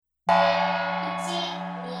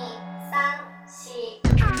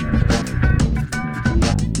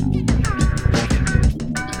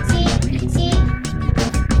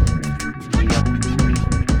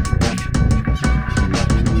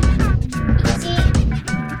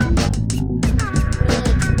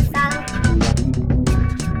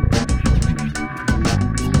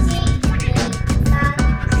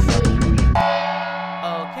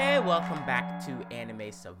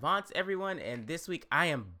Vance, everyone, and this week I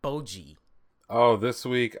am Boji. Oh, this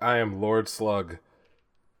week I am Lord Slug.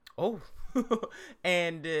 Oh,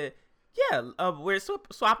 and we're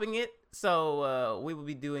swapping it, so we will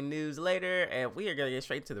be doing news later, and we are going to get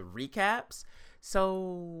straight to the recaps.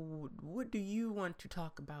 So, what do you want to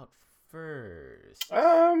talk about first?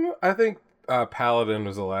 I think Paladin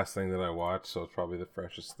was the last thing that I watched, so it's probably the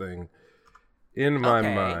freshest thing in my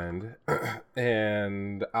mind.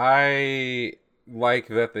 And I like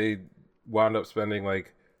that they wound up spending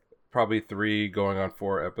like probably 3 going on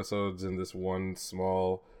 4 episodes in this one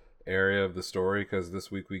small area of the story, because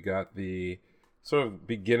this week we got the sort of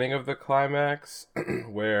beginning of the climax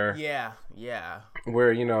where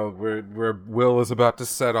where Will is about to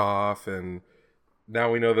set off, and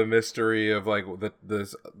now we know the mystery of like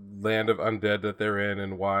this land of undead that they're in,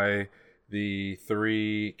 and why the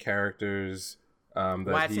 3 characters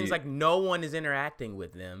why it seems like no one is interacting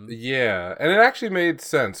with them. Yeah, and it actually made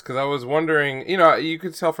sense, because I was wondering, you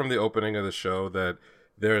could tell from the opening of the show that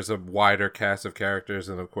there's a wider cast of characters,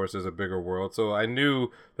 and of course there's a bigger world, so I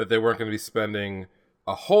knew that they weren't going to be spending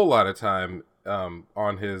a whole lot of time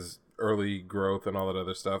on his early growth and all that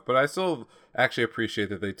other stuff, but I still actually appreciate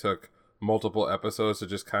that they took multiple episodes to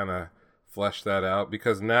just kind of flesh that out,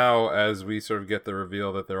 because now as we sort of get the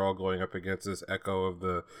reveal that they're all going up against this echo of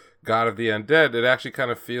the god of the undead, it actually kind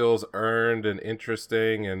of feels earned and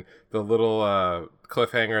interesting, and the little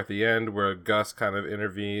cliffhanger at the end where Gus kind of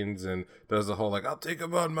intervenes and does the whole like, I'll take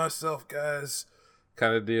him on myself, guys,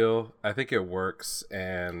 kind of deal. I think it works,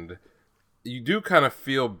 and you do kind of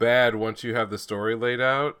feel bad once you have the story laid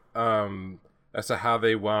out as to how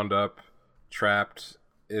they wound up trapped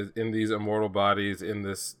in these immortal bodies in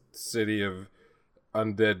this city of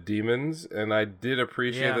undead demons. And I did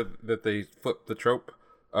appreciate that they flipped the trope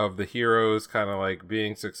of the heroes kind of like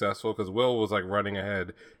being successful, because Will was like running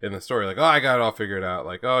ahead in the story like, oh, I got it all figured out,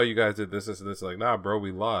 like, oh, you guys did this and this, like, nah bro,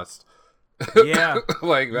 we lost. Yeah.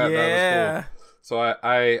 Like that was cool. So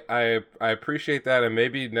I appreciate that, and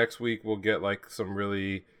maybe next week we'll get like some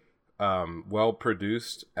really well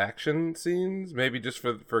produced action scenes, maybe just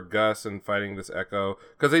for Gus and fighting this echo,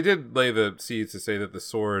 because they did lay the seeds to say that the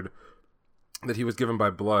sword that he was given by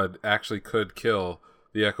Blood actually could kill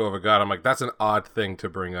the echo of a god. I'm like, that's an odd thing to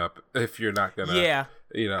bring up if you're not gonna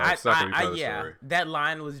it's not gonna be part of the story. That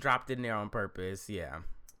line was dropped in there on purpose.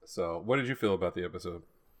 So what did you feel about the episode?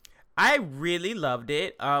 I really loved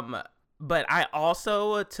it, but I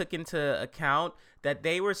also took into account that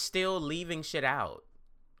they were still leaving shit out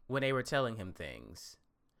when they were telling him things,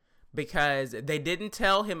 because they didn't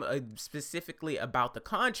tell him specifically about the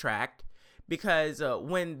contract, because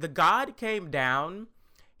when the god came down,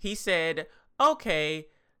 he said, okay,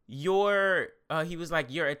 he was like,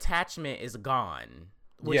 your attachment is gone,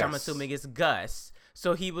 which yes. I'm assuming is Gus.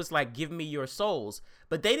 So he was like, give me your souls.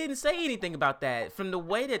 But they didn't say anything about that. From the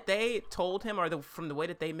way that they told him, from the way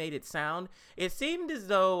that they made it sound, it seemed as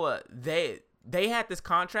though they had this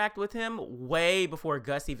contract with him way before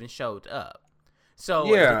Gus even showed up. So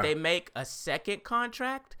did they make a second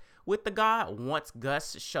contract with the god once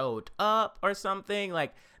Gus showed up or something?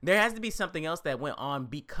 Like, there has to be something else that went on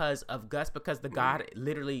because of Gus, because the god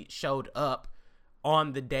literally showed up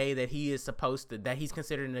on the day that he is supposed to, that he's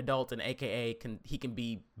considered an adult, and AKA he can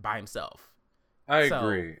be by himself. I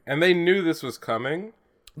agree. And they knew this was coming.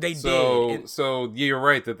 They did. So you're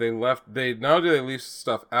right that they not only did they leave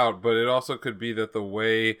stuff out, but it also could be that the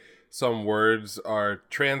way some words are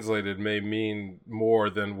translated may mean more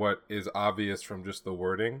than what is obvious from just the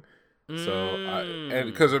wording. So,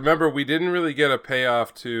 and because remember, we didn't really get a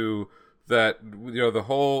payoff to that, the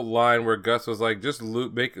whole line where Gus was like, just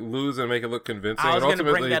lose and make it look convincing. I was going to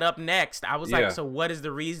bring that up next. I was like, so what is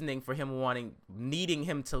the reasoning for him needing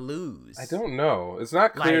him to lose? I don't know. It's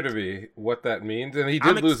not clear to me what that means, and he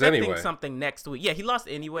did lose anyway. I'm expecting something next week. Yeah, he lost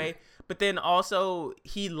anyway, but then also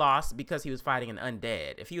he lost because he was fighting an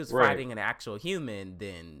undead. If he was fighting an actual human,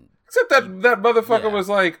 then... Except that motherfucker was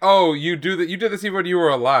like, oh, you did this even when you were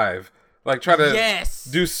alive. Like, try to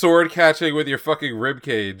do sword catching with your fucking rib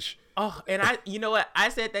cage. Oh, and you know what? I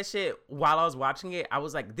said that shit while I was watching it. I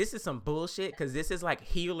was like, this is some bullshit, because this is like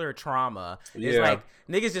healer trauma. It's like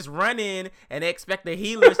niggas just run in and they expect the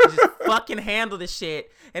healers to just fucking handle the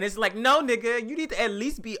shit. And it's like, no, nigga, you need to at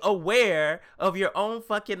least be aware of your own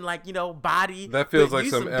fucking, like, body. That feels like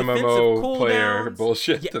some MMO player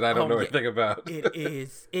bullshit that I don't know anything about.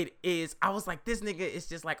 It is. I was like, this nigga is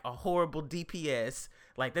just like a horrible DPS.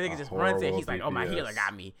 Like, that nigga just runs in. He's like, oh, my healer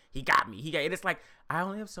got me. He got me. And it's like, I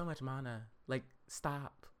only have so much mana. Like,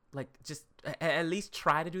 stop. Like, just at least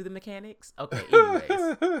try to do the mechanics.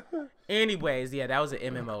 Okay, anyways, yeah, that was an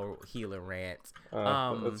MMO healer rant.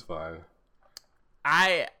 That's fine.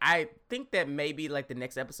 I think that maybe like the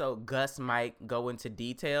next episode, Gus might go into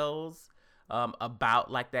details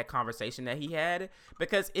about like that conversation that he had,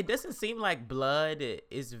 because it doesn't seem like Blood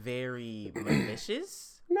is very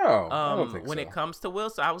malicious. No, I don't think when so. it comes to Will.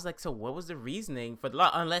 So I was like, so what was the reasoning for the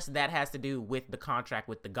law? Unless that has to do with the contract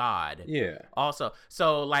with the god. Yeah. Also,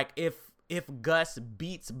 so like if Gus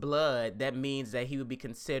beats Blood, that means that he would be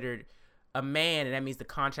considered a man, and that means the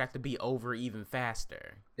contract would be over even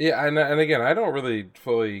faster. Yeah, and again, I don't really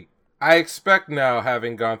fully. I expect now,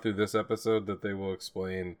 having gone through this episode, that they will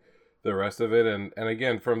explain the rest of it. And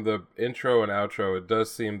again, from the intro and outro, it does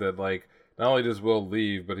seem that like not only does Will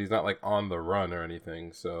leave, but he's not like on the run or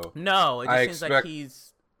anything. So no, it just seems like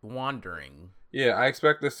he's wandering. Yeah, I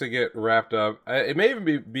expect this to get wrapped up. It may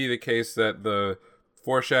even be the case that the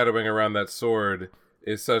foreshadowing around that sword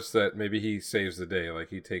is such that maybe he saves the day, like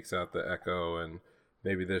he takes out the Echo, and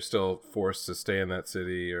maybe they're still forced to stay in that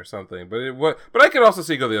city or something. But I could also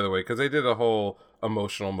see it go the other way, because they did a whole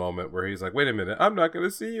emotional moment where he's like, "Wait a minute, I'm not going to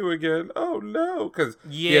see you again. Oh no!" Because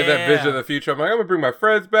he had that vision of the future. I'm like, "I'm gonna bring my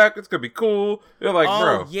friends back. It's gonna be cool." They're like,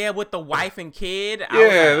 "Bro, yeah, with the wife and kid."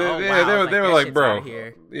 They were like, "Bro,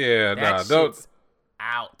 yeah, that don't."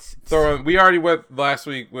 Out. We already went last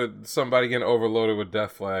week with somebody getting overloaded with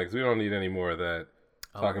death flags. We don't need any more of that.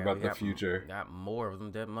 Talking about the future. Got more of them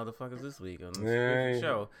dead motherfuckers this week on this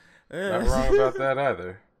show. Not wrong about that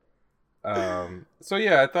either. So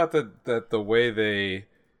yeah, I thought that the way they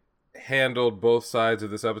handled both sides of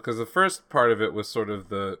this episode, because the first part of it was sort of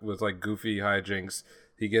was like goofy hijinks.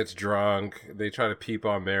 He gets drunk. They try to peep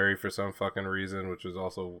on Mary for some fucking reason, which was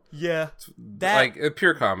also like a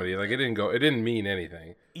pure comedy. Like it didn't mean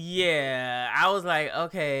anything. Yeah, I was like,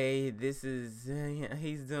 okay, he's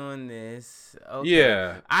doing this. Okay.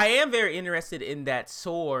 Yeah, I am very interested in that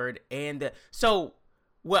sword, and so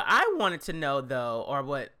what I wanted to know though, or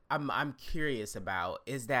what I'm curious about,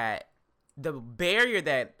 is that the barrier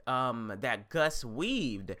that that Gus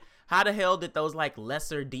weaved. How the hell did those like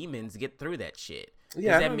lesser demons get through that shit?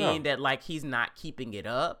 Yeah, does that mean that like he's not keeping it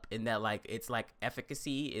up, and that like it's like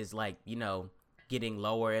efficacy is like, you know, getting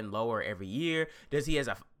lower and lower every year? Does he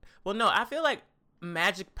no, I feel like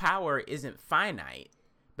magic power isn't finite,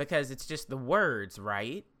 because it's just the words,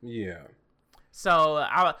 right? Yeah. So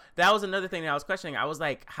that was another thing that I was questioning. I was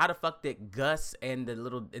like, how the fuck did Gus and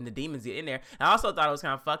the demons get in there? And I also thought it was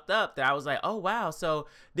kind of fucked up that I was like, oh wow, so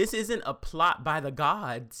this isn't a plot by the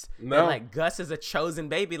gods. No, that, like Gus is a chosen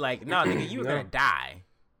baby. Like, no, nigga, you were gonna die.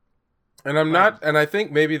 And and I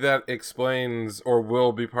think maybe that explains, or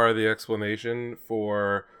will be part of the explanation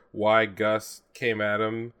for why Gus came at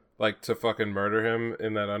him, like to fucking murder him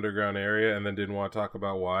in that underground area, and then didn't want to talk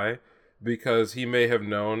about why. Because he may have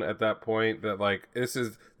known at that point that like this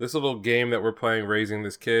little game that we're playing, raising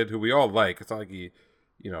this kid who we all like. It's not like he,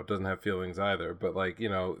 you know, doesn't have feelings either. But like, you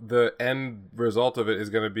know, the end result of it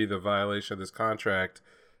is going to be the violation of this contract,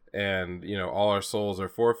 and you know, all our souls are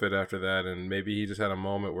forfeit after that. And maybe he just had a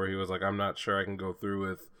moment where he was like, I'm not sure I can go through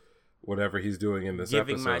with whatever he's doing in this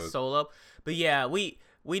episode. Giving my soul up. But yeah, we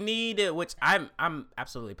need, which I'm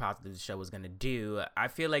absolutely positive the show is going to do. I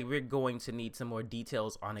feel like we're going to need some more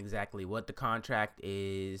details on exactly what the contract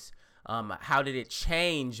is. How did it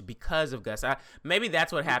change because of Gus? Maybe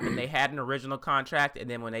that's what happened. They had an original contract, and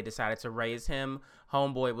then when they decided to raise him,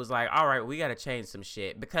 Homeboy was like, all right, we got to change some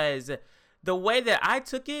shit. Because the way that I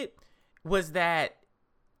took it was that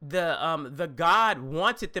the god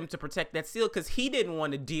wanted them to protect that seal, because he didn't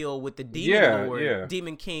want to deal with the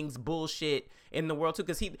Demon King's bullshit in the world too,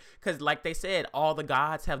 because like they said, all the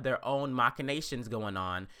gods have their own machinations going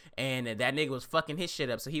on, and that nigga was fucking his shit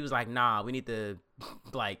up. So he was like, nah, we need to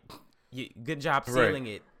like, good job sealing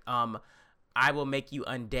it. I will make you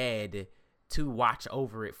undead to watch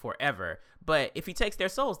over it forever. But if he takes their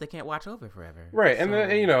souls, they can't watch over it forever. Right. So, and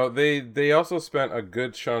then, you know, they also spent a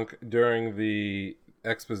good chunk during the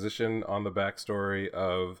exposition on the backstory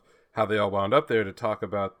of how they all wound up there to talk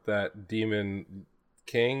about that Demon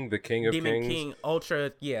King, the King of Demon Kings. King,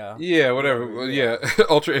 Ultra, whatever. Yeah.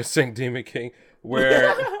 Ultra Instinct Demon King,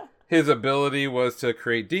 where his ability was to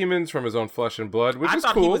create demons from his own flesh and blood, which is cool.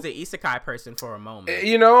 I thought he was an isekai person for a moment.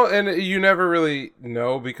 You know, and you never really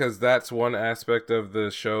know, because that's one aspect of the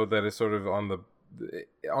show that is sort of on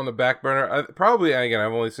the back burner. Probably, again,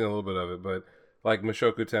 I've only seen a little bit of it, but like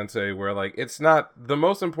Mushoku Tensei, where like it's not, the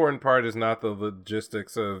most important part is not the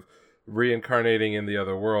logistics of reincarnating in the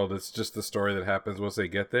other world. It's just the story that happens once they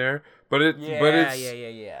get there. But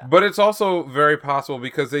it's also very possible,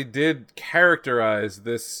 because they did characterize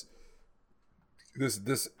this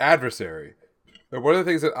adversary. And one of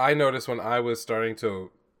the things that I noticed when I was starting to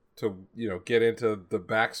get into the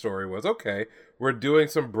backstory was, okay, we're doing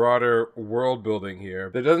some broader world building here.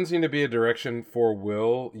 There doesn't seem to be a direction for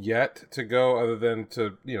Will yet to go other than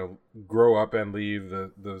to, grow up and leave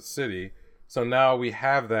the city. So now we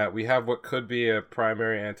have that. We have what could be a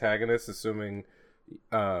primary antagonist, assuming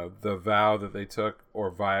the vow that they took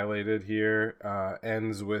or violated here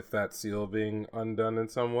ends with that seal being undone in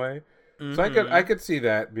some way. Mm-hmm. So I could see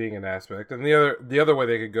that being an aspect, and the other way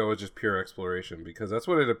they could go is just pure exploration, because that's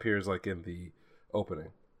what it appears like in the opening.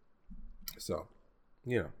 So,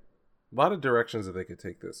 a lot of directions that they could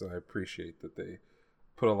take this, and I appreciate that they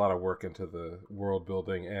put a lot of work into the world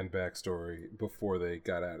building and backstory before they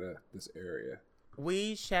got out of this area.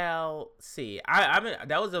 We shall see. I mean,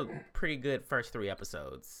 that was a pretty good first 3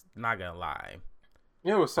 episodes. Not gonna lie.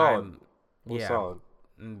 Yeah, it was solid. Solid.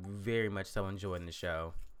 Very much so enjoying the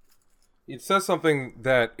show. It says something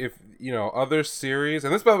that if, other series,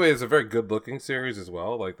 and this, by the way, is a very good-looking series as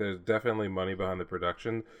well. Like, there's definitely money behind the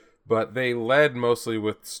production, but they led mostly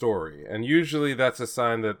with story. And usually that's a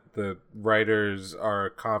sign that the writers are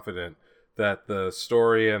confident that the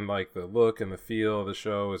story and, like, the look and the feel of the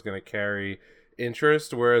show is going to carry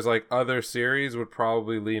interest, whereas, like, other series would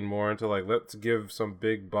probably lean more into, like, let's give some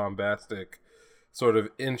big bombastic sort of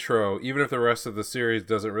intro, even if the rest of the series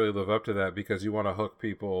doesn't really live up to that, because you want to hook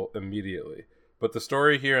people immediately. But the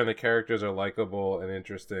story here and the characters are likable and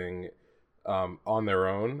interesting on their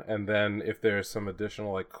own, and then if there's some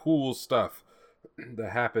additional, like, cool stuff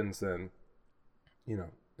that happens, then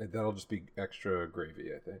that'll just be extra gravy,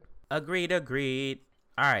 I think. Agreed.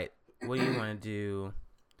 All right, what do you want to do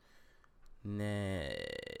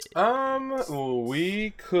next? We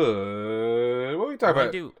could, what we talk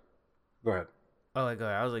about? Go ahead. Oh, go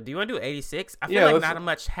ahead. I was like, do you want to do 86? I feel like not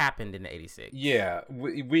much happened in 86. Yeah,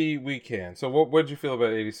 we can. So what did you feel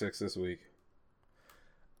about 86 this week?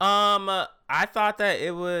 I thought that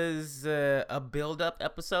it was a build-up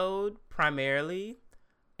episode primarily,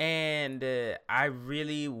 and I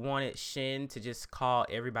really wanted Shin to just call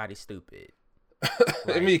everybody stupid.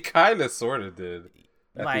 I mean, kind of, sort of did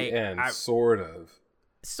at the end, sort of.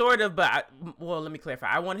 Sort of, but let me clarify.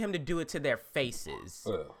 I want him to do it to their faces.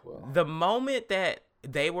 The moment that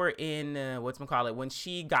they were in, when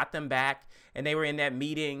she got them back and they were in that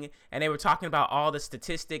meeting and they were talking about all the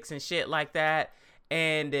statistics and shit like that,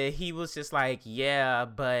 and he was just like, yeah,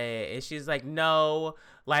 but, and she's like, no,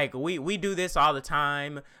 like, we do this all the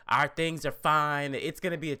time. Our things are fine. It's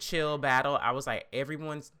going to be a chill battle. I was like,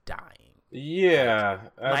 everyone's dying. Yeah.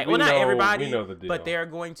 Not everybody, we know the deal. But there are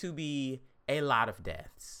going to be a lot of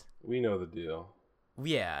deaths. We know the deal.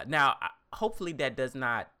 Yeah. Now, hopefully that does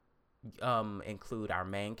not include our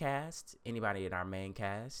main cast. Anybody in our main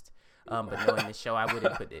cast. But knowing the show, I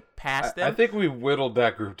wouldn't put it past them. I think we whittled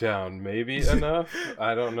that group down maybe enough.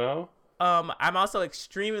 I don't know. I'm also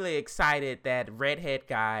extremely excited that redhead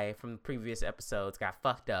guy from the previous episodes got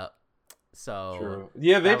fucked up. So true.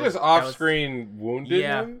 Yeah, they just off-screen wounded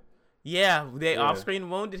him. Yeah, they off-screen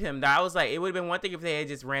wounded him. I was like, it would have been one thing if they had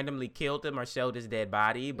just randomly killed him or showed his dead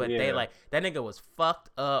body, but they that nigga was fucked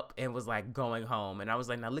up and was like going home, and I was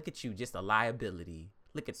like, now look at you, just a liability.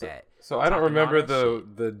 Look at that. So I don't remember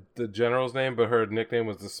the general's name, but her nickname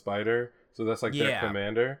was the Spider, so that's like their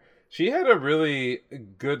commander. She had a really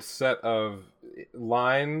good set of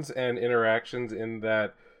lines and interactions in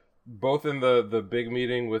that, both in the big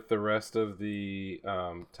meeting with the rest of the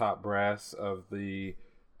top brass of the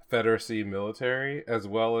Confederacy military, as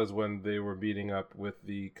well as when they were meeting up with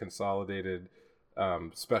the consolidated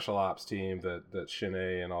special ops team that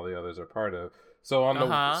Shanae and all the others are part of.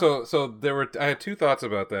 So so there were, I had 2 thoughts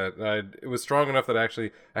about that. It was strong enough that I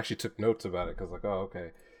actually took notes about it, because like, oh,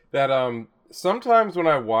 okay. That sometimes when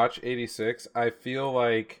I watch 86, I feel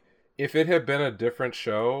like if it had been a different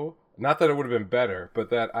show, not that it would have been better, but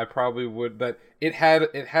that I probably would, that it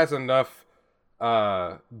has enough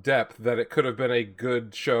depth that it could have been a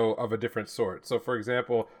good show of a different sort. So for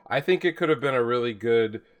example, I think it could have been a really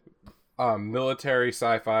good military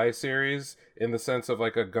sci-fi series, in the sense of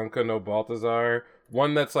like a Gunka no Baltazar,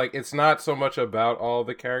 one that's like, it's not so much about all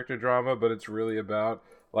the character drama, but it's really about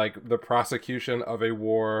like the prosecution of a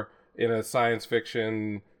war in a science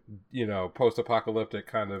fiction, post-apocalyptic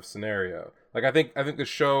kind of scenario. Like I think the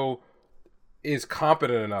show is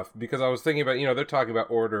competent enough, because I was thinking about, they're talking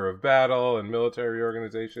about order of battle and military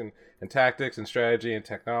organization and tactics and strategy and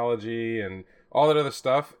technology and all that other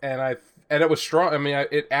stuff, and it was strong. I mean,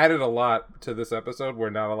 it added a lot to this episode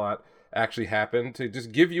where not a lot actually happened, to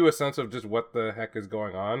just give you a sense of just what the heck is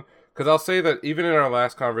going on. Because I'll say that even in our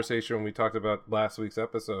last conversation when we talked about last week's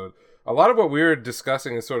episode, a lot of what we were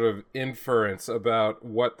discussing is sort of inference about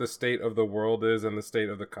what the state of the world is and the state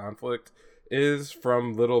of the conflict is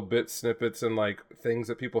from little bit snippets and like things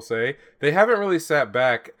that people say. They haven't really sat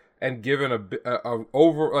back and given a big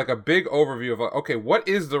overview of like, okay, what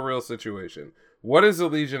is the real situation? What is the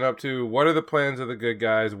Legion up to? What are the plans of the good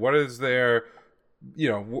guys? What is their,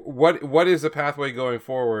 what is the pathway going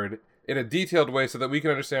forward in a detailed way so that we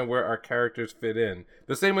can understand where our characters fit in.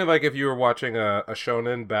 The same way, like if you were watching a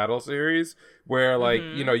shonen battle series where like,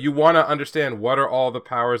 you want to understand what are all the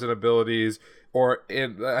powers and abilities,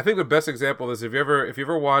 I think the best example is if you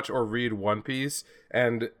ever watch or read One Piece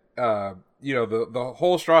and, the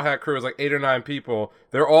whole Straw Hat crew is like 8 or 9 people.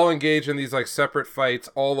 They're all engaged in these like separate fights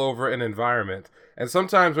all over an environment. And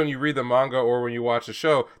sometimes when you read the manga or when you watch the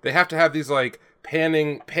show, they have to have these like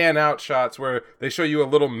pan out shots where they show you a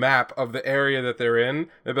little map of the area that they're in.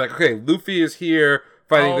 They'll be like, okay, Luffy is here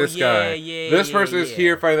fighting this guy. This person is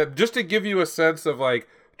here fighting that, just to give you a sense of like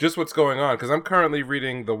just what's going on. Because I'm currently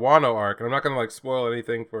reading the Wano arc, and I'm not going to like spoil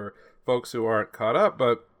anything for folks who aren't caught up,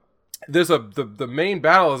 but there's the main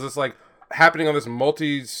battle is this like happening on this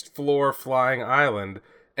multi-floor flying island,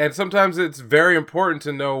 and sometimes it's very important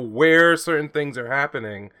to know where certain things are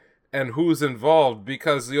happening and who's involved,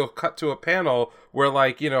 because you'll cut to a panel where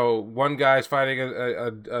like one guy's fighting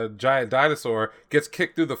a giant dinosaur, gets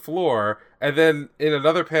kicked through the floor, and then in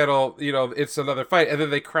another panel it's another fight, and then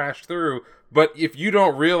they crash through. But if you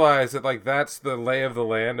don't realize that like that's the lay of the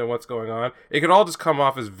land and what's going on, it could all just come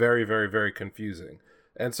off as very, very, very confusing.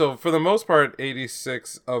 And so, for the most part,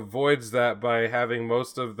 86 avoids that by having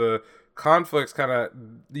most of the conflicts kind of...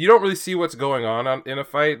 You don't really see what's going on in a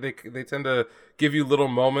fight. They tend to give you little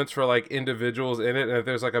moments for, like, individuals in it. And if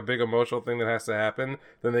there's, like, a big emotional thing that has to happen,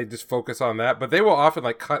 then they just focus on that. But they will often,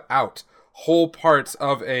 like, cut out whole parts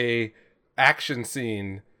of a action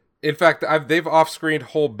scene. In fact, they've off-screened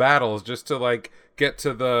whole battles just to, like, get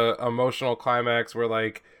to the emotional climax where,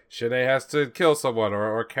 like... Shanae has to kill someone,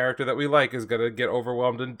 or a character that we like is going to get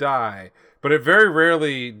overwhelmed and die. But it very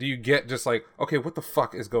rarely do you get just like, okay, what the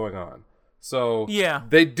fuck is going on? So yeah,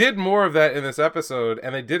 they did more of that in this episode,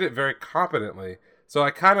 and they did it very competently. So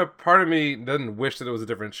part of me doesn't wish that it was a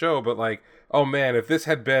different show, but like, oh man, if this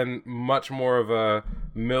had been much more of a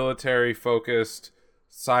military-focused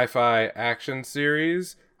sci-fi action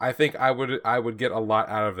series, I think I would get a lot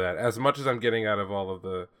out of that, as much as I'm getting out of all of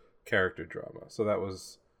the character drama. So that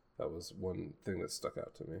was one thing that stuck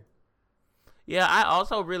out to me. Yeah, I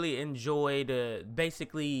also really enjoyed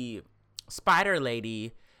basically Spider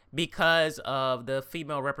Lady because of the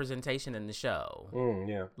female representation in the show.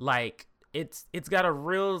 Yeah. Like it's got a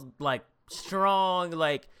real like strong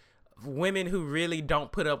like women who really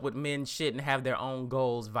don't put up with men's shit and have their own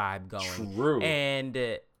goals vibe going. True. And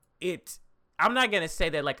I'm not going to say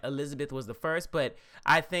that like Elizabeth was the first, but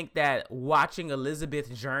I think that watching Elizabeth's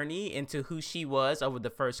journey into who she was over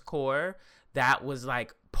the first core, that was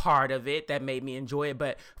like part of it that made me enjoy it.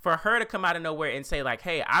 But for her to come out of nowhere and say like,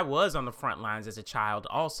 hey, I was on the front lines as a child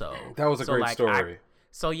also. That was a great story.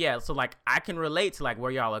 So I can relate to like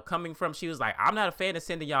where y'all are coming from. She was like, I'm not a fan of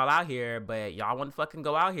sending y'all out here, but y'all want to fucking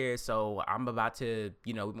go out here. So I'm about to,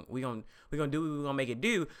 we gonna do what we gonna make it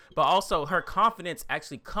do. But also her confidence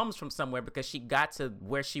actually comes from somewhere because she got to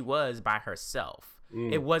where she was by herself.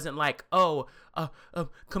 It wasn't like,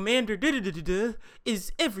 Commander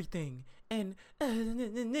is everything, and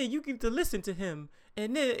you get to listen to him.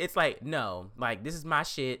 And then it's like, no, like this is my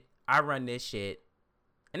shit. I run this shit,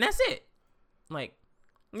 and that's it. Like.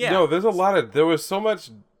 Yeah. No, there was so much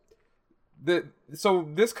so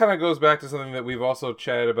this kind of goes back to something that we've also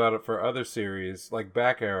chatted about it for other series like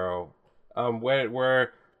Back Arrow,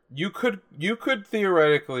 where you could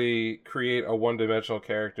theoretically create a one-dimensional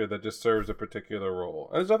character that just serves a particular role.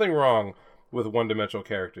 And there's nothing wrong with one-dimensional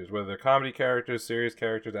characters, whether they're comedy characters, serious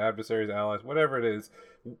characters, adversaries, allies, whatever it is.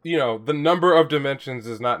 The number of dimensions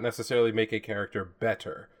does not necessarily make a character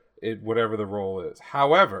better, whatever the role is.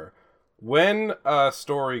 However, when a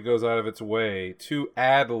story goes out of its way to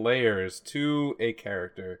add layers to a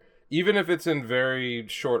character, even if it's in very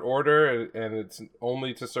short order and it's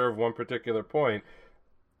only to serve one particular point,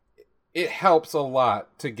 it helps a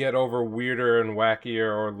lot to get over weirder and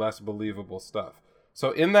wackier or less believable stuff.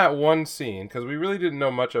 So in that one scene, because we really didn't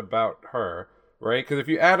know much about her, right? Because if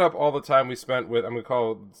you add up all the time we spent with, I'm going to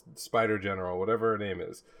call it Spider General, whatever her name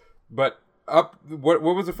is, but... what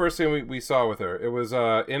was the first thing we saw with her? It was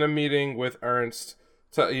in a meeting with Ernst,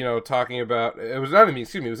 talking about. It was not a meeting.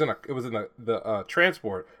 Excuse me. It was in the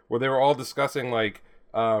transport where they were all discussing like,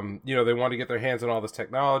 they wanted to get their hands on all this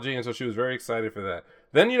technology, and so she was very excited for that.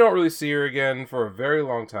 Then you don't really see her again for a very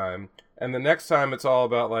long time, and the next time it's all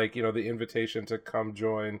about like the invitation to come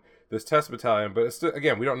join this test battalion. But it's still,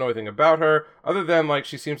 again, we don't know anything about her other than like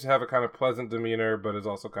she seems to have a kind of pleasant demeanor, but is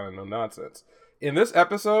also kind of no nonsense. In this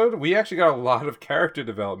episode, we actually got a lot of character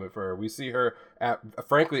development for her. We see her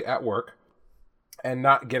frankly at work and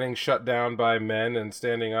not getting shut down by men and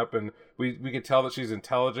standing up, and we could tell that she's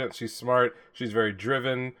intelligent, she's smart, she's very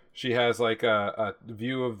driven, she has like a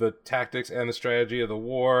view of the tactics and the strategy of the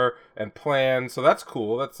war and plan, so that's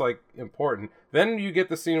cool, that's like important. Then you get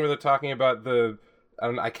the scene where they're talking about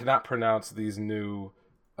I cannot pronounce these new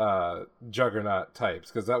juggernaut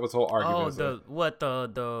types, because that was the whole argument.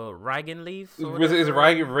 The Reagan leaf? Is it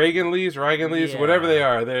Reagan leaves, yeah. Whatever they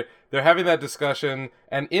are. They're having that discussion,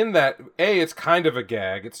 and in that, it's kind of a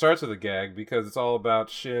gag. It starts with a gag because it's all about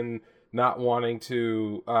Shin not wanting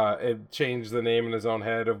to change the name in his own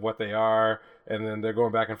head of what they are, and then they're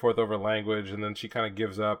going back and forth over language, and then she kind of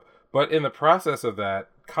gives up. But in the process of that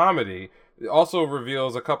comedy, it also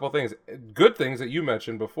reveals a couple things, good things that you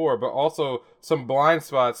mentioned before, but also some blind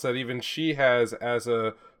spots that even she has as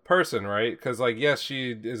a person, right? Because, like, yes,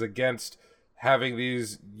 she is against having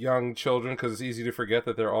these young children because it's easy to forget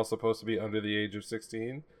that they're all supposed to be under the age of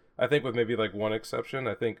 16. I think with maybe, like, one exception.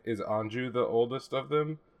 I think, is Anju the oldest of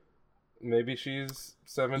them? Maybe she's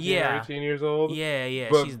 17 or 18 years old? Yeah,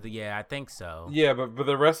 but, I think so. Yeah, but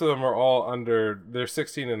the rest of them are all they're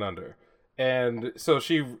 16 and under. And so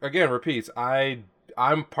she, again, repeats,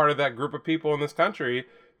 I'm part of that group of people in this country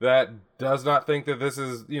that does not think that this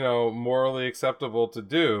is, morally acceptable to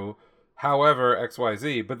do. However,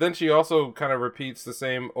 XYZ. But then she also kind of repeats the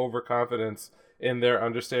same overconfidence in their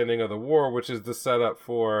understanding of the war, which is the setup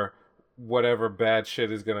for whatever bad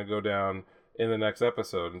shit is going to go down in the next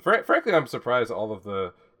episode. And frankly, I'm surprised all of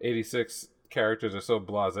the 86 characters are so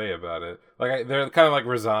blasé about it. Like, they're kind of like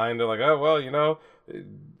resigned. They're like, oh, well,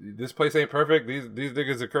 this place ain't perfect. These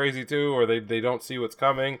niggas are crazy too, or they don't see what's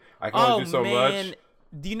coming. I can only do so much.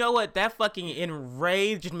 Do you know what? That fucking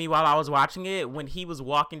enraged me while I was watching it when he was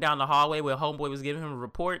walking down the hallway where Homeboy was giving him a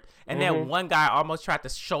report, and then one guy almost tried to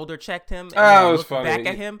shoulder check him and it was funny. Back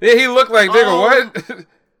at him. Yeah, he looked like, nigga, what?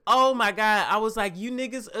 Oh my God. I was like, you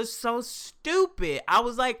niggas are so stupid. I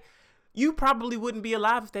was like, you probably wouldn't be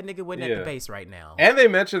alive if that nigga wasn't at the base right now. And they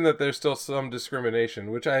mentioned that there's still some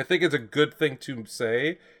discrimination, which I think is a good thing to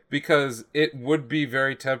say, because it would be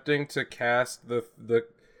very tempting to cast the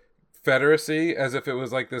Federacy as if it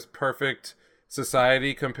was like this perfect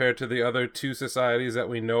society compared to the other two societies that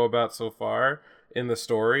we know about so far in the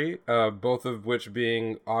story, both of which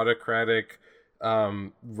being autocratic,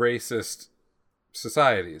 racist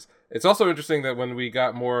societies. It's also interesting that when we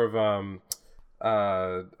got more of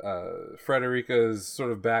Frederica's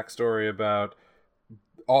sort of backstory about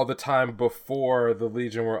all the time before the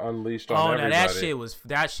Legion were unleashed on everybody. that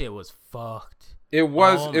shit was fucked. It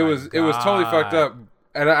was totally fucked up.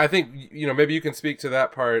 And I think, maybe you can speak to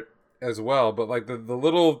that part as well, but like the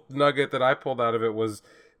little nugget that I pulled out of it was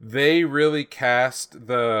they really cast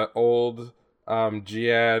the old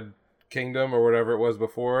Jihad kingdom or whatever it was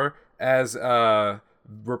before as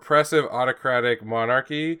repressive autocratic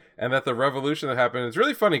monarchy, and that the revolution that happened is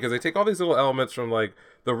really funny because they take all these little elements from like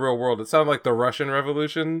the real world. It sounded like the Russian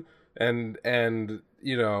Revolution, and the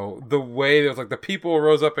way it was like the people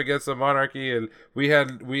rose up against the monarchy and we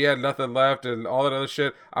had nothing left and all that other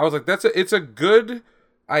shit. I was like, it's a good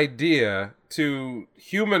idea to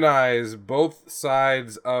humanize both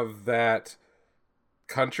sides of that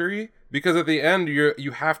country, because at the end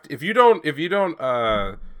you have to, if you don't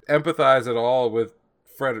empathize at all with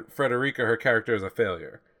Frederica, her character is a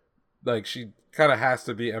failure. Like, she kind of has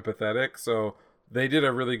to be empathetic. So they did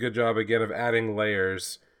a really good job again of adding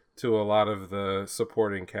layers to a lot of the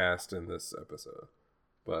supporting cast in this episode.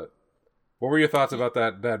 But what were your thoughts about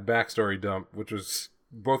that backstory dump, which was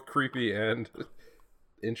both creepy and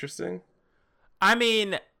interesting? I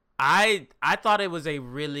mean, I thought it was a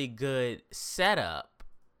really good setup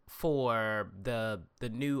for the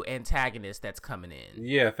new antagonist that's coming in.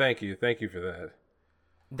 Yeah, thank you for that.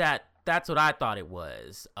 That's what I thought it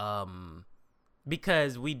was.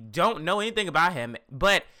 Because we don't know anything about him,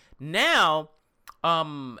 but now,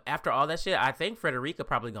 after all that shit, I think Frederica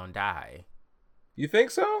probably gonna die. You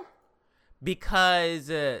think so? Because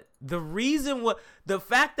the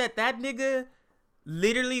fact that nigga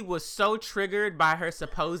literally was so triggered by her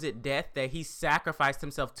supposed death that he sacrificed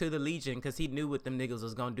himself to the Legion because he knew what them niggas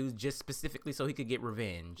was gonna do, just specifically so he could get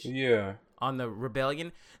revenge. Yeah. On the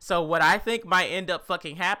rebellion. So what I think might end up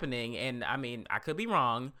fucking happening, and I mean, I could be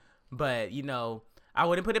wrong, but I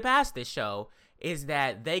wouldn't put it past this show, is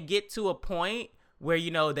that they get to a point where,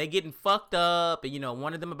 they getting fucked up and,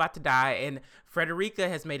 one of them about to die. And Frederica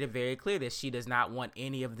has made it very clear that she does not want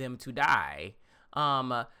any of them to die.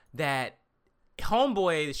 That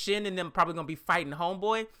Homeboy, Shin and them probably gonna be fighting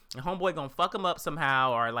Homeboy, and Homeboy gonna fuck him up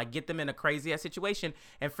somehow, or like get them in a crazy ass situation,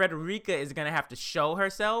 and Frederica is gonna have to show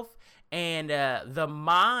herself, and the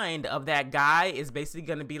mind of that guy is basically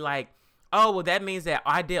gonna be like, oh, well, that means that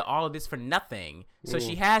I did all of this for nothing, so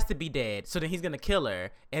she has to be dead. So then he's gonna kill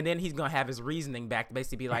her, and then he's gonna have his reasoning back to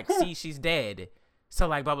basically be like, see, she's dead. So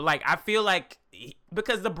like, but like, I feel like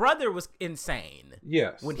because the brother was insane.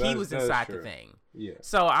 Yes, when he was inside the thing. Yeah.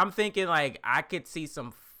 So I'm thinking like I could see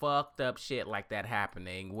some fucked up shit like that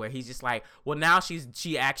happening where he's just like, well, now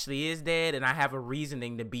she actually is dead, and I have a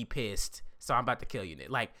reasoning to be pissed, so I'm about to kill you.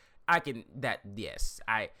 Like I'm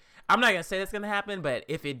not gonna say that's gonna happen, but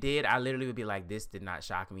if it did, I literally would be like, this did not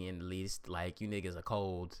shock me in the least. Like, you niggas are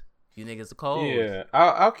cold. You niggas are cold. Yeah,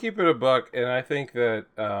 I'll keep it a buck, and I think that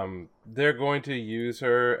they're going to use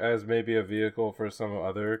her as maybe a vehicle for some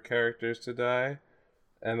other characters to die.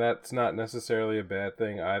 And that's not necessarily a bad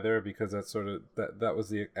thing either, because that's sort of that was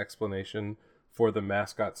the explanation for the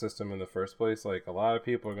mascot system in the first place. Like, a lot of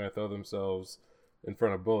people are going to throw themselves in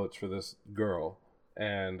front of bullets for this girl,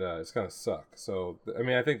 and it's going to suck. So, I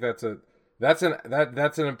mean, I think that's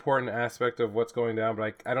an important aspect of what's going down.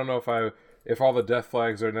 But I don't know if all the death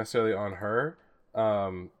flags are necessarily on her.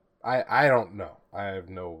 I don't know. I have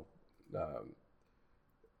no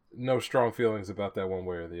strong feelings about that one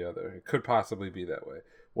way or the other. It could possibly be that way.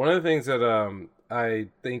 One of the things that I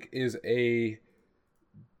think is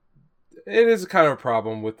kind of a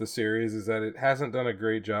problem with the series is that it hasn't done a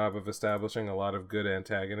great job of establishing a lot of good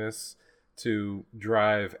antagonists to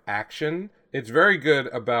drive action. It's very good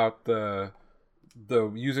about the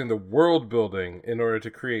using the world building in order to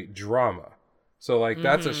create drama. So like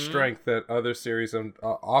that's a strength that other series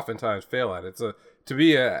oftentimes fail at.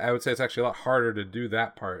 I would say it's actually a lot harder to do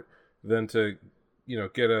that part than to,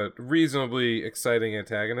 get a reasonably exciting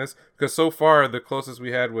antagonist. Because so far, the closest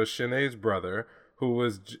we had was Shanae's brother, who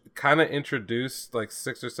was kind of introduced like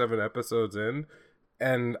 6 or 7 episodes in.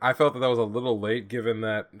 And I felt that was a little late, given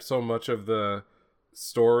that so much of the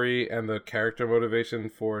story and the character motivation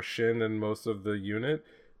for Shin and most of the unit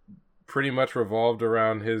pretty much revolved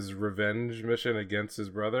around his revenge mission against his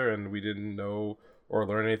brother. And we didn't know or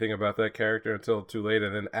learn anything about that character until too late.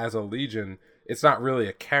 And then as a Legion, it's not really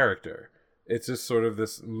a character. It's just sort of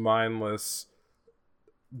this mindless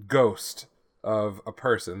ghost of a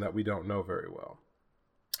person that we don't know very well.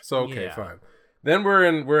 So, okay, fine. Then we're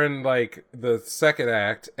in like the second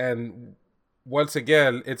act, and once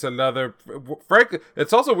again, it's another, frankly,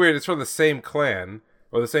 it's also weird. It's from the same clan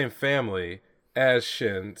or the same family as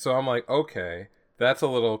Shin. So I'm like, okay, that's a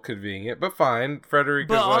little convenient, but fine.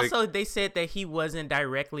 Frederica's but also they said that he wasn't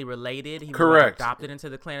directly related. He was correct. Adopted into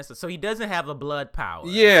the clan, so he doesn't have a blood power.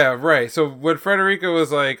 Yeah, right. So when Frederica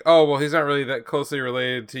was like, oh, well, he's not really that closely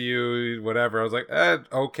related to you, whatever, I was like,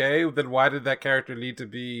 okay, then why did that character need to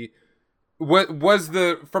be... What was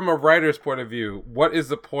from a writer's point of view, what is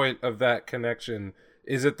the point of that connection?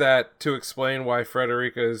 Is it that to explain why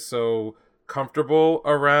Frederica is so comfortable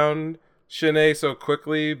around Shanae so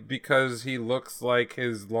quickly because he looks like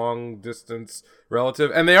his long distance relative?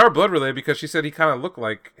 And they are blood related because she said he kind of looked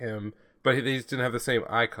like him, but they just didn't have the same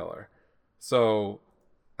eye color. So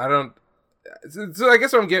I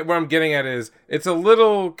guess where I'm getting at is it's a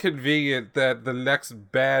little convenient that the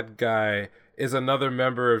next bad guy is another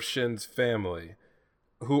member of Shin's family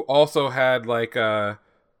who also had like a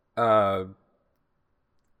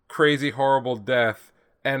crazy horrible death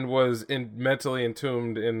and was mentally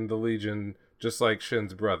entombed in the Legion, just like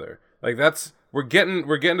Shin's brother. Like we're getting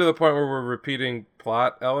to the point where we're repeating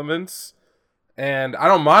plot elements, and I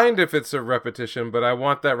don't mind if it's a repetition, but I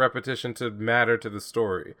want that repetition to matter to the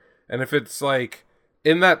story. And if it's like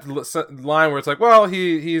in that line where it's like, well,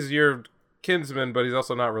 he's your kinsman, but he's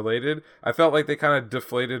also not related, I felt like they kind of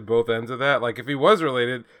deflated both ends of that. Like, if he was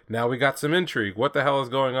related, now we got some intrigue. What the hell is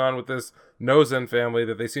going on with this Nozen family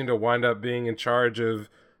that they seem to wind up being in charge of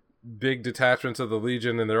big detachments of the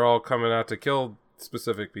Legion, and they're all coming out to kill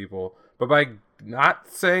specific people? But by not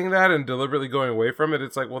saying that and deliberately going away from it,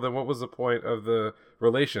 it's like, well, then what was the point of the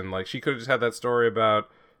relation? Like, she could have just had that story about,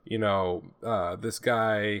 this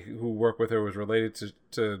guy who worked with her was related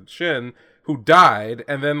to Shin, who died,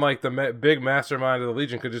 and then like the big mastermind of the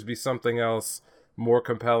Legion could just be something else more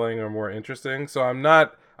compelling or more interesting. So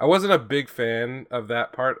I wasn't a big fan of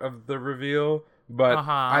that part of the reveal, but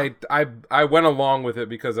I went along with it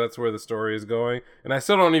because that's where the story is going, and I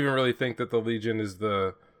still don't even really think that the Legion is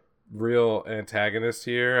the real antagonist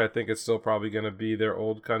here. I think it's still probably going to be their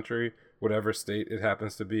old country, whatever state it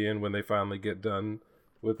happens to be in when they finally get done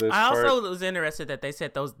with this also was interested that they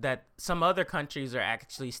said that some other countries are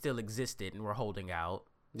actually still existed and were holding out.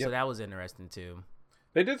 Yep. So that was interesting too.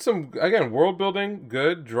 They did some, again, world building,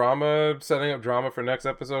 good drama, setting up drama for next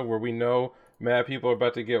episode where we know mad people are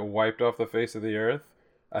about to get wiped off the face of the earth.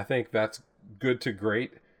 I think that's good to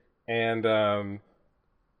great. And,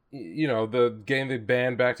 the getting the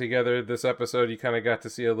band back together this episode, you kind of got to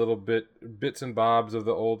see a little bits and bobs of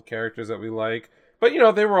the old characters that we like. But,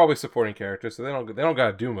 they were always supporting characters, so they don't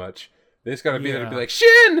got to do much. They just got to be there to be like,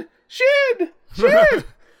 Shin! Fine.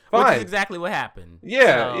 Which is exactly what happened.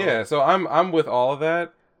 Yeah. So I'm with all of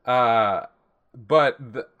that. But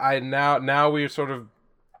now we're sort of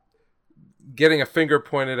getting a finger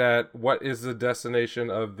pointed at what is the destination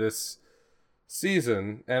of this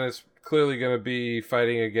season, and it's clearly going to be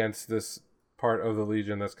fighting against this part of the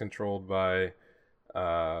Legion that's controlled by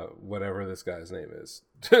whatever this guy's name is,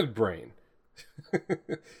 Brain.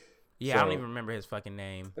 Yeah, I don't even remember his fucking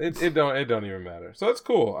name. It don't even matter. So it's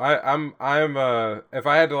cool. I'm if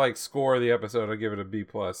I had to like score the episode, I'd give it a B+.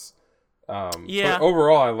 But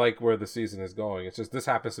overall, I like where the season is going. It's just this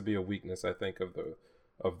happens to be a weakness, I think, of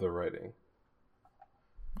the writing.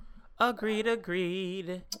 Agreed.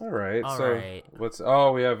 All right.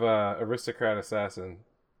 We have Aristocrat Assassin.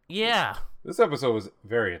 Yeah. This episode was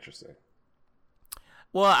very interesting.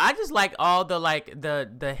 Well, I just like all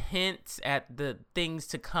the hints at the things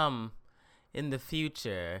to come in the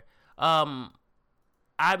future. I'm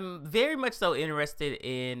very much so interested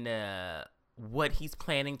in what he's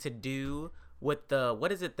planning to do with the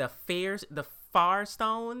Far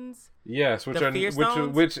Stones. Yes,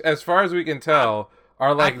 which as far as we can tell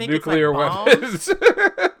are like nuclear weapons.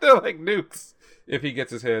 They're like nukes if he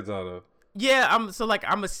gets his hands on them. Yeah, I'm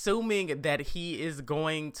assuming that he is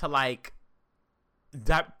going to like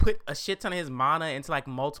that put a shit ton of his mana into like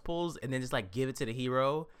multiples and then just like give it to the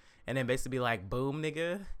hero and then basically be like, boom,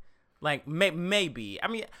 nigga. Like maybe. I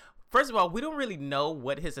mean, first of all, we don't really know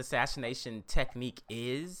what his assassination technique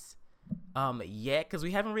is yet, because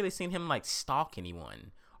we haven't really seen him like stalk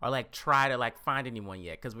anyone or like try to like find anyone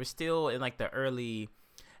yet, because we're still in like the early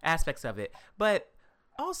aspects of it. But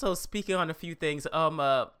also, speaking on a few things,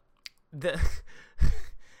 there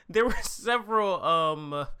were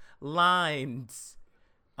several lines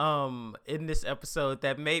in this episode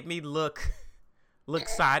that made me look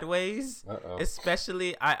sideways.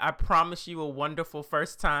 Especially I promise you a wonderful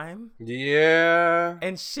first time. Yeah.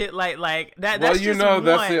 And shit like that. Well, that's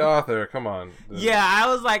that's the author. Come on. Yeah, I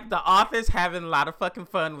was like, the author's having a lot of fucking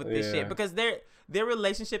fun with this shit, because their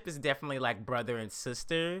relationship is definitely like brother and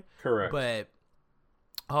sister. Correct. But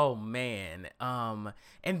oh man.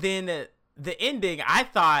 And then the ending, I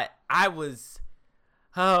thought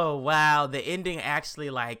oh wow, the ending actually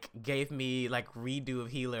like gave me like redo of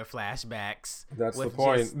Healer flashbacks. That's the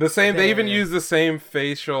point. They even used the same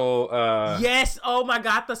facial yes, oh my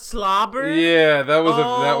god, the slobber. Yeah, you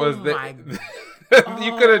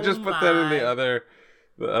could have just put that in the other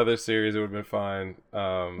series, it would have been fine.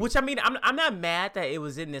 Which, I mean, I'm not mad that it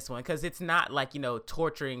was in this one, because it's not like,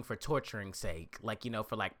 torturing for torturing's sake, like,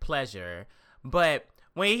 for like pleasure. But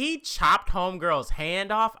when he chopped homegirl's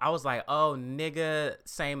hand off, I was like, oh, nigga,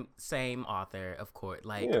 same author, of course.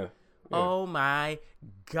 Like, yeah. Oh my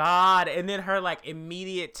god. And then her like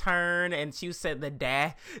immediate turn, and she said the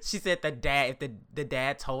dad, if the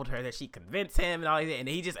dad told her that she convinced him and all that, and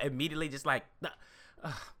he just immediately just like,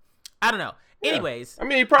 I don't know. Yeah. Anyways. I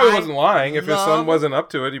mean, he probably wasn't lying. If his son wasn't up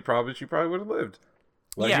to it, she probably would have lived.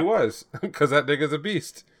 Like he was. Because that nigga's a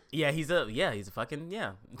beast. Yeah, he's a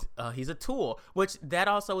tool, which that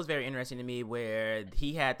also was very interesting to me, where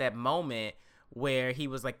he had that moment where he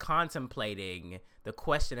was like contemplating the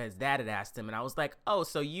question his dad had asked him, and I was like, oh,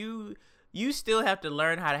 so you still have to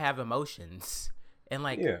learn how to have emotions and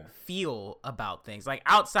like feel about things, like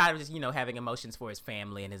outside of just having emotions for his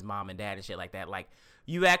family and his mom and dad and shit like that. Like,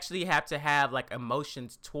 you actually have to have like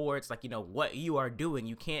emotions towards like what you are doing.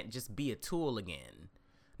 You can't just be a tool again.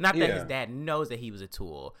 Not that his dad knows that he was a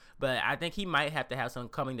tool, but I think he might have to have some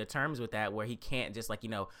coming to terms with that, where he can't just like,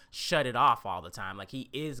 shut it off all the time. Like, he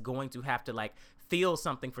is going to have to like feel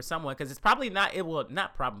something for someone, because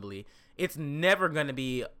it's never going to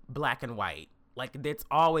be black and white. Like, it's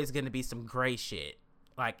always going to be some gray shit.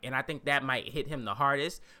 Like, and I think that might hit him the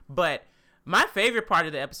hardest. But my favorite part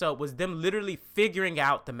of the episode was them literally figuring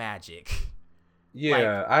out the magic.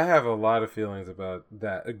 Yeah, I have a lot of feelings about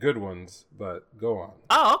that. Good ones, but go on.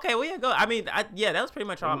 Oh, okay. Well, yeah, go. I mean, that was pretty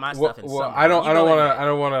much all my stuff. I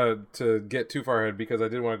don't want to get too far ahead, because I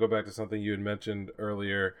did want to go back to something you had mentioned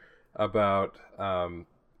earlier about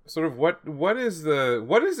sort of what is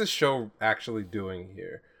the show actually doing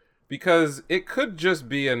here? Because it could just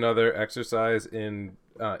be another exercise in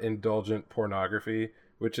indulgent pornography,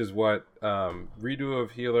 which is what Redo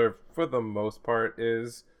of Healer for the most part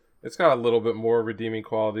is. It's got a little bit more redeeming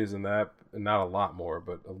qualities than that, and not a lot more,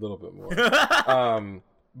 but a little bit more.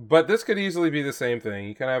 But this could easily be the same thing.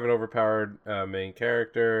 You kind of have an overpowered main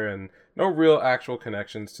character and no real actual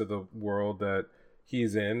connections to the world that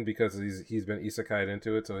he's in because he's been isekai'd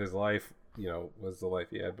into it. So his life, was the life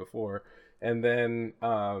he had before. And then,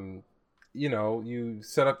 you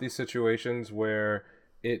set up these situations where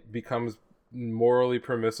it becomes morally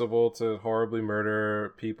permissible to horribly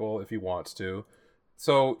murder people if he wants to.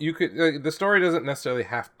 So you could the story doesn't necessarily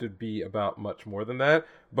have to be about much more than that.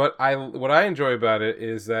 But what I enjoy about it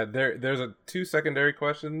is that there's two secondary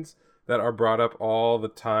questions that are brought up all the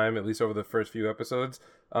time, at least over the first few episodes.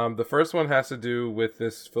 The first one has to do with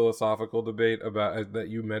this philosophical debate about that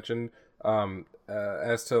you mentioned,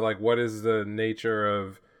 as to like what is the nature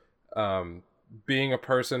of being a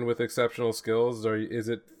person with exceptional skills, or is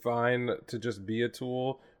it fine to just be a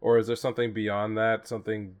tool, or is there something beyond that,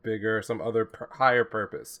 something bigger, some other higher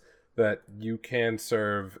purpose that you can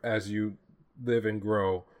serve as you live and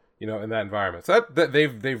grow, in that environment? So that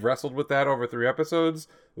they've wrestled with that over 3 episodes.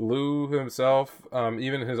 Lou himself,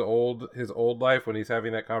 even his old life when he's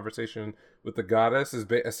having that conversation with the goddess, is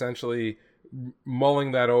essentially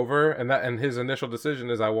mulling that over, and his initial decision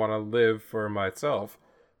is, I want to live for myself.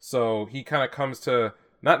 So he kind of comes to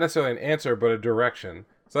not necessarily an answer, but a direction.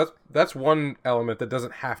 So that's one element that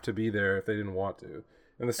doesn't have to be there if they didn't want to.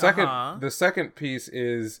 And the second piece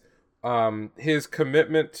is his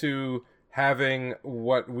commitment to having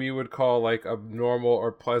what we would call like a normal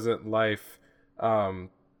or pleasant life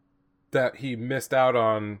that he missed out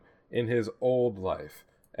on in his old life.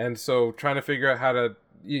 And so trying to figure out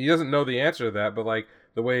he doesn't know the answer to that, but like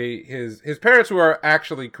the way his parents, who are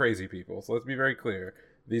actually crazy people. So let's be very clear.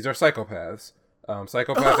 These are psychopaths,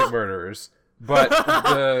 psychopathic murderers. But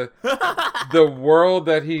the world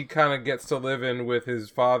that he kind of gets to live in with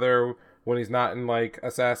his father when he's not in like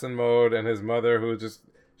assassin mode, and his mother, who just,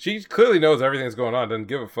 she clearly knows everything that's going on, doesn't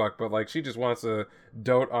give a fuck, but like she just wants to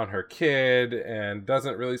dote on her kid and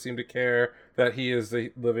doesn't really seem to care that he is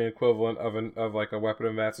the living equivalent of like a weapon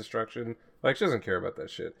of mass destruction. Like, she doesn't care about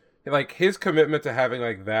that shit. Like, his commitment to having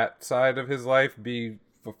like that side of his life be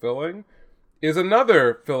fulfilling is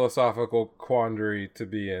another philosophical quandary to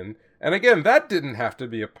be in. And again, that didn't have to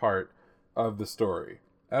be a part of the story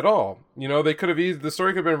at all. They could have the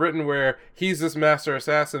story could have been written where he's this master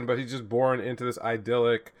assassin, but he's just born into this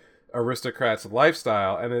idyllic aristocrat's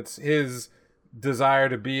lifestyle, and it's his desire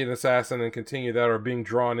to be an assassin and continue that, or being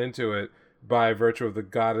drawn into it by virtue of the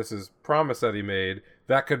goddess's promise that he made.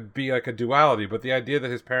 That could be like a duality, but the idea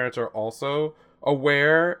that his parents are also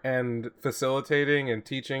aware and facilitating and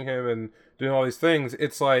teaching him and doing all these things,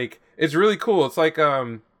 it's really cool. It's like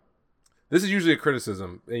this is usually a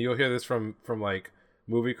criticism, and you'll hear this from like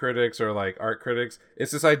movie critics or like art critics.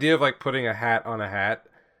 It's this idea of like putting a hat on a hat.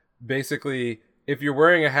 Basically, if you're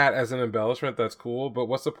wearing a hat as an embellishment, that's cool, but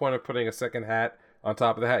what's the point of putting a second hat on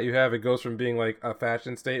top of the hat you have? It goes from being like a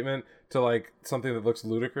fashion statement to like something that looks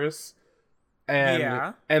ludicrous.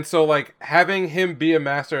 And so like having him be a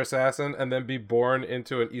master assassin and then be born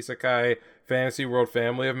into an isekai fantasy world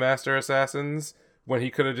family of master assassins when he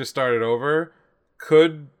could have just started over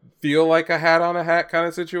could feel like a hat on a hat kind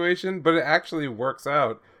of situation, but it actually works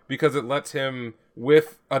out because it lets him,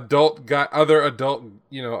 with other adult,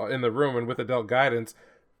 in the room and with adult guidance,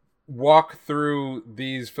 walk through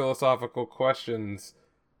these philosophical questions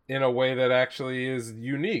in a way that actually is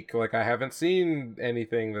unique. Like, I haven't seen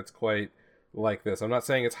anything that's quite like this. I'm not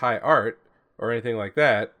saying it's high art or anything like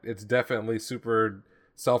that. It's definitely super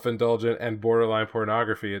self-indulgent and borderline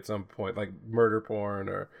pornography at some point, like murder porn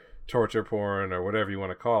or torture porn or whatever you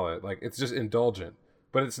want to call it. Like, it's just indulgent,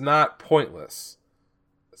 but it's not pointless.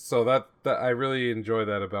 So that I really enjoy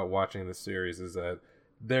that about watching this series, is that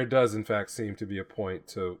there does in fact seem to be a point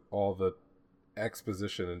to all the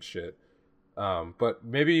exposition and shit. But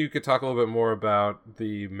maybe you could talk a little bit more about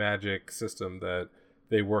the magic system that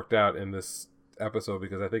they worked out in this episode,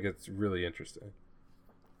 because I think it's really interesting.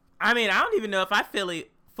 I mean, I don't even know if I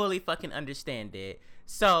fully fucking understand it.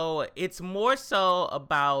 So it's more so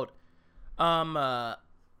about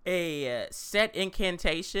a set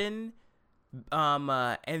incantation,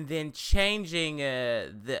 and then changing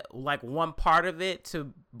the like one part of it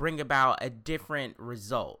to bring about a different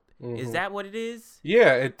result. Mm-hmm. Is that what it is?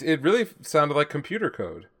 Yeah, it really sounded like computer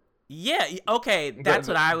code. Yeah. Okay. That's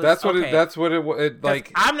what I was. That's what it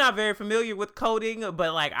like. I'm not very familiar with coding,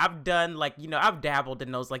 but like I've done like I've dabbled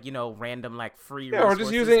in those like random like free. Yeah, or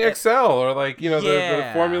just using Excel or like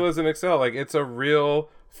the formulas in Excel. Like, it's a real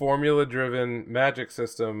formula-driven magic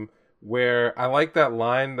system where I like that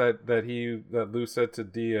line that Lou said to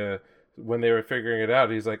Dia when they were figuring it out.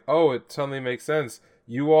 He's like, "Oh, it suddenly makes sense.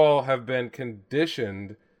 you all have been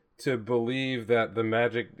conditioned to believe that the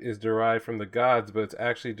magic is derived from the gods, but it's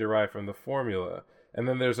actually derived from the formula. And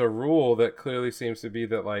then there's a rule that clearly seems to be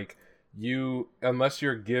that, like, you, unless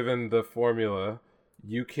you're given the formula,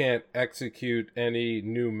 you can't execute any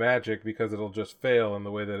new magic because it'll just fail in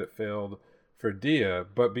the way that it failed for Dia.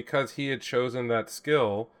 But because he had chosen that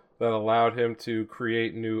skill that allowed him to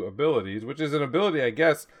create new abilities, which is an ability, I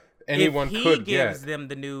guess, anyone could get. If he gives them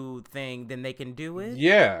the new thing, then they can do it?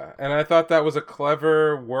 Yeah, and I thought that was a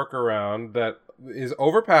clever workaround that is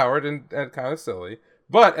overpowered and kind of silly,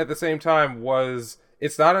 but at the same time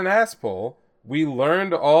it's not an ass pull. We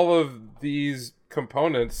learned all of these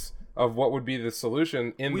components of what would be the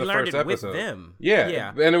solution in the first episode. With them.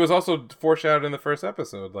 Yeah, and it was also foreshadowed in the first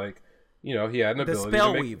episode. Like, he had an ability. The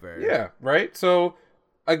Spellweaver. Yeah, right? So,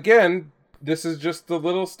 again, this is just the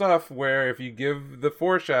little stuff where if you give the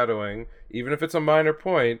foreshadowing, even if it's a minor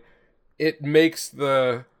point, it makes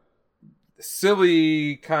the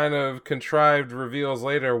silly kind of contrived reveals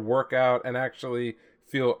later work out and actually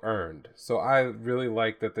feel earned. So I really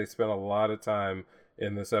like that they spent a lot of time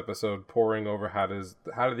in this episode poring over how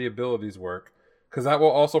do the abilities work, because that will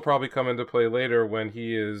also probably come into play later when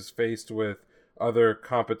he is faced with other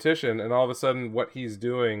competition, and all of a sudden what he's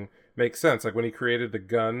doing makes sense. Like when he created the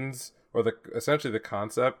guns, or essentially the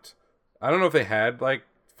concept. I don't know if they had like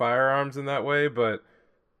firearms in that way, but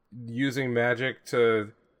using magic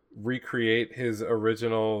to recreate his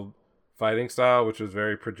original fighting style, which was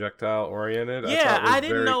very projectile oriented. Yeah, I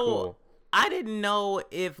didn't know. Cool. I didn't know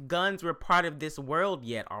if guns were part of this world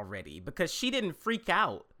yet already, because she didn't freak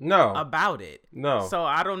out about it. No. So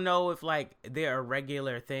I don't know if like they're a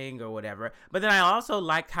regular thing or whatever. But then I also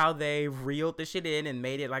liked how they reeled the shit in and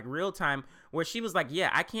made it like real time, where she was like,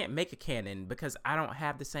 yeah, I can't make a cannon because I don't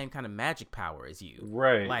have the same kind of magic power as you.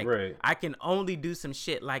 Right, like, right. I can only do some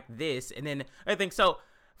shit like this. And then I think so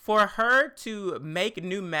for her to make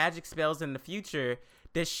new magic spells in the future,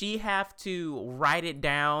 does she have to write it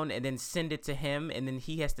down and then send it to him, and then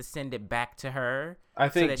he has to send it back to her? I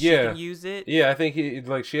think, so that she can use it? Yeah, I think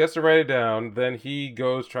she has to write it down, then he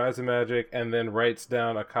goes, tries the magic, and then writes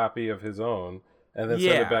down a copy of his own, and then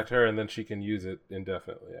send it back to her, and then she can use it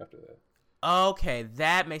indefinitely after that. Okay,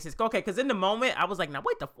 that makes sense. Okay, because in the moment, I was like, now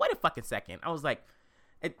wait a fucking second. I was like,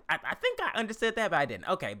 I think I understood that, but I didn't.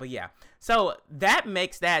 Okay, but yeah. So that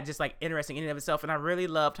makes that just like interesting in and of itself. And I really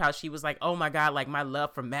loved how she was like, oh my God, like my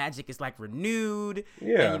love for magic is like renewed.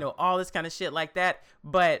 Yeah. And, all this kind of shit like that.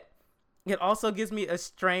 But it also gives me a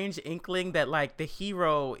strange inkling that like the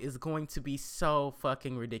hero is going to be so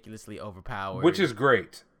fucking ridiculously overpowered. Which is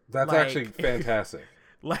great. That's actually fantastic.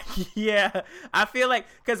 Like, yeah, I feel like,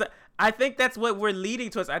 because I think that's what we're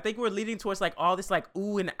leading towards. I think we're leading towards like all this like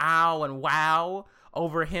ooh and ow and wow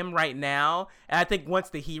over him right now. And I think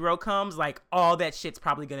once the hero comes, like all that shit's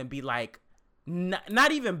probably going to be like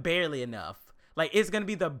not even barely enough. Like it's going to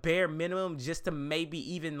be the bare minimum just to maybe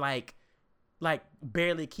even like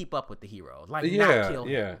barely keep up with the hero. Like not kill him.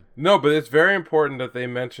 Yeah. No, but it's very important that they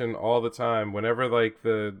mention all the time whenever like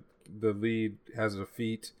the lead has a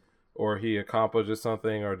feat or he accomplishes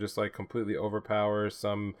something or just like completely overpowers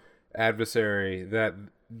some adversary, that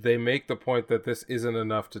they make the point that this isn't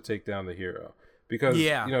enough to take down the hero. Because,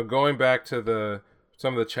 going back to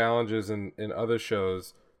some of the challenges in other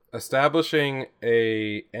shows, establishing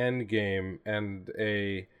a end game and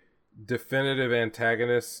a definitive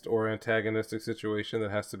antagonist or antagonistic situation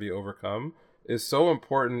that has to be overcome is so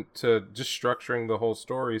important to just structuring the whole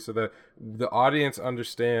story so that the audience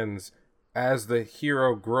understands as the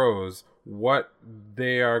hero grows what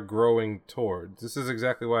they are growing towards. This is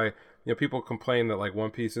exactly why people complain that like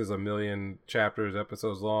One Piece is 1 million chapters,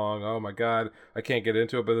 episodes long. Oh my God, I can't get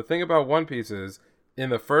into it. But the thing about One Piece is, in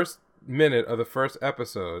the first minute of the first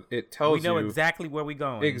episode, it tells you... We know exactly where we're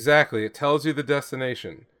going. Exactly. It tells you the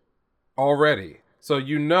destination already. So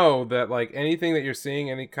you know that like anything that you're seeing,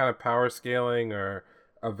 any kind of power scaling or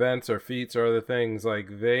events or feats or other things,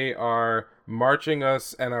 like they are marching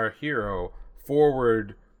us and our hero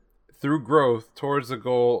forward through growth towards the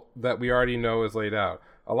goal that we already know is laid out.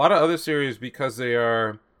 A lot of other series, because they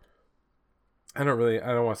are, I don't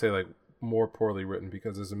want to say like more poorly written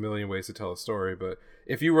because there's a million ways to tell a story, but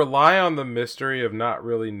if you rely on the mystery of not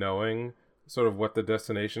really knowing sort of what the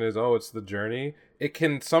destination is, it's the journey, it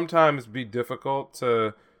can sometimes be difficult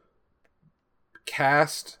to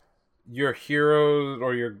cast your hero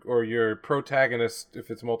or your protagonist, if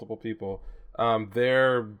it's multiple people,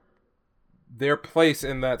 their place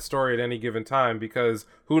in that story at any given time, because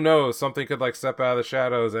who knows, something could like step out of the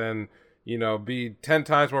shadows and be 10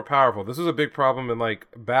 times more powerful. This was a big problem in like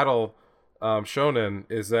battle shonen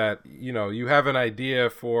is that you have an idea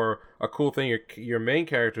for a cool thing your main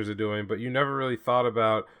characters are doing, but you never really thought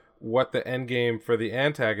about what the end game for the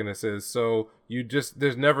antagonist is. So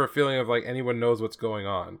there's never a feeling of like anyone knows what's going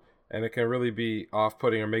on, and it can really be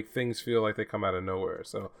off-putting or make things feel like they come out of nowhere.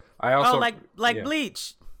 So I also like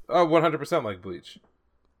Bleach. Oh, 100% like Bleach.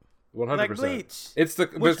 100%. Like Bleach.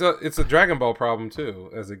 It's a Dragon Ball problem too,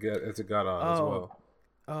 as it got on as well.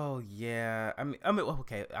 Oh yeah. I mean,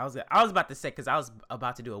 okay. I was about to say, because I was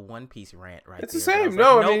about to do a One Piece rant right. It's there, the same.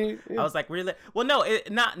 No, I mean, yeah. I was like, really? Well, no,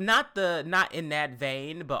 not in that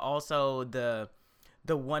vein, but also the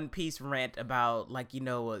One Piece rant about like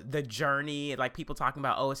the journey, like people talking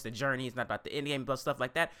about, oh, it's the journey, it's not about the end game, but stuff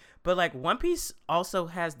like that. But like One Piece also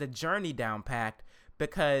has the journey down packed,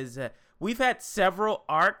 because we've had several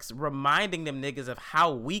arcs reminding them niggas of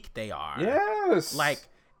how weak they are. Yes. Like,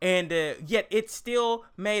 and yet it still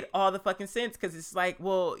made all the fucking sense, because it's like,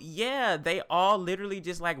 well, yeah, they all literally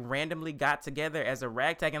just like randomly got together as a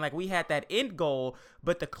ragtag, and like we had that end goal,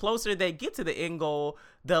 but the closer they get to the end goal,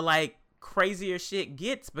 the like crazier shit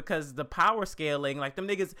gets, because the power scaling, like them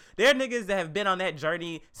niggas, they're niggas that have been on that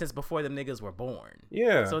journey since before them niggas were born.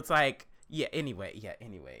 Yeah. So it's like, anyways.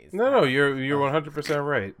 No, you're 100%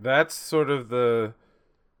 right. That's sort of the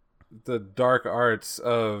dark arts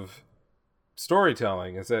of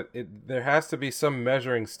storytelling, is that there has to be some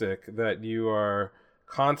measuring stick that you are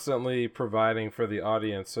constantly providing for the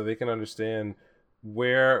audience so they can understand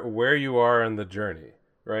where you are in the journey,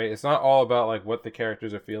 right? It's not all about like what the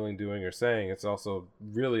characters are feeling, doing, or saying. It's also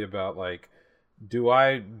really about like, do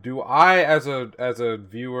I as a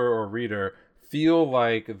viewer or reader feel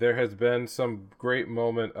like there has been some great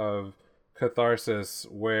moment of catharsis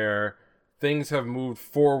where things have moved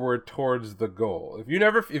forward towards the goal. If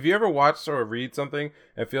you ever watch or read something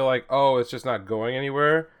and feel like, oh, it's just not going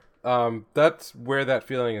anywhere, that's where that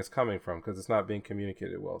feeling is coming from, because it's not being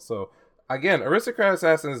communicated well. So again, Aristocrat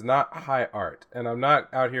Assassin is not high art, and I'm not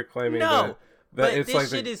out here claiming that but it's this like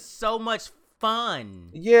shit is so much fun.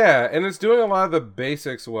 Yeah, and it's doing a lot of the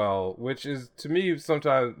basics well, which is, to me, most of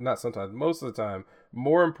the time,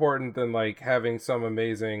 more important than like having some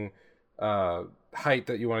amazing height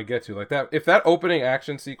that you want to get to. Like that, if that opening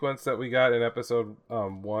action sequence that we got in episode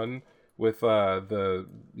 1 with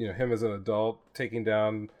him as an adult taking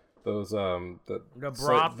down those the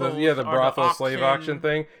brothel slave auction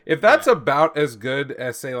thing, if that's about as good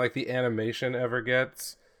as, say, like the animation ever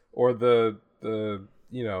gets, or the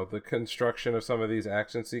construction of some of these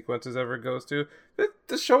action sequences ever goes to,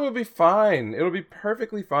 the show will be fine. It'll be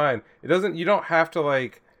perfectly fine. You don't have to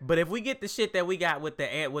like. But if we get the shit that we got with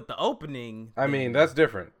the opening, I mean, that's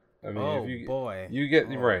different. I mean, you get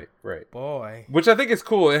right. Boy. Which I think is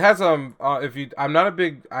cool. It has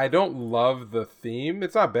I don't love the theme.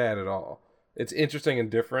 It's not bad at all. It's interesting and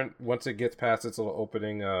different once it gets past its little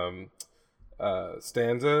opening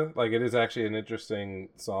stanza. Like, it is actually an interesting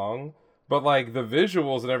song. But like the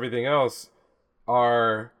visuals and everything else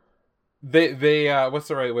are they what's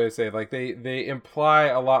the right way to say it? Like they imply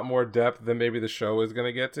a lot more depth than maybe the show is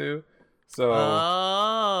gonna get to.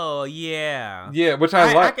 So yeah, which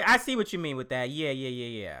I like. I see what you mean with that. Yeah.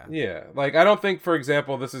 Yeah, like I don't think, for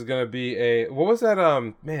example, this is gonna be what was that?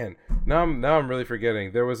 Man, now I'm really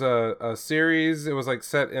forgetting. There was a series. It was like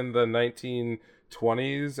set in the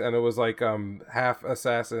 1920s, and it was like half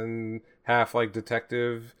assassin, half like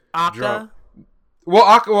detective. Akka?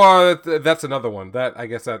 Well, that's another one. That, I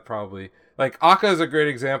guess, that probably, like, Akka is a great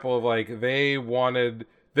example of like they wanted.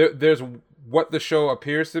 There's what the show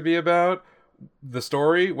appears to be about, the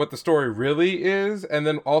story, what the story really is, and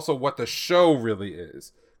then also what the show really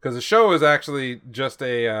is. Because the show is actually just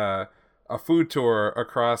a food tour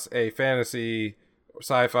across a fantasy,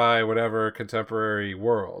 sci-fi, whatever, contemporary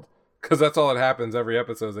world. Because that's all that happens every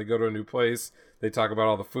episode. Is they go to a new place, they talk about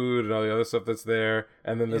all the food and all the other stuff that's there,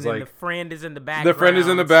 and then there's the friend is in the background. The friend is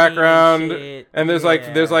in the background, and there's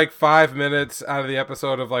like 5 minutes out of the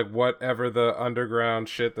episode of like whatever the underground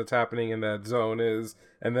shit that's happening in that zone is,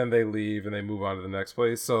 and then they leave and they move on to the next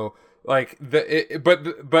place. So like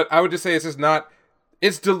but I would just say it's just not.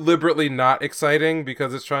 It's deliberately not exciting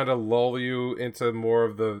because it's trying to lull you into more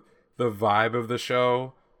of the vibe of the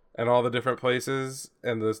show. And all the different places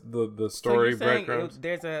and the story breadcrumbs.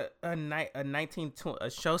 There's a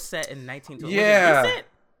show set in 1920. Yeah,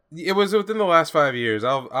 it was within the last 5 years.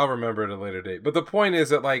 I'll remember at a later date. But the point is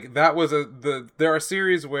that like that was there are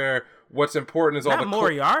series where what's important is all the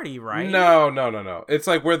Moriarty, right? No. It's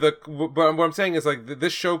like but what I'm saying is like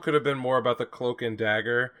this show could have been more about the cloak and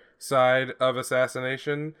dagger side of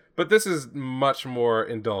assassination, but this is much more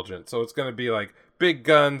indulgent. So it's going to be like big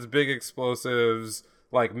guns, big explosives,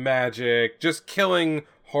 like magic, just killing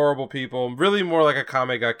horrible people, really more like a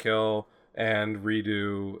Kame ga Kill and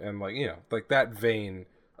Redo and like, you know, like that vein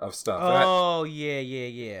of stuff. Oh, yeah.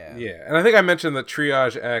 Yeah, and I think I mentioned the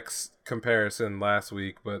Triage X comparison last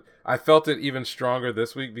week, but I felt it even stronger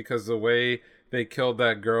this week because the way they killed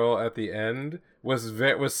that girl at the end was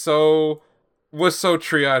so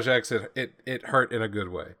Triage X. It hurt in a good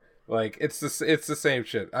way. Like it's the same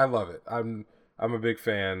shit. I love it. I'm a big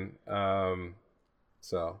fan.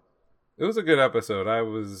 So it was a good episode. I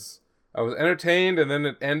was entertained, and then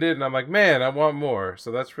it ended, and I'm like, man, I want more.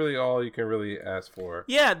 So that's really all you can really ask for.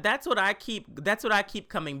 Yeah, that's what I keep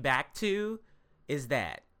coming back to, is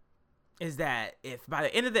that if by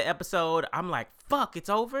the end of the episode I'm like, fuck, it's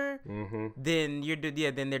over, then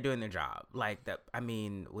then they're doing their job. Like that, I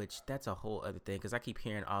mean, which that's a whole other thing, because I keep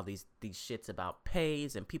hearing all these shits about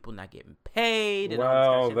pays and people not getting paid. And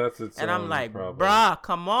all this that's its and I'm like, problem. bruh,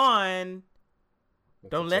 come on,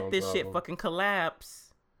 That's don't its let own this problem. shit fucking collapse.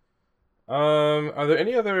 Are there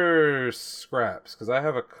any other scraps? Because I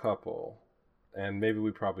have a couple, and maybe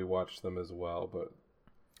we probably watched them as well. But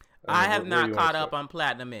I have where not you caught wanna up start? on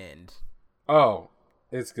Platinum End. Oh,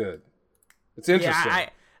 it's good. It's interesting. Yeah,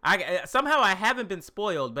 I somehow I haven't been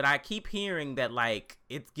spoiled, but I keep hearing that like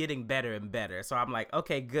it's getting better and better. So I'm like,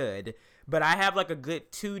 okay, good. But I have like a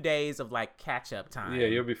good 2 days of like catch up time. Yeah,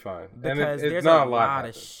 you'll be fine. Because and there's not a lot lot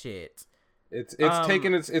of happens. shit. It's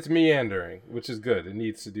taking it's meandering, which is good. It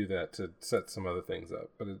needs to do that to set some other things up.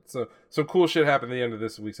 But it's some cool shit happened at the end of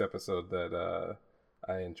this week's episode that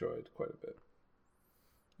I enjoyed quite a bit.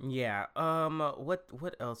 Yeah.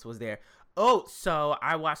 What else was there? Oh, so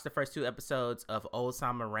I watched the first 2 episodes of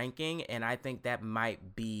Osama Ranking, and I think that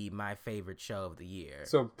might be my favorite show of the year.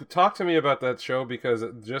 So talk to me about that show, because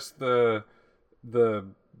just the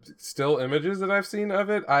still images that I've seen of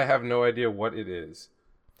it, I have no idea what it is.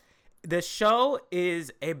 The show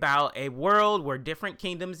is about a world where different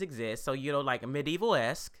kingdoms exist. So, you know, like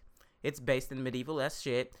medieval-esque. It's based in medieval-esque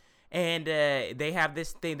shit. And they have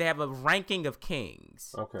this thing. They have a ranking of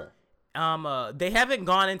kings. Okay. They haven't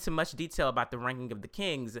gone into much detail about the ranking of the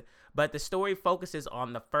kings, but the story focuses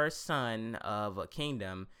on the first son of a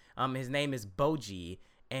kingdom. His name is Boji,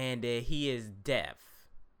 and he is deaf.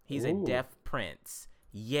 He's a deaf prince.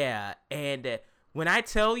 Yeah, and when I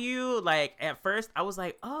tell you, like, at first, I was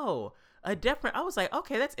like, oh, a deaf prince. I was like,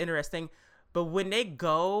 okay, that's interesting. But when they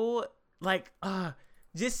go, like,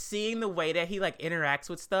 just seeing the way that he, like, interacts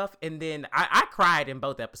with stuff, and then I cried in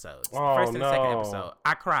both episodes. Oh, First and second no. episode.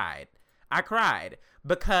 I cried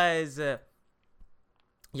because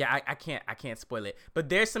I can't spoil it, but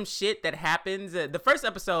there's some shit that happens. The first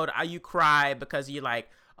episode, you cry because you're like,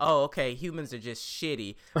 oh, okay, humans are just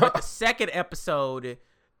shitty. But the second episode,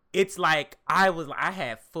 it's like I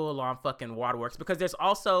had full on fucking waterworks, because there's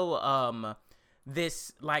also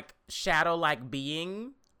this like shadow like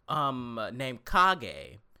being named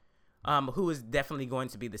Kage, who is definitely going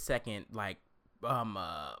to be the second like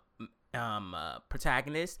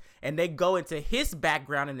protagonist, and they go into his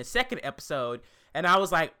background in the second episode, and I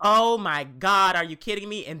was like, oh my god, are you kidding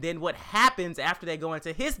me? And then what happens after they go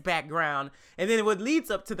into his background, and then what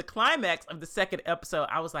leads up to the climax of the second episode,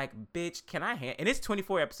 I was like, bitch, can I and it's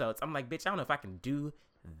 24 episodes. I'm like, bitch, I don't know if I can do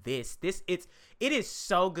this. It is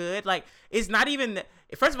so good. Like, it's not even,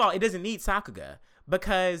 first of all, it doesn't need Sakuga,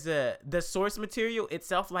 because the source material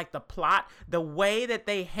itself, like the plot, the way that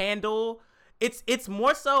they handle, it's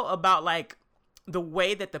more so about like the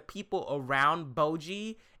way that the people around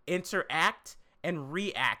Boji interact and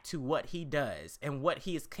react to what he does and what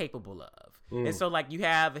he is capable of. And so like you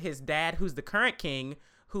have his dad, who's the current king,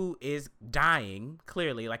 who is dying,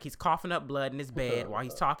 clearly, like he's coughing up blood in his bed while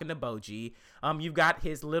he's talking to Boji. You've got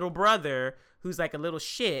his little brother, who's like a little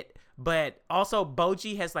shit, but also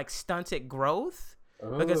Boji has like stunted growth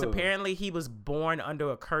because apparently he was born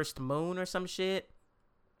under a cursed moon or some shit.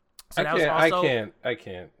 So I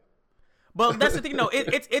can't. Well, that's the thing. No,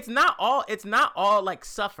 it's not all like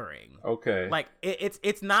suffering. Okay. Like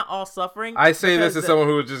it's not all suffering. I say this as someone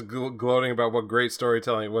who was just gloating about what great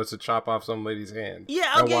storytelling it was to chop off some lady's hand.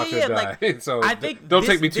 Yeah, and okay, watch yeah. her die. Like, So I think don't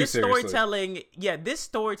take me too seriously. This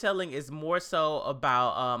storytelling is more so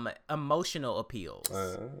about emotional appeals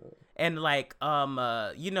and like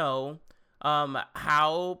how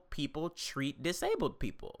people treat disabled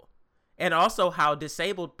people, and also how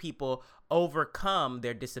disabled people overcome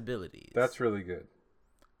their disabilities. That's really good.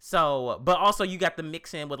 So, but also you got the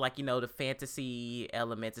mix in with like, the fantasy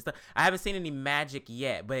elements and stuff. I haven't seen any magic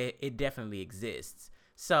yet, but it definitely exists.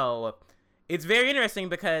 So it's very interesting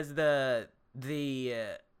because well,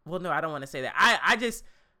 no, I don't want to say that. I just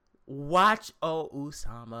watch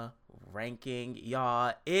Osama Ranking,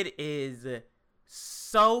 y'all. It is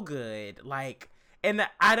so good. Like, And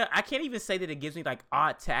I can't even say that it gives me like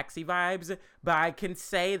Odd Taxi vibes, but I can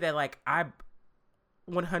say that like I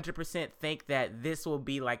 100% think that this will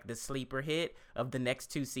be like the sleeper hit of the next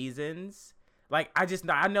 2 seasons. Like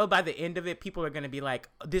I know by the end of it, people are gonna be like,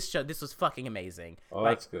 this was fucking amazing. Oh,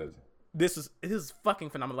 like, that's good. This is fucking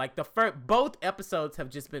phenomenal. Like both episodes have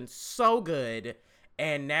just been so good,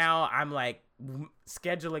 and now I'm like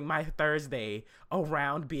scheduling my Thursday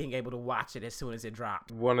around being able to watch it as soon as it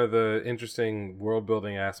dropped. One of the interesting world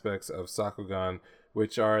building aspects of Sakugan,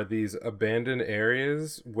 which are these abandoned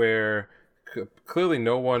areas where clearly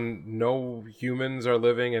no humans are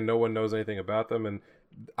living and no one knows anything about them, and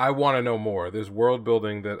I want to know more. There's world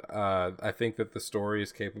building that I think that the story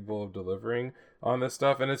is capable of delivering on this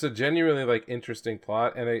stuff, and it's a genuinely like interesting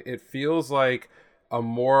plot, and it feels like a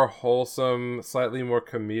more wholesome, slightly more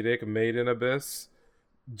comedic Made in Abyss,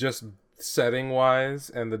 just setting wise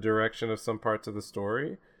and the direction of some parts of the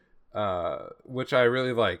story, which I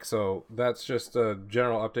really like. So that's just a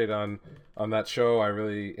general update on that show. I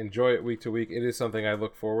really enjoy it week to week. It is something I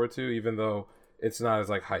look forward to, even though it's not as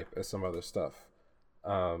like hype as some other stuff.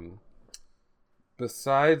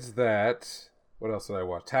 Besides that, what else did I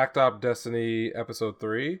watch? Tact Op Destiny episode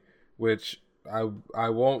 3, which I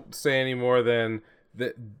won't say any more than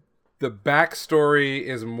the backstory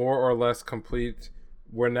is more or less complete,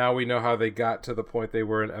 where now we know how they got to the point they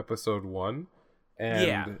were in episode 1,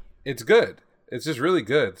 and it's good. It's just really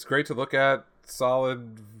good. It's great to look at.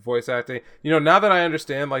 Solid voice acting. Now that I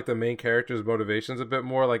understand like the main character's motivations a bit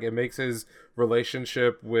more, like it makes his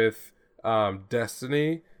relationship with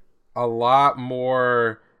Destiny a lot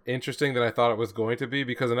more interesting than I thought it was going to be,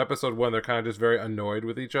 because in episode 1 they're kind of just very annoyed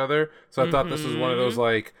with each other. So I thought this was one of those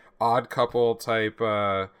like odd couple type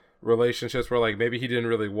relationships where like maybe he didn't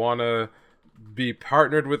really want to be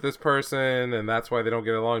partnered with this person and that's why they don't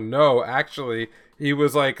get along. No, actually he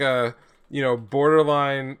was like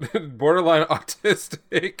borderline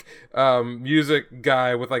autistic music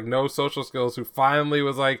guy with like no social skills, who finally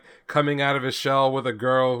was like coming out of his shell with a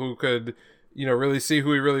girl who could really see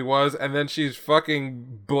who he really was, and then she's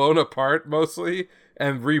fucking blown apart mostly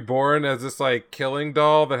and reborn as this like killing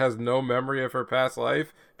doll that has no memory of her past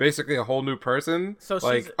life, basically a whole new person. So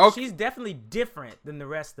she's definitely different than the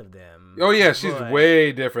rest of them. Oh yeah, she's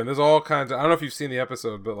way different. There's all kinds of, I don't know if you've seen the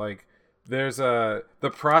episode, but like there's the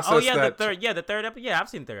process. Oh yeah, the third episode. Yeah, I've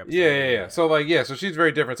seen the third episode. Yeah. So like so she's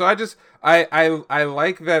very different. So I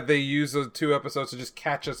like that they use those 2 episodes to just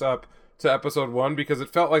catch us up to episode 1, because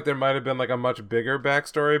it felt like there might have been like a much bigger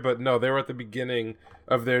backstory, but no, they were at the beginning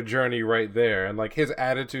of their journey right there, and like his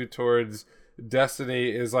attitude towards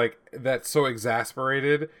Destiny is like that's so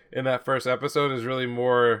exasperated in that first episode is really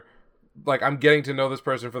more like I'm getting to know this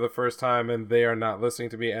person for the first time and they are not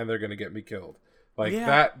listening to me and they're gonna get me killed. Like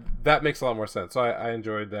that makes a lot more sense. So I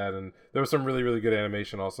enjoyed that, and there was some really, really good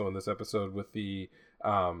animation also in this episode with the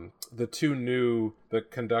 2 new, the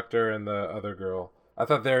conductor and the other girl. I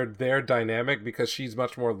thought they're dynamic because she's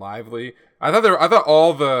much more lively. I thought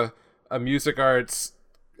all the music arts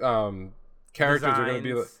characters were going to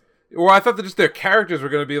be like, or I thought that just their characters were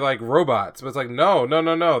going to be like robots, but it's like no.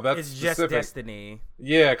 That's it's specific. just Destiny.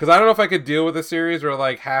 Yeah, because I don't know if I could deal with a series where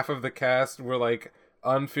like half of the cast were like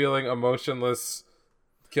unfeeling, emotionless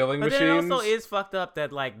killing machines. But then it also is fucked up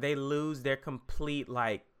that like they lose their complete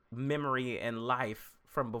like memory and life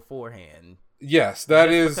from beforehand. Yes, that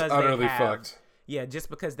is utterly fucked. Yeah, just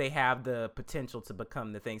because they have the potential to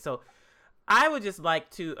become the thing. So I would just like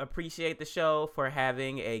to appreciate the show for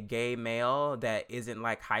having a gay male that isn't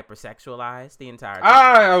like hypersexualized the entire time.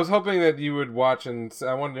 I was hoping that you would watch, and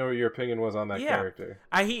I want to know what your opinion was on that character.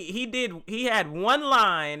 He had one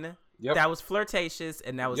line that was flirtatious,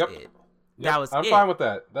 and that was it. That was I'm fine with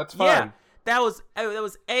that. That's fine. Yeah, that was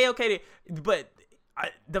A-okay. But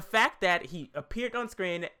the fact that he appeared on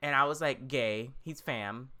screen and I was like, gay, he's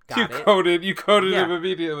fam. You coded him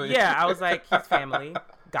immediately. Yeah, I was like, he's family.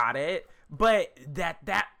 Got it. But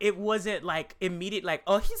that it wasn't like immediate, like,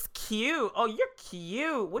 oh, he's cute. Oh, you're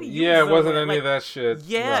cute. What are you doing? Yeah, it wasn't any of that shit.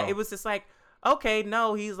 Yeah, It was just like, okay,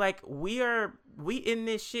 no, he's like, we in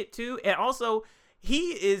this shit too. And also,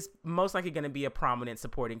 he is most likely going to be a prominent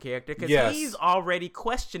supporting character because he's already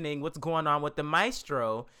questioning what's going on with the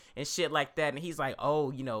maestro and shit like that. And he's like,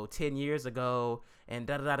 oh, 10 years ago and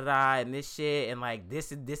da-da-da-da-da and this shit. And like,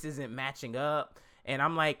 this isn't matching up. And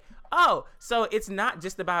I'm like, oh, so it's not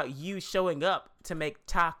just about you showing up to make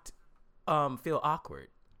Tact feel awkward.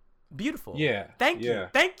 Beautiful. Yeah. Thank you.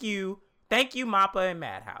 Thank you, Mappa and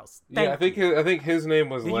Madhouse. I think his name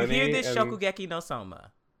was Lenny. You hear this, Shokugeki no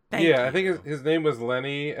Soma. I think his name was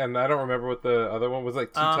Lenny, and I don't remember what the other one was,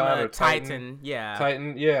 like Teton or Titan. Yeah.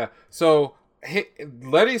 Titan, yeah. So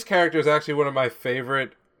Letty's character is actually one of my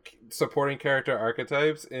favorite supporting character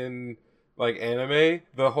archetypes in like anime.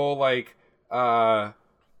 The whole like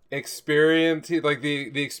experience, like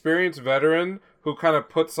the experienced veteran who kind of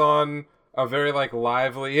puts on a very like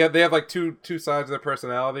lively. Yeah, they have like two sides of their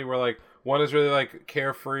personality where like one is really like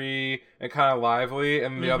carefree and kind of lively,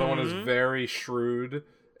 and the other one is very shrewd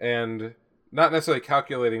and not necessarily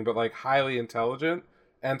calculating, but like highly intelligent.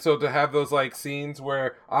 And so to have those like scenes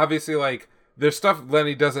where obviously like there's stuff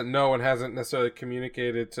Lenny doesn't know and hasn't necessarily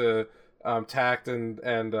communicated to Tact and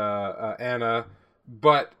Anna,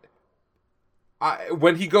 but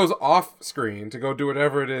when he goes off screen to go do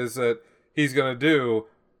whatever it is that he's gonna do,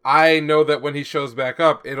 I know that when he shows back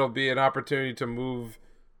up, it'll be an opportunity to move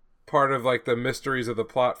part of like the mysteries of the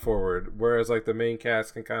plot forward, whereas like the main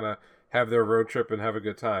cast can kind of have their road trip and have a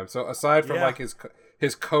good time. So aside from like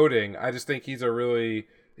his coding, I just think he's a really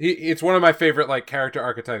it's one of my favorite like character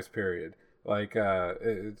archetypes. Period. Like,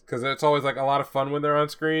 because it's always like a lot of fun when they're on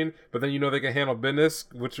screen, but then you know they can handle business,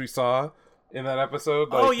 which we saw in that episode.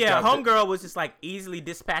 Like, oh yeah, Homegirl was just like easily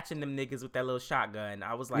dispatching them niggas with that little shotgun.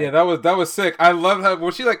 I was like, yeah, that was sick. I love how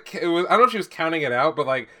she like it was. I don't know if she was counting it out, but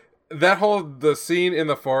like that the scene in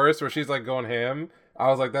the forest where she's like going ham. I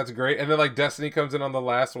was like, that's great. And then like Destiny comes in on the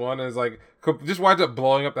last one and is like just winds up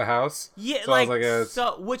blowing up the house. Yeah, so like, I was like,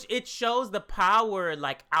 so which it shows the power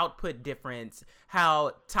like output difference.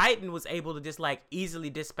 How Titan was able to just like easily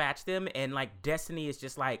dispatch them, and like Destiny is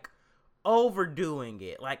just like overdoing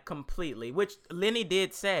it like completely. Which Lenny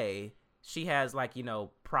did say she has like, you know,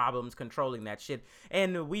 problems controlling that shit,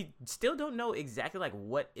 and we still don't know exactly like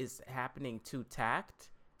what is happening to Tact.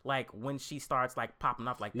 Like when she starts like popping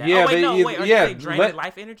off like that. Yeah, are they draining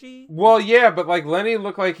life energy? Well, yeah, but like Lenny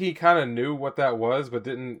looked like he kind of knew what that was, but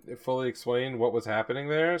didn't fully explain what was happening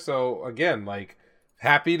there. So again, like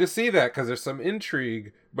happy to see that because there's some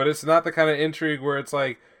intrigue, but it's not the kind of intrigue where it's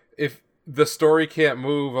like if the story can't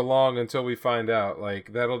move along until we find out.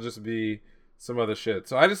 Like that'll just be some other shit.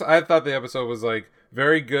 So I thought the episode was like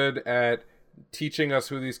very good at teaching us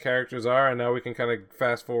who these characters are, and now we can kind of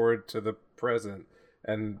fast forward to the present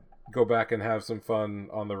and go back and have some fun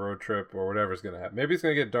on the road trip or whatever's gonna happen. Maybe it's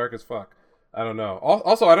gonna get dark as fuck. I don't know.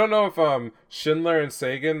 Also, I don't know if Schindler and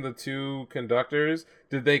Sagan, the two conductors,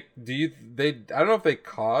 I don't know if they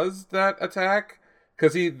caused that attack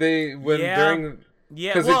because during.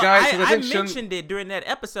 Yeah, well, I mentioned it during that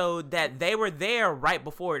episode that they were there right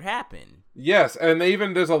before it happened. Yes, and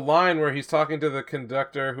there's a line where he's talking to the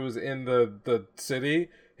conductor who's in the city.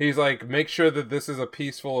 He's like, make sure that this is a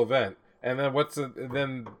peaceful event. And then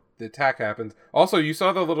then the attack happens. Also, you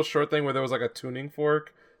saw the little short thing where there was like a tuning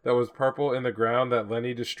fork that was purple in the ground that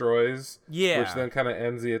Lenny destroys. Yeah. Which then kind of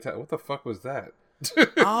ends the attack. What the fuck was that?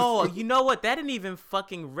 Oh, you know what? That didn't even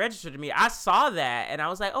fucking register to me. I saw that and I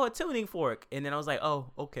was like, oh, a tuning fork. And then I was like,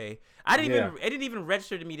 oh, okay. It didn't even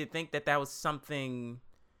register to me to think that was something.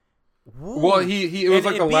 Woo. Well, it was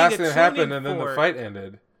like the last thing that happened and then the fight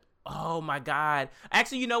ended. Oh my god!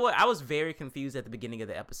 Actually, you know what? I was very confused at the beginning of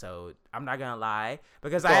the episode. I'm not gonna lie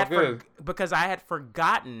because I had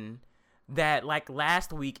forgotten that like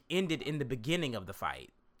last week ended in the beginning of the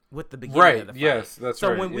fight with the beginning of the fight. Yes, that's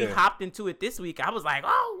right. So when we hopped into it this week, I was like,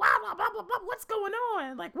 oh wow, blah, blah, blah, blah, what's going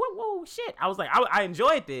on? Like whoa, shit! I was like, I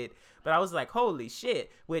enjoyed it, but I was like, holy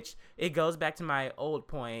shit! Which it goes back to my old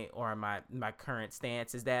point or my current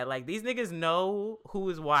stance is that like these niggas know who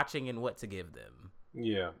is watching and what to give them.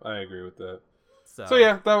 Yeah, I agree with that. So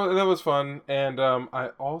yeah, that was fun. And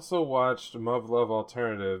I also watched Muv Love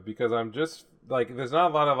Alternative because I'm just like there's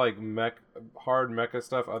not a lot of like hard mecha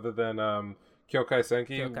stuff other than Kyokai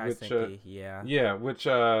Senki, which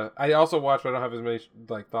I also watched, but I don't have as many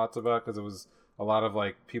like thoughts about because it was a lot of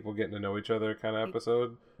like people getting to know each other kind of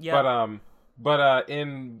episode. Yeah. But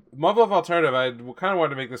in Muv Love Alternative, I kind of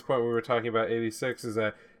wanted to make this point when we were talking about 86 is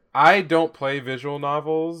that I don't play visual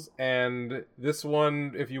novels, and this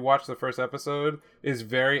one, if you watch the first episode, is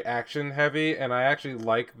very action heavy, and I actually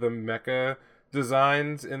like the mecha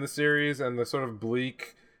designs in the series and the sort of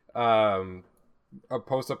bleak, a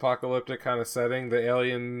post-apocalyptic kind of setting. The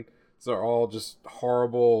aliens are all just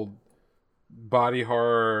horrible body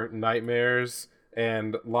horror nightmares,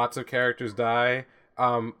 and lots of characters die.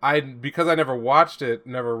 Because I never watched it,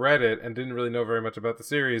 never read it, and didn't really know very much about the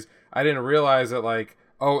series, I didn't realize that like,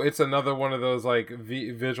 oh, it's another one of those like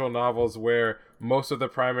visual novels where most of the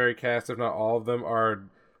primary cast, if not all of them, are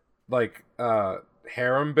like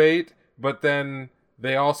harem bait, but then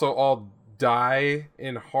they also all die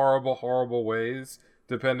in horrible, horrible ways,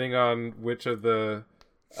 depending on which of the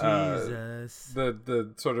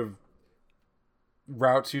the sort of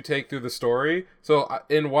routes you take through the story. So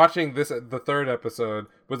in watching this, the third episode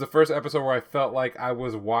was the first episode where I felt like I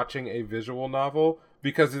was watching a visual novel,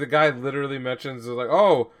 because the guy literally mentions like,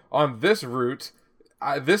 oh, on this route,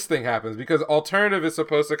 this thing happens, because Alternative is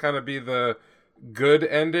supposed to kind of be the good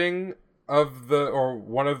ending of the, or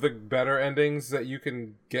one of the better endings that you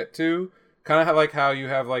can get to, kind of like how you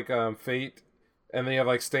have like Fate, and then you have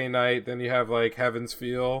like Stay Night, then you have like Heaven's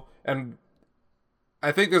Feel, and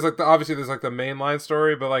I think there's like obviously there's like the mainline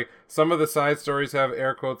story, but like some of the side stories have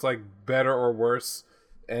air quotes like better or worse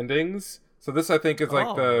endings. So this I think is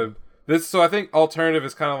like so I think Alternative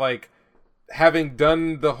is kind of like having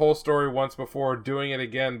done the whole story once before, doing it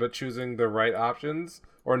again, but choosing the right options,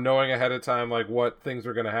 or knowing ahead of time like what things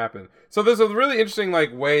are going to happen. So there's a really interesting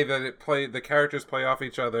like way that the characters play off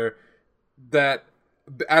each other, that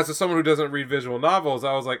as someone who doesn't read visual novels,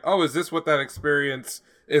 I was like, oh, is this what that experience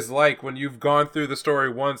is like when you've gone through the story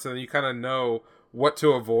once and you kind of know what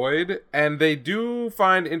to avoid? And they do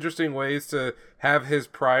find interesting ways to have his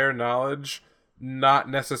prior knowledge not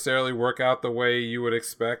necessarily work out the way you would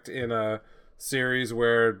expect in a series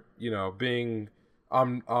where, you know, being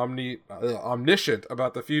omniscient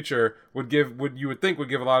about the future you would think would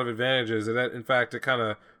give a lot of advantages, and that in fact it kind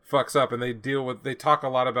of fucks up. And they talk a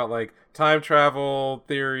lot about like time travel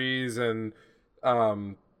theories, and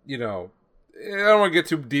you know, I don't want to get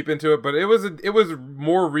too deep into it, but it was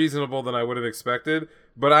more reasonable than I would have expected.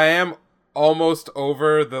 But I am almost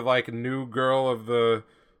over the like new girl of the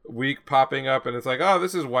week popping up, and it's like, oh,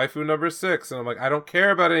 this is waifu number 6, and I'm like, I don't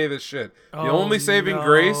care about any of this shit. The only saving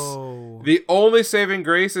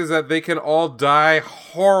grace is that they can all die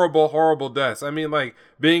horrible deaths. I mean, like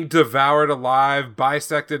being devoured alive,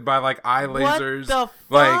 bisected by like eye lasers. What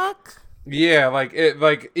the fuck?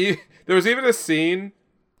 Like, yeah, there was even a scene.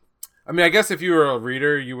 I mean, I guess if you were a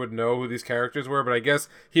reader, you would know who these characters were, but I guess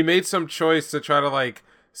he made some choice to try to like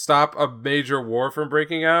stop a major war from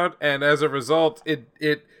breaking out, and as a result,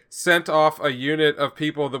 it sent off a unit of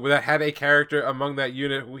people that had a character among that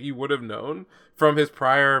unit who he would have known from his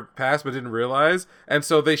prior past but didn't realize. And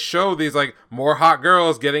so they show these like more hot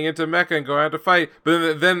girls getting into mecha and going out to fight,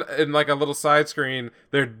 but then in like a little side screen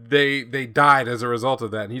they died as a result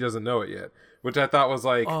of that, and he doesn't know it yet, which I thought was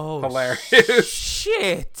like hilarious.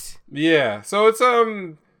 Shit. Yeah, so it's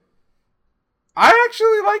I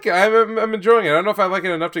actually like it. I'm enjoying it. I don't know if I like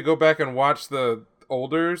it enough to go back and watch the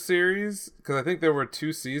older series, because I think there were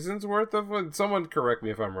 2 seasons worth of it. Someone correct me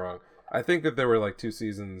if I'm wrong. I think that there were like 2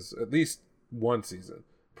 seasons, at least 1 season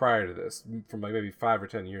prior to this, from like maybe 5 or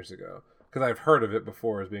 10 years ago, because I've heard of it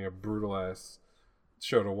before as being a brutal ass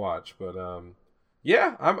show to watch. But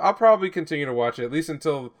yeah, I'll probably continue to watch it, at least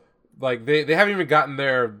until like they haven't even gotten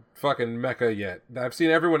their fucking mecha yet. I've seen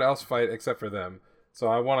everyone else fight except for them, so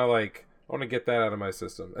I want to get that out of my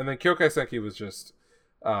system. And then Kyokai Senki was just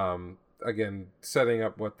again setting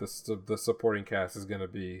up what the supporting cast is going to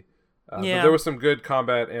be. But there was some good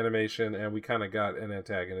combat animation, and we kind of got an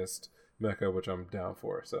antagonist mecha, which I'm down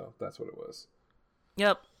for. So that's what it was.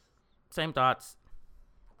 Yep, same thoughts.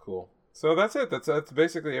 Cool. So that's it. That's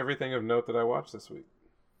basically everything of note that I watched this week.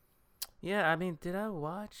 Yeah, I mean, did I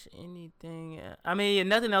watch anything? I mean,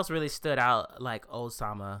 nothing else really stood out like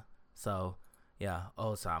Osama. So yeah,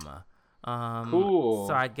 Osama. Cool.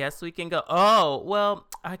 So I guess we can go. Oh, well,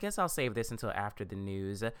 I guess I'll save this until after the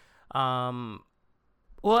news.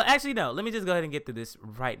 Well, actually, no. Let me just go ahead and get through this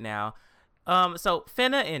right now. So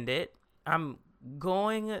Finna ended. I'm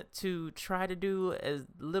going to try to do as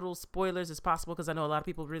little spoilers as possible, because I know a lot of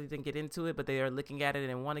people really didn't get into it, but they are looking at it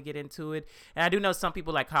and want to get into it. And I do know some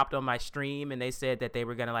people like hopped on my stream and they said that they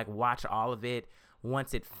were gonna like watch all of it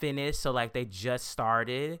once it finished. So like they just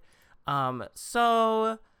started.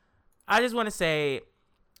 So I just want to say,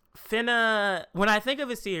 Finna, when I think of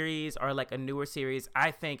a series or like a newer series,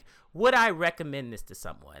 I think, would I recommend this to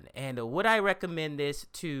someone? And would I recommend this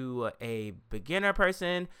to a beginner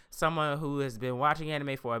person, someone who has been watching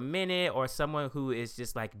anime for a minute, or someone who is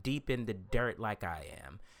just like deep in the dirt like I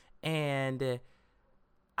am? And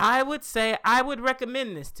I would say I would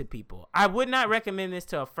recommend this to people. I would not recommend this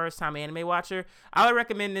to a first-time anime watcher. I would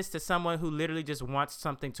recommend this to someone who literally just wants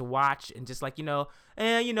something to watch and just like, I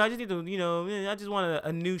just need to, I just want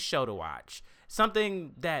a new show to watch.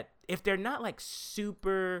 Something that if they're not like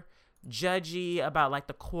super judgy about like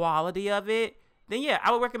the quality of it, then yeah,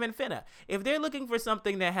 I would recommend Finna. If they're looking for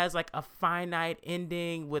something that has like a finite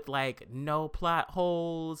ending with like no plot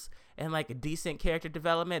holes and like a decent character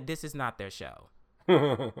development, this is not their show.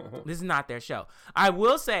 This is not their show. I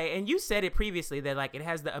will say, and you said it previously, that like it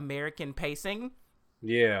has the American pacing.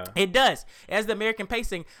 Yeah, it does. It has the American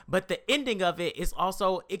pacing, but the ending of it is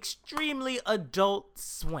also extremely Adult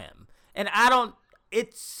Swim. And I don't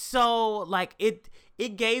it's so like it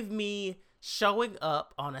gave me showing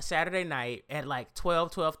up on a Saturday night at like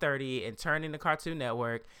 12:30 and turning the Cartoon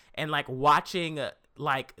Network and like watching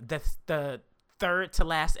like the third to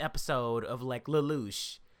last episode of like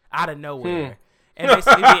Lelouch out of nowhere. And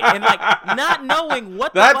basically and like not knowing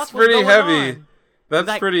what the fuck was going on. That's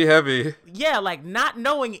like, pretty heavy. Yeah, like not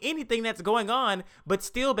knowing anything that's going on, but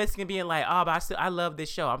still basically being like, oh, but I love this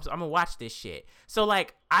show. I'm gonna watch this shit. So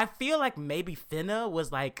like, I feel like maybe Finna was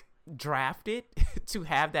like drafted to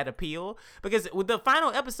have that appeal, because with the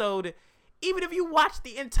final episode, even if you watch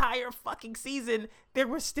the entire fucking season, there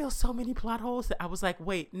were still so many plot holes that I was like,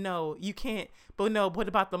 wait, no, you can't. But no, what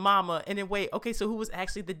about the mama? And then wait, okay, so who was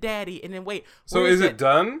actually the daddy? And then wait. So is it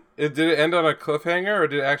done? Did it end on a cliffhanger, or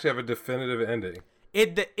did it actually have a definitive ending?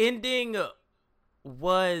 The ending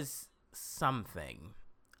was something.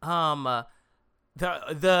 The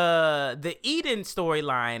Eden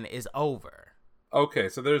storyline is over. Okay,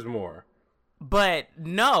 so there's more. But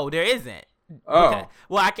no, there isn't. Oh. Okay.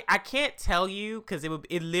 Well, I can't tell you because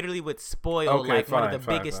it literally would spoil one of the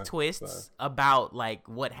biggest twists about like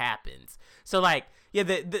what happens. So like, yeah,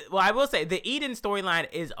 well, I will say the Eden storyline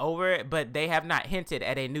is over, but they have not hinted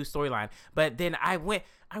at a new storyline. But then I went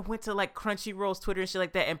to like Crunchyroll's Twitter and shit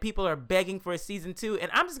like that, and people are begging for a season 2.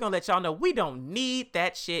 And I'm just gonna let y'all know we don't need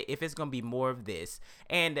that shit if it's gonna be more of this.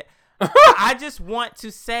 And I just want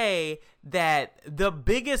to say that the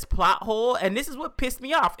biggest plot hole, and this is what pissed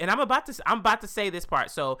me off, and I'm about to say this part.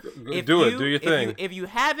 So do your thing. If you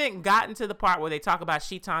haven't gotten to the part where they talk about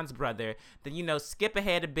Shitan's brother, then skip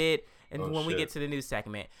ahead a bit. And we get to the new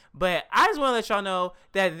segment. But I just want to let y'all know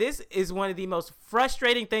that this is one of the most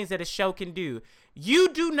frustrating things that a show can do. You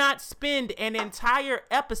do not spend an entire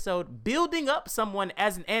episode building up someone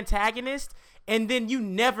as an antagonist, and then you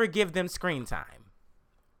never give them screen time.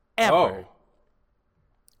 Ever. Oh.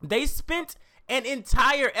 They spent an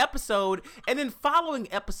entire episode and then following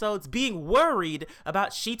episodes being worried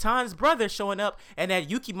about Shitan's brother showing up, and that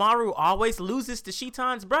Yukimaru always loses to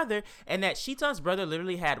Shitan's brother, and that Shitan's brother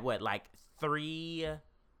literally had like 3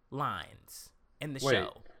 lines in the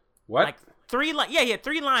show. What? Like 3 lines. Yeah, he had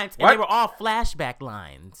 3 lines, and what? They were all flashback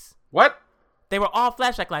lines. What? They were all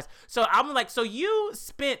flashback lines. So I'm like, so you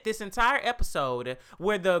spent this entire episode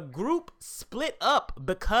where the group split up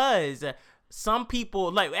because some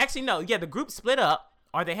people, the group split up,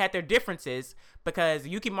 or they had their differences, because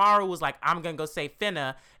Yukimaru was like, I'm gonna go save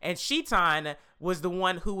Finna, and Shitan was the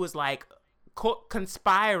one who was like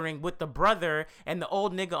conspiring with the brother and the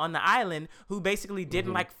old nigga on the island, who basically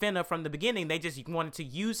didn't like Finna from the beginning. They just wanted to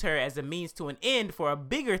use her as a means to an end for a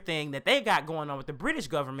bigger thing that they got going on with the British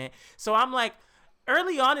government. So I'm like,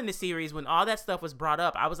 early on in the series, when all that stuff was brought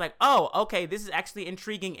up, I was like, oh, okay, this is actually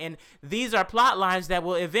intriguing, and these are plot lines that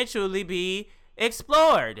will eventually be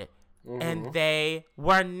explored. And they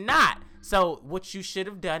were not. So what you should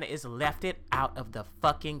have done is left it out of the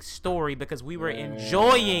fucking story, because we were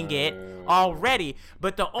enjoying it already.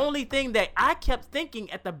 But the only thing that I kept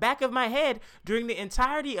thinking at the back of my head during the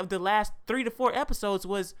entirety of the last 3 to 4 episodes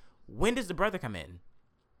was, when does the brother come in?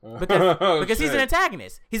 Because he's an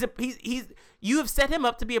antagonist. He's you have set him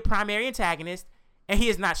up to be a primary antagonist, and he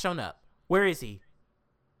has not shown up. Where is he?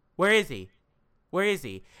 Where is he? Where is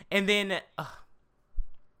he? And then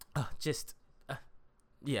well,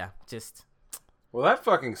 that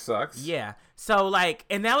fucking sucks. Yeah. So like,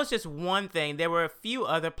 and that was just one thing. There were a few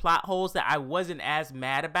other plot holes that I wasn't as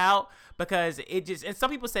mad about, because it just, and some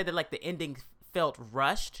people said that like the ending felt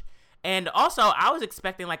rushed. And also, I was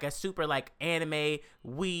expecting like a super like anime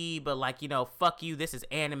but like, fuck you, this is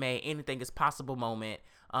anime, anything is possible moment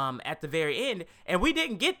at the very end. And we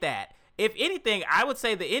didn't get that. If anything, I would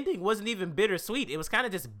say the ending wasn't even bittersweet. It was kind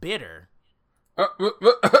of just bitter.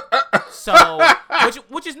 So, I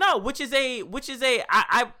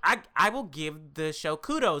will give the show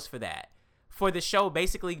kudos for that. For the show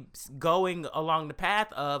basically going along the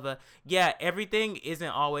path of, everything isn't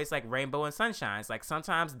always like rainbow and sunshines. Like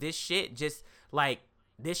sometimes this shit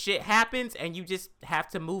happens, and you just have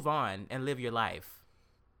to move on and live your life.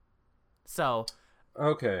 So,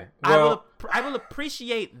 okay, well, I will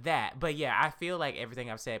appreciate that. But yeah, I feel like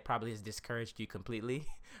everything I've said probably has discouraged you completely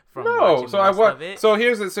from watching the rest of it. So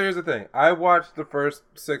here's the thing. I watched the first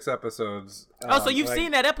 6 episodes. So you've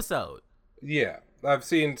seen that episode? Yeah. I've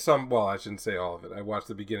seen some. Well, I shouldn't say all of it. I watched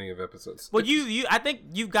the beginning of episodes. Well, I think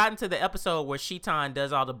you've gotten to the episode where Shitan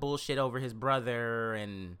does all the bullshit over his brother,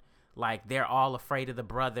 and like they're all afraid of the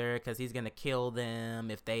brother because he's gonna kill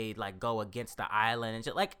them if they like go against the island and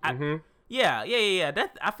shit. Like, yeah.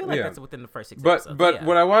 That I feel like that's within the first 6 episodes. But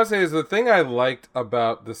what I want to say is the thing I liked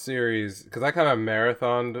about the series, because I kind of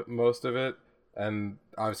marathoned most of it and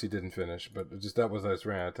obviously didn't finish, but that was I just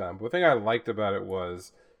ran out of time. But the thing I liked about it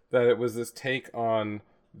was that it was this take on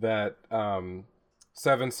that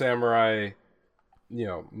Seven Samurai,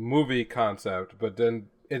 movie concept, but then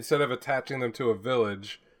instead of attaching them to a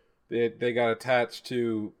village, they got attached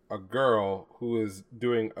to a girl who is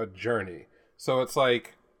doing a journey. So it's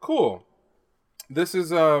like, cool. This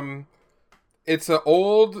is it's an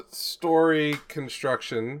old story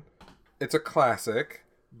construction. It's a classic,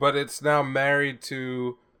 but it's now married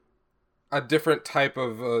to a different type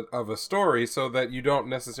of a story, so that you don't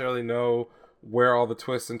necessarily know where all the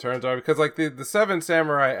twists and turns are. Because like the Seven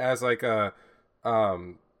Samurai as like a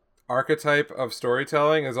archetype of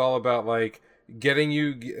storytelling is all about like getting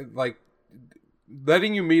you, like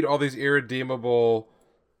letting you meet all these irredeemable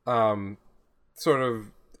sort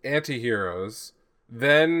of anti-heroes,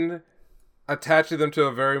 then attaching them to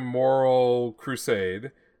a very moral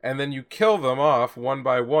crusade, and then you kill them off one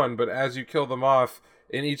by one. But as you kill them off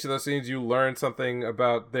in each of those scenes, you learn something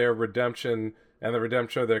about their redemption and the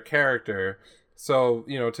redemption of their character. So,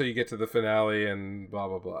 till you get to the finale and blah,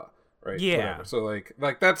 blah, blah. Right? Yeah. Whatever. So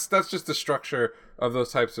like that's just the structure of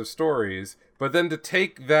those types of stories. But then to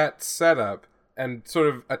take that setup and sort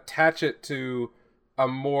of attach it to a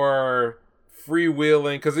more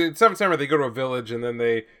freewheeling, because in Seven Samurai they go to a village, and then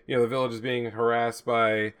the village is being harassed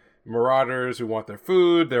by marauders who want their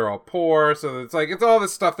food. They're all poor, so it's all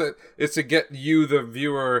this stuff that is to get you, the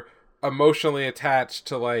viewer, emotionally attached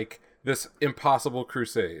to like this impossible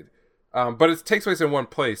crusade. But it takes place in one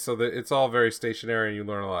place, so that it's all very stationary and you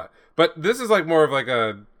learn a lot. But this is like more of like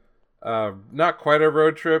a not quite a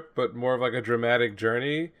road trip, but more of like a dramatic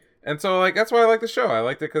journey. And so like that's why I like the show. I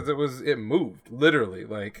liked it because it moved literally,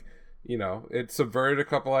 like, it subverted a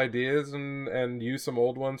couple ideas and used some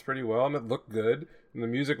old ones pretty well, and it looked good, and the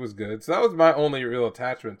music was good. So that was my only real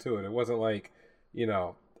attachment to it. It wasn't like,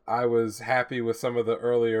 I was happy with some of the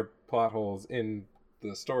earlier plot holes in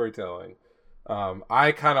the storytelling.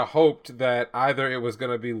 I kind of hoped that either it was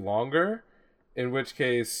going to be longer, in which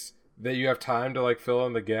case that you have time to like fill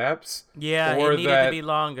in the gaps. Yeah, or it needed to be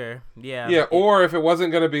longer. Yeah. Yeah, or if it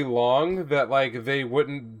wasn't going to be long, that like they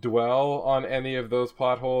wouldn't dwell on any of those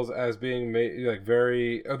plot holes as being like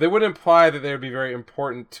very. They would imply that they would be very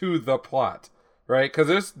important to the plot, right?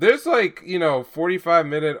 Because there's like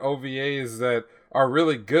 45-minute OVAs that are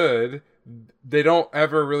really good. They don't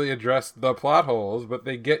ever really address the plot holes, but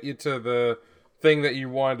they get you to the thing that you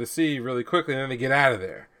wanted to see really quickly, and then they get out of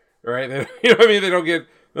there, right? You know what I mean? They don't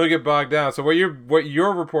get bogged down. So what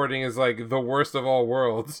you're reporting is like the worst of all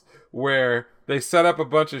worlds, where they set up a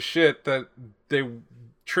bunch of shit that they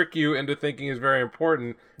trick you into thinking is very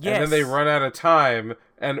important, yes, and then they run out of time,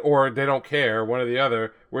 or they don't care, one or the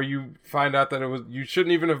other, where you find out that you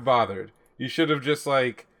shouldn't even have bothered. You should have just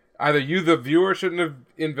like either you, the viewer, shouldn't have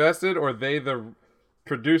invested, or they, the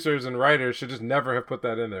producers and writers, should just never have put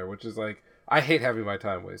that in there, which is like, I hate having my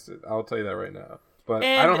time wasted. I'll tell you that right now. But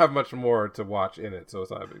I don't have much more to watch in it, so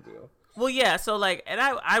it's not a big deal. Well, yeah, so like, and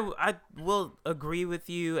I will agree with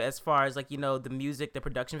you as far as like, the music, the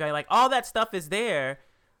production value, like all that stuff is there.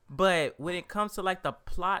 But when it comes to like the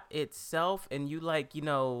plot itself, and you like,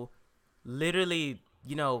 literally,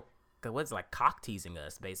 what's like cock teasing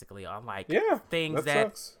us basically on like things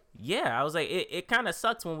that sucks. Yeah, I was like, it kind of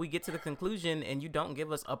sucks when we get to the conclusion and you don't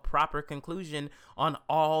give us a proper conclusion on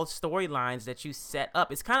all storylines that you set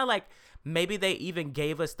up. It's kind of like maybe they even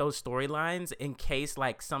gave us those storylines in case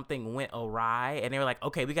like something went awry, and they were like,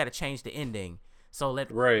 okay, we got to change the ending. So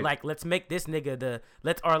let's make this nigga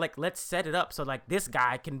let's set it up so like this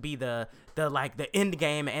guy can be the end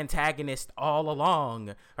game antagonist all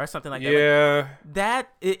along or something like that. Yeah. Like,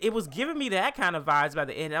 it was giving me that kind of vibes by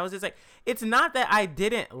the end. I was just like, it's not that I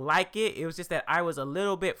didn't like it. It was just that I was a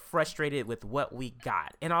little bit frustrated with what we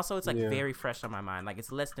got. And also it's like very fresh on my mind. Like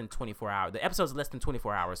it's less than 24 hours. The episode's less than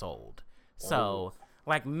 24 hours old. So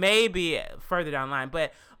like maybe further down the line.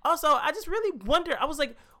 But also I just really wonder, I was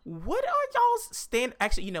like, what are y'all's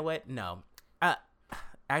actually, you know what? No.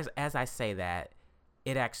 As I say that,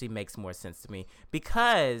 it actually makes more sense to me,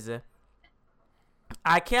 because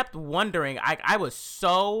I kept wondering, I was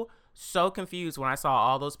so confused when I saw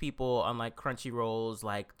all those people on like Crunchyroll's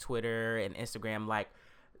like Twitter and Instagram like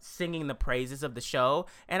singing the praises of the show,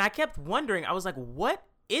 and I kept wondering, I was like, what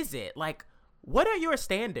is it? Like, what are your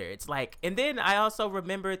standards? Like, and then I also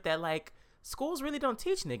remembered that like schools really don't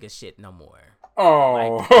teach niggas shit no more.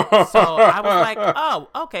 Oh, like, so I was like, oh,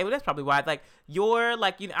 okay, well that's probably why. Like, you're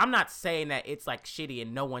like, I'm not saying that it's like shitty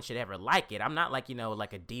and no one should ever like it. I'm not like,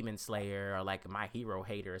 like a Demon Slayer or like My Hero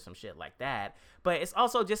hater or some shit like that. But it's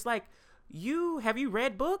also just like, have you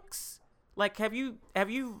read books? Like, have you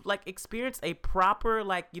like experienced a proper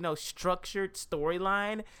like, you know, structured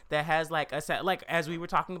storyline that has like a set, like as we were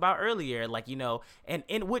talking about earlier, like, you know, and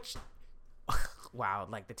in which wow,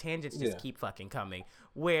 like the tangents just keep fucking coming,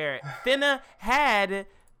 where Finna had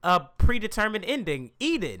a predetermined ending,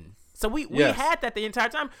 Eden. So we had that the entire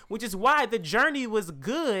time, which is why the journey was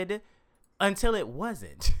good until it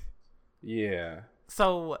wasn't. Yeah.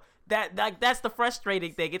 So that, like, that's the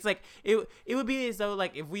frustrating thing. It's like it would be as though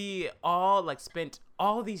like if we all like spent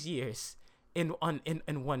all these years in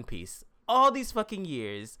One Piece, all these fucking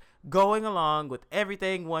years going along with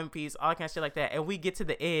everything One Piece, all kind of shit like that, and we get to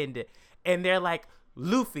the end and they're like,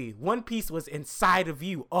 Luffy, One Piece was inside of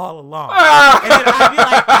you all along. And then I'd be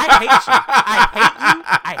like, I hate you.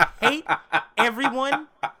 I hate you. I hate everyone.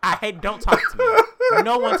 Don't talk to me.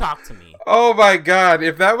 No one talk to me. Oh my god,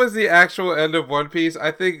 if that was the actual end of One Piece,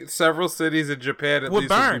 I think several cities in Japan at least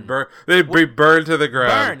would be burned. They'd be burned to the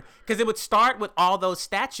ground. Because it would start with all those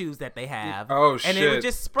statues that they have. Oh, shit. And it would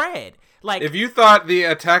just spread. Like, if you thought the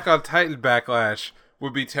Attack on Titan backlash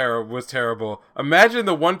would be was terrible, imagine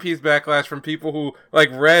the One Piece backlash from people who like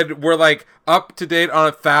were like up to date on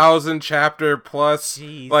 1,000 chapter plus.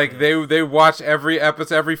 Jesus. Like they watched every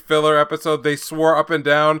episode, every filler episode. They swore up and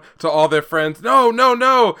down to all their friends,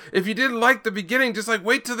 no, if you didn't like the beginning, just like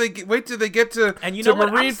wait till they get to, and you know what,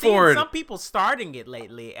 Marineford. I'm seeing some people starting it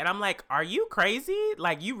lately, and I'm like, are you crazy?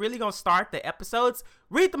 Like, you really gonna start the episodes?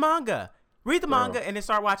 Read the manga and then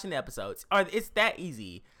start watching the episodes. Or it's that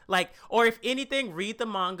easy. Like, or if anything, read the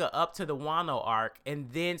manga up to the Wano arc and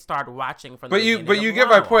then start watching from the beginning. But you get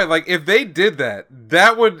my point. Like, if they did that,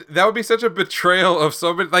 that would be such a betrayal of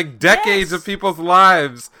so many, like, decades of people's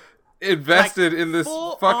lives invested in this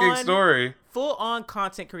fucking story. Full on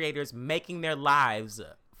content creators making their lives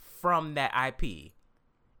from that IP.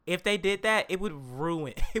 If they did that, it would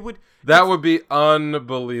ruin. That would be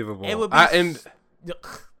unbelievable. It would be.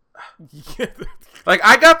 Like,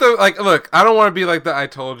 I got the, like, look, I don't want to be like the I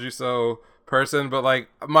told you so person, but like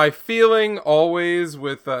my feeling always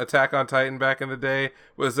with Attack on Titan back in the day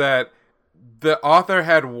was that the author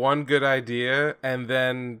had one good idea and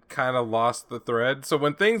then kind of lost the thread. So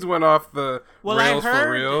when things went off the rails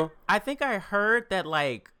for real, I think I heard that,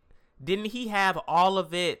 like, didn't he have all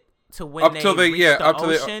of it to when up till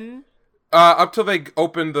ocean? Up till they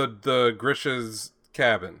opened the Grisha's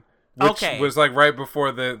cabin. Which was like right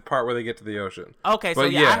before the part where they get to the ocean. Okay, but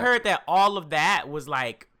so I heard that all of that was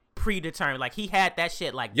like predetermined. Like, he had that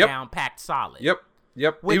shit like down packed solid. Yep.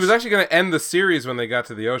 He was actually going to end the series when they got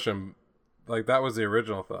to the ocean. Like, that was the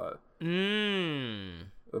original thought.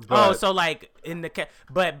 So like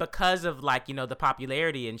but because of, like, you know, the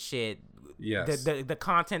popularity and shit. Yes. The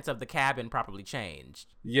contents of the cabin probably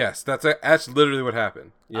changed. Yes, that's literally what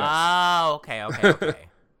happened. Yes. Oh, okay.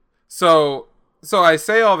 So I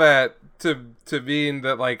say all that to mean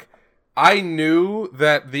that, like, I knew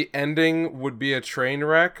that the ending would be a train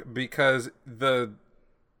wreck because that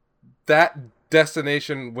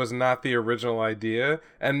destination was not the original idea.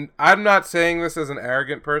 And I'm not saying this as an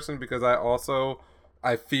arrogant person, because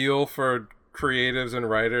I feel for creatives and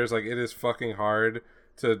writers. Like, it is fucking hard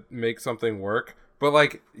to make something work. But,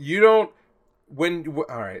 like, you don't all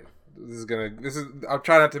right, I'll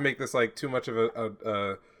try not to make this like too much of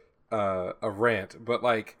a rant, but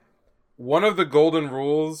like, one of the golden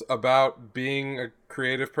rules about being a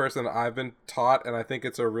creative person I've been taught, and I think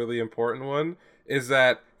it's a really important one, is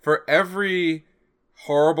that for every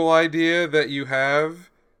horrible idea that you have,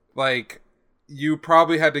 like, you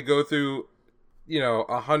probably had to go through,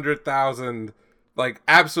 100,000 like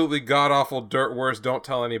absolutely god awful dirt worse don't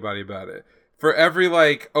tell anybody about it. For every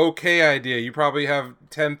like okay idea, you probably have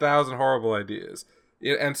 10,000 horrible ideas.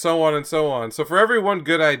 And so on and so on. So for every one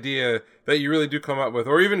good idea that you really do come up with,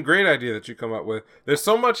 or even great idea that you come up with, there's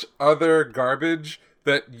so much other garbage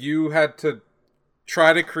that you had to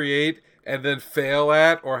try to create and then fail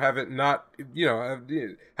at, or have it not,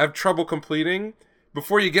 have trouble completing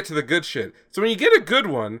before you get to the good shit. So when you get a good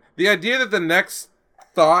one, the idea that the next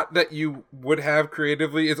thought that you would have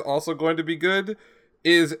creatively is also going to be good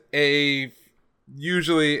is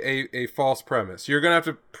usually a false premise. You're going to have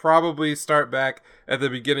to probably start back at the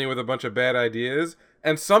beginning with a bunch of bad ideas.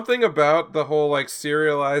 And something about the whole like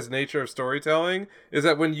serialized nature of storytelling is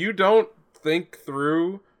that when you don't think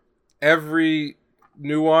through every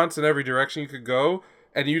nuance and every direction you could go,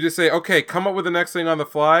 and you just say, okay, come up with the next thing on the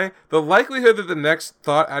fly, the likelihood that the next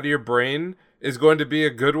thought out of your brain is going to be a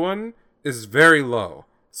good one is very low.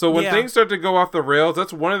 So when things start to go off the rails,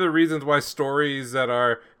 that's one of the reasons why stories that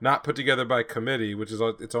are not put together by committee, which is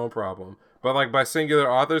its own problem, but like by singular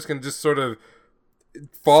authors, can just sort of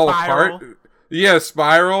fall apart. Yeah,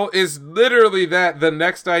 Spiral is literally that. The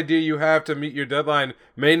next idea you have to meet your deadline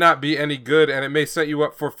may not be any good, and it may set you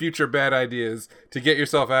up for future bad ideas to get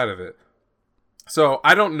yourself out of it. So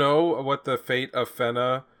I don't know what the fate of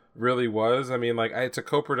Fena really was. I mean, like, it's a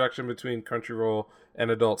co-production between Crunchyroll and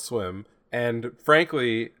Adult Swim, and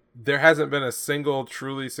frankly, there hasn't been a single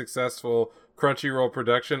truly successful Crunchyroll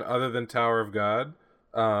production other than Tower of God.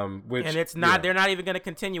 Which, and it's not. They're not even going to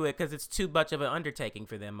continue it because it's too much of an undertaking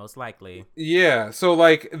for them, most likely. Yeah. So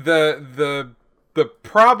like the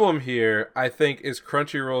problem here, I think, is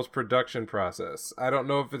Crunchyroll's production process. I don't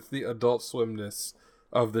know if it's the Adult Swimness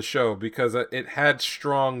of the show because it had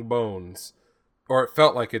strong bones, or it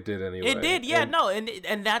felt like it did anyway. It did, yeah.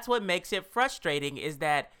 And that's what makes it frustrating is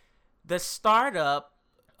that the startup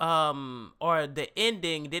or the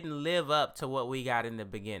ending didn't live up to what we got in the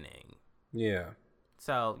beginning. Yeah.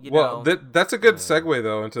 So, that's a good segue,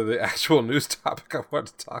 though, into the actual news topic I want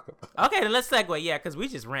to talk about. Okay, then let's segue, yeah, because we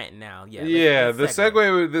just ranting now. Let's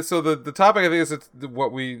segue. So the topic, I think, is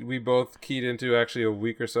what we both keyed into actually a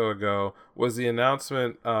week or so ago, was the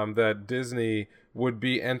announcement that Disney would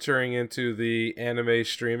be entering into the anime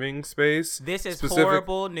streaming space. This is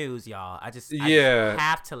horrible news, y'all. I just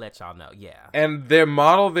have to let y'all know, yeah. And their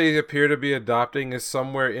model they appear to be adopting is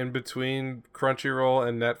somewhere in between Crunchyroll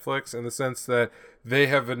and Netflix, in the sense that they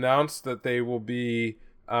have announced that they will be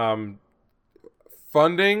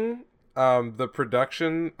funding the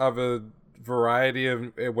production of a variety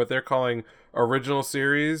of what they're calling original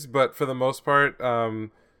series, but for the most part,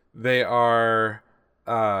 they are...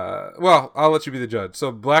 well, I'll let you be the judge.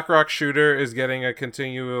 So Black Rock Shooter is getting a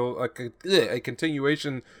continuation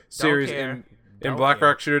series in Black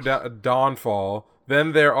Rock Shooter Dawnfall.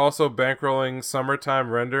 Then they're also bankrolling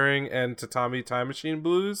Summertime Rendering and Tatami Time Machine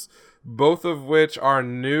Blues, both of which are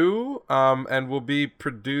new and will be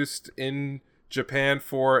produced in Japan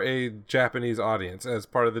for a Japanese audience as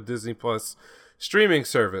part of the Disney Plus streaming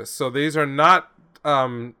service. So these are not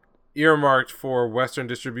earmarked for Western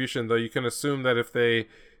distribution, though you can assume that if they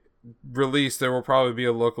release, there will probably be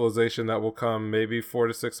a localization that will come maybe 4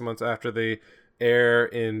 to 6 months after they air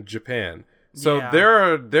in Japan. So there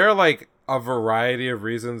are like a variety of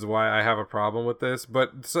reasons why I have a problem with this,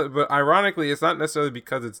 but ironically, it's not necessarily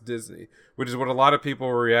because it's Disney, which is what a lot of people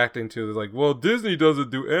were reacting to. They're like, well, Disney doesn't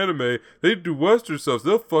do anime, they do Western stuff, so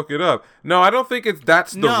they'll fuck it up. No, I don't think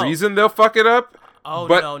that's the reason they'll fuck it up. Oh,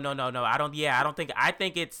 but, no. I don't think. I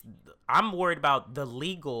think it's. I'm worried about the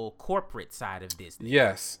legal corporate side of Disney.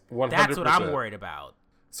 Yes, 100%. That's what I'm worried about.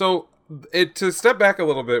 So, to step back a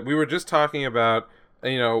little bit, we were just talking about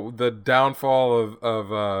the downfall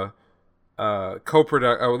of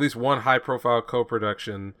co-product, or at least one high-profile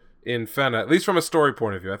co-production in Fena, at least from a story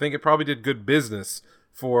point of view. I think it probably did good business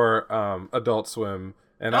for Adult Swim.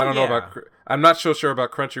 And I don't know about... I'm not so sure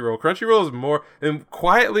about Crunchyroll. Crunchyroll is more... And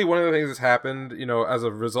quietly, one of the things that's happened, as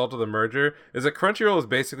a result of the merger, is that Crunchyroll has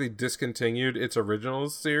basically discontinued its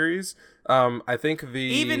originals series. I think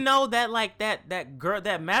even though that girl,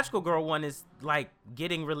 that Magical Girl one is, like,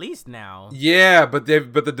 getting released now. Yeah, but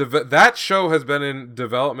that show has been in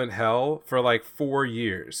development hell for, like, 4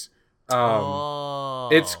 years.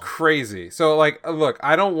 It's crazy. So, like, look,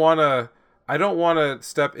 I don't want to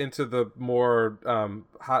step into the more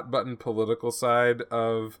hot button political side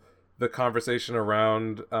of the conversation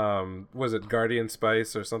around was it Guardian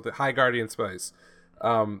Spice or something? High Guardian Spice.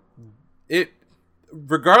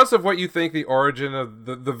 Regardless of what you think the origin of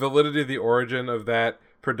the validity of the origin of that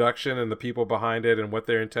production and the people behind it and what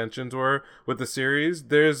their intentions were with the series,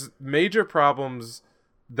 there's major problems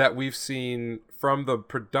that we've seen from the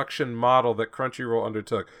production model that Crunchyroll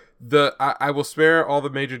undertook. I will spare all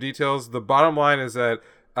the major details. The bottom line is that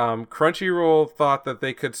Crunchyroll thought that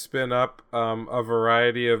they could spin up a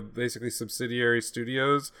variety of basically subsidiary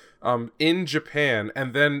studios in Japan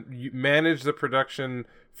and then manage the production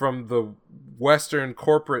from the Western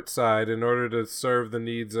corporate side in order to serve the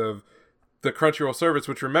needs of the Crunchyroll service,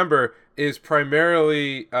 which, remember, is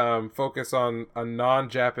primarily focused on a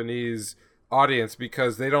non-Japanese audience,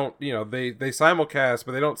 because they don't, they simulcast,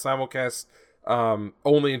 but they don't simulcast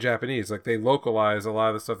only in Japanese. Like, they localize a lot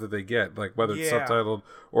of the stuff that they get, like whether it's subtitled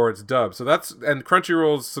or it's dubbed. So and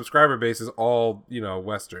Crunchyroll's subscriber base is all,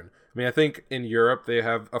 Western. I mean, I think in Europe they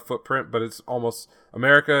have a footprint, but it's almost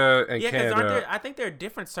America and Canada. I think there are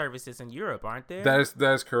different services in Europe, aren't there? That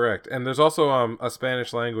is correct. And there's also a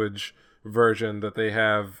Spanish language version that they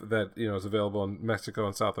have that is available in Mexico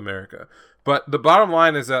and South America. But the bottom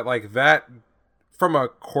line is that, like, that from a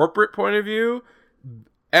corporate point of view,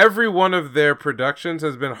 every one of their productions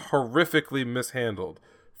has been horrifically mishandled.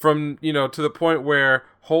 From, to the point where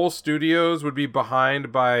whole studios would be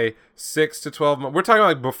behind by 6 to 12 months. We're talking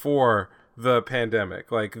like before the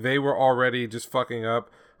pandemic. Like, they were already just fucking up.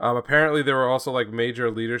 Apparently, there were also like major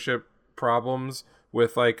leadership problems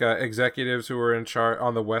with like executives who were in charge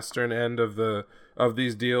on the western end of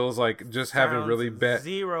these deals, like just having really bad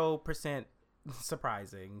 0%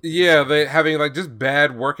 surprising. Yeah, they having like just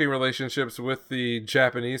bad working relationships with the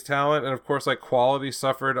Japanese talent, and of course like quality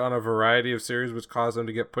suffered on a variety of series, which caused them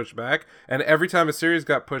to get pushed back. And every time a series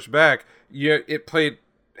got pushed back, it played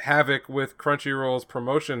havoc with Crunchyroll's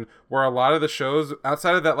promotion, where a lot of the shows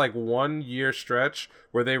outside of that like 1 year stretch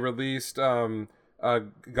where they released God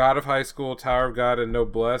of High School, Tower of God, and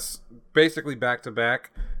Noblesse basically back to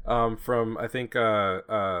back from I think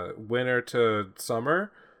winter to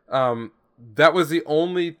summer. That was the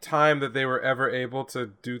only time that they were ever able to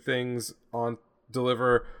do things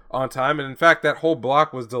deliver on time. And in fact, that whole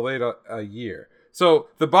block was delayed a year. So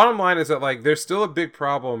the bottom line is that like there's still a big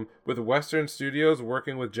problem with Western studios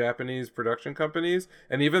working with Japanese production companies.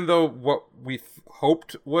 And even though what we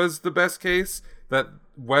hoped was the best case, that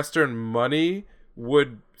Western money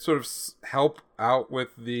would sort of help out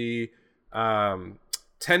with the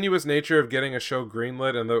tenuous nature of getting a show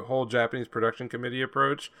greenlit and the whole Japanese production committee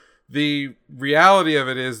approach, the reality of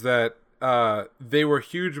it is that they were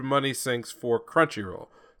huge money sinks for Crunchyroll.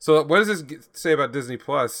 So what does this say about Disney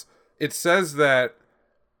Plus? It says that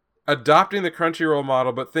adopting the Crunchyroll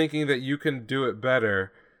model but thinking that you can do it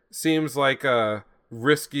better seems like a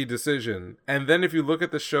risky decision. And then if you look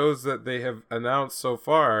at the shows that they have announced so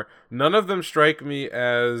far, none of them strike me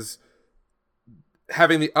as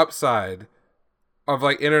having the upside of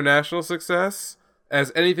like international success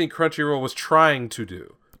as anything Crunchyroll was trying to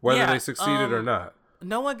do. Whether they succeeded or not.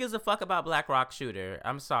 No one gives a fuck about Black Rock Shooter.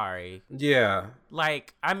 I'm sorry. Yeah.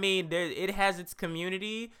 Like, I mean, it has its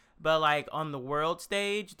community, but like on the world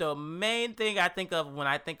stage, the main thing I think of when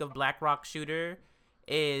I think of Black Rock Shooter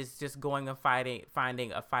is just going and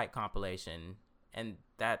finding a fight compilation. And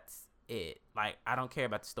that's it. Like, I don't care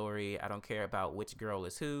about the story. I don't care about which girl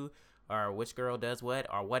is who or which girl does what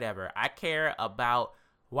or whatever. I care about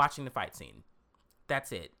watching the fight scene.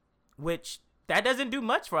 That's it. Which... that doesn't do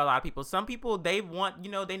much for a lot of people. Some people, they want,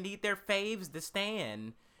 they need their faves to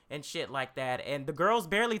stand and shit like that. And the girls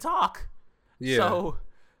barely talk. Yeah. So,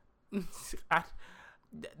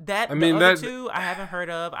 the other two I haven't heard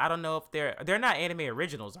of. I don't know if they're not anime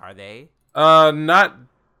originals, are they? Not,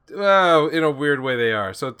 in a weird way they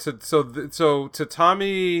are. So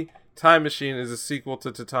Tatami Time Machine is a sequel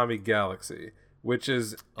to Tatami Galaxy, which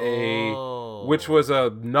is which was a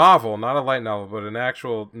novel, not a light novel, but an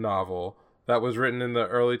actual novel that was written in the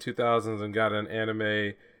early 2000s and got an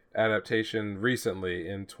anime adaptation recently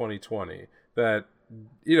in 2020 that,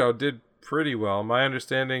 did pretty well. My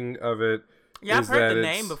understanding of it is I've heard the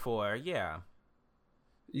name before. Yeah.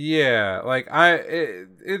 Yeah. Like,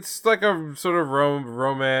 it's like a sort of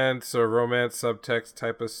romance or romance subtext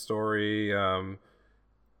type of story.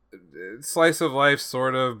 Slice of life,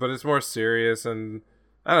 sort of, but it's more serious. And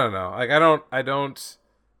I don't know. Like, I don't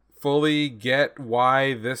fully get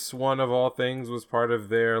why this one of all things was part of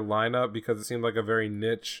their lineup, because it seemed like a very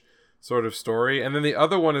niche sort of story. And then the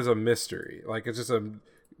other one is a mystery. Like, it's just a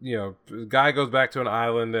guy goes back to an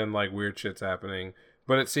island and like weird shit's happening,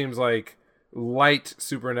 but it seems like light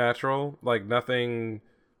supernatural, like nothing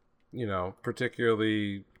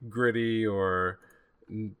particularly gritty or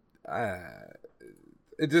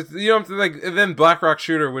it just like. And then Black Rock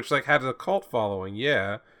Shooter, which like had a cult following,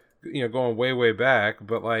 going way back,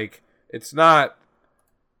 but like it's not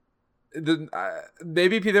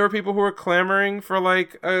maybe there were people who were clamoring for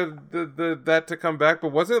like that to come back,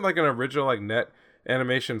 but wasn't it like an original like net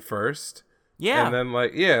animation first? And then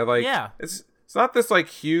it's not this like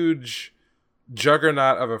huge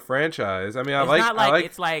juggernaut of a franchise. I mean,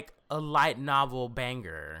 it's like a light novel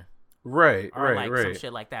banger, right? Some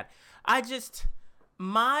shit like that.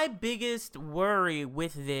 My biggest worry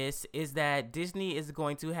with this is that Disney is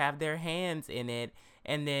going to have their hands in it,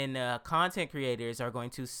 and then content creators are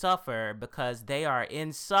going to suffer because they are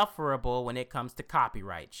insufferable when it comes to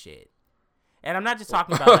copyright shit. And I'm not just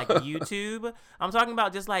talking about like YouTube. I'm talking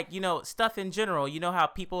about just like, stuff in general. You know how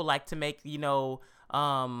people like to make,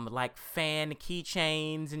 like fan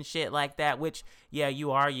keychains and shit like that, which,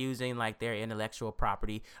 you are using like their intellectual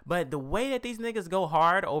property. But the way that these niggas go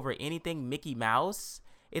hard over anything Mickey Mouse,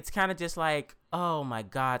 it's kind of just like, oh my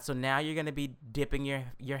God. So now you're going to be dipping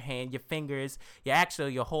your hand, your fingers,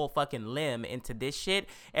 your whole fucking limb into this shit.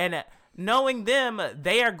 And knowing them,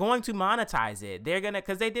 they are going to monetize it. They're going to,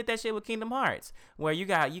 because they did that shit with Kingdom Hearts, where you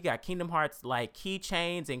got Kingdom Hearts like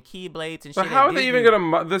keychains and keyblades and shit. But how are they even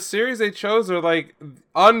going to, the series they chose are like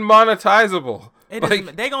unmonetizable. They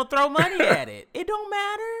going to throw money at it. It don't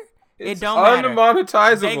matter. It It's don't matter.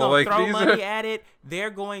 unmonetizable. They gonna Like throw these money are. at it. They're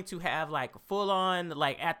going to have like full on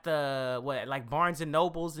like at the like Barnes and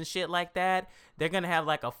Nobles and shit like that. They're gonna have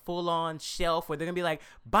like a full on shelf where they're gonna be like,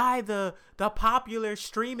 buy the popular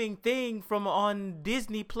streaming thing from on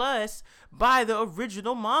Disney Plus, buy the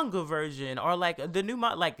original manga version or like the new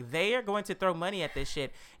like they are going to throw money at this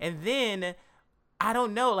shit. And then I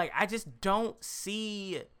don't know, like I just don't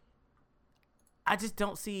see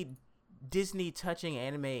Disney touching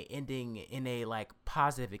anime ending in a like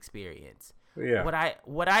positive experience. Yeah.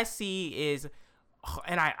 What I see is,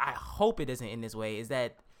 and I hope it doesn't end this way, is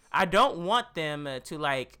that I don't want them to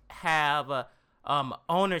like have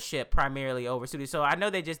ownership primarily over studios. So I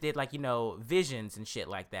know they just did like, you know, Visions and shit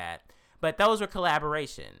like that, but those were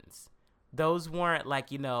collaborations. Those weren't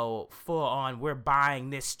like, you know, full on, we're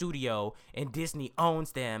buying this studio and Disney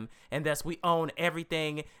owns them and thus we own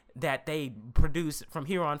everything that they produce from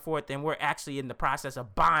here on forth, and we're actually in the process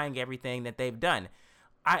of buying everything that they've done.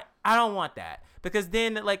 I don't want that, because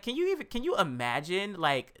then like can you imagine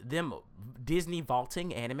like them Disney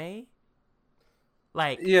vaulting anime?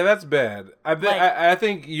 Like Yeah, that's bad. I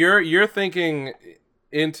think you're thinking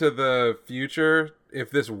into the future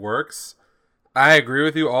if this works. I agree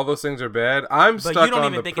with you. All those things are bad. I'm but stuck you don't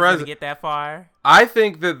on even the think it's gonna present. get that far. I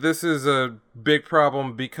think that this is a big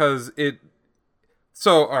problem because it.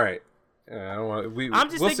 So all right, I don't want. I'm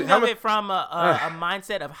just we'll thinking see. of it from a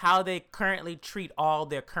mindset of how they currently treat all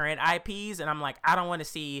their current IPs, and I'm like, I don't want to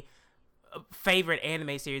see a favorite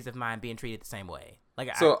anime series of mine being treated the same way.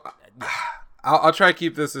 Like, So I'll try to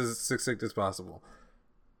keep this as succinct as possible.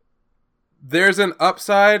 There's an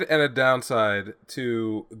upside and a downside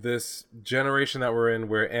to this generation that we're in,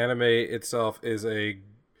 where anime itself is a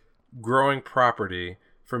growing property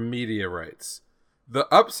for media rights. The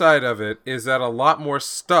upside of it is that a lot more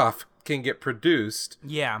stuff can get produced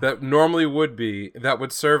yeah, that normally would be, that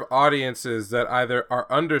would serve audiences that either are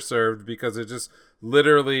underserved because it just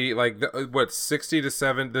literally like there's 60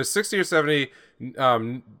 or 70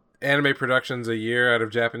 anime productions a year out of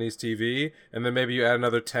Japanese TV, and then maybe you add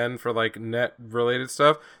another 10 for like net related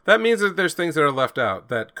stuff. That means that there's things that are left out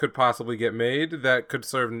that could possibly get made that could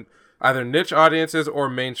serve either niche audiences or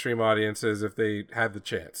mainstream audiences if they had the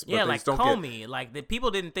chance. But yeah, they like just don't Comey. Like the people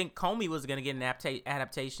didn't think Comey was gonna get an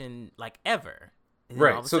adaptation like ever. And then all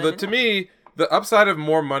Right. of a So sudden, to me, the upside of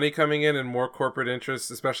more money coming in and more corporate interests,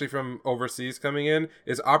 especially from overseas coming in,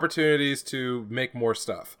 is opportunities to make more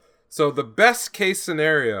stuff. So the best case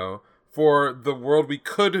scenario for the world we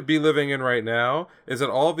could be living in right now is that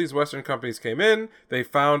all of these Western companies came in, they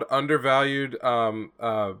found undervalued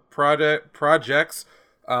projects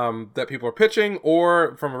that people are pitching,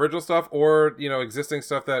 or from original stuff, or existing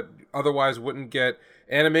stuff that otherwise wouldn't get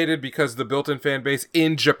animated because the built-in fan base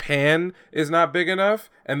in Japan is not big enough,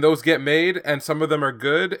 and those get made, and some of them are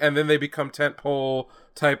good, and then they become tentpole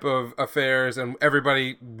type of affairs, and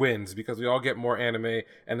everybody wins because we all get more anime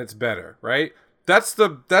and it's better, right? That's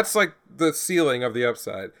like the ceiling of the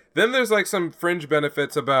upside. Then there's like some fringe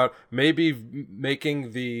benefits about maybe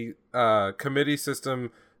making the committee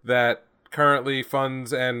system that currently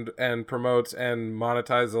funds and promotes and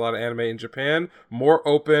monetizes a lot of anime in Japan more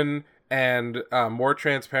open and more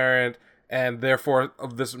transparent, and therefore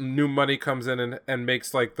this new money comes in and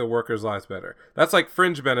makes like the workers' lives better. That's like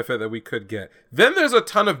fringe benefit that we could get. Then there's a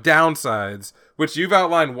ton of downsides, which you've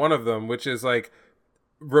outlined one of them, which is like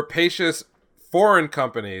rapacious foreign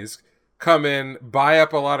companies come in, buy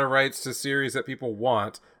up a lot of rights to series that people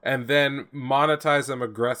want, and then monetize them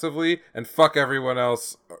aggressively and fuck everyone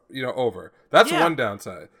else, over. That's one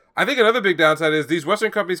downside. I think another big downside is these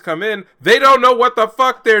Western companies come in, they don't know what the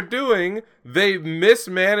fuck they're doing. They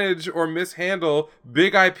mismanage or mishandle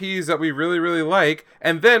big IPs that we really, really like.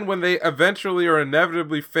 And then when they eventually or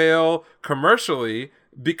inevitably fail commercially,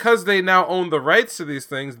 because they now own the rights to these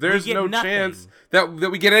things, there's no chance that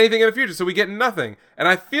we get anything in the future. So we get nothing. And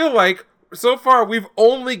I feel like so far we've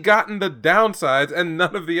only gotten the downsides and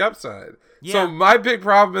none of the upside. Yeah. So my big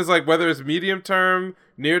problem is like whether it's medium term,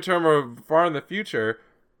 near term, or far in the future,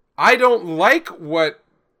 I don't like what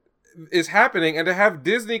is happening, and to have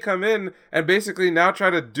Disney come in and basically now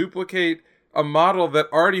try to duplicate a model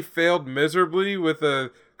that already failed miserably with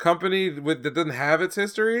a company that doesn't have its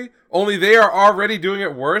history, only they are already doing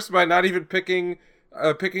it worse by not even picking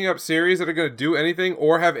up series that are going to do anything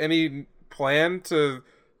or have any plan to,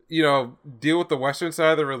 deal with the Western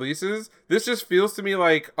side of the releases. This just feels to me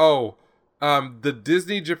like, the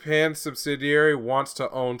Disney Japan subsidiary wants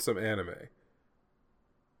to own some anime.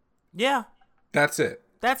 Yeah. That's it.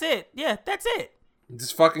 Yeah, that's it. It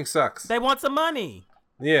just fucking sucks. They want some money.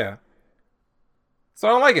 Yeah. So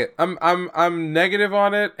I don't like it. I'm negative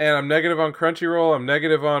on it, and I'm negative on Crunchyroll. I'm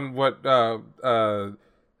negative on what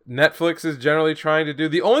Netflix is generally trying to do.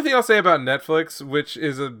 The only thing I'll say about Netflix, which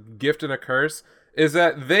is a gift and a curse, is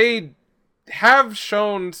that they have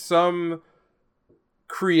shown some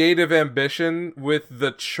creative ambition with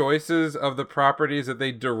the choices of the properties that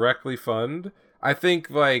they directly fund. I think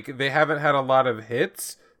like they haven't had a lot of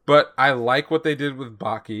hits, but I like what they did with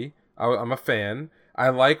Baki. I'm a fan. I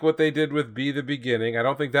like what they did with Be the Beginning. I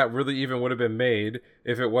don't think that really even would have been made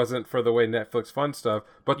if it wasn't for the way Netflix funds stuff.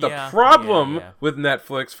 But the problem with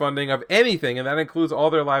Netflix funding of anything, and that includes all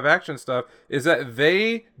their live action stuff, is that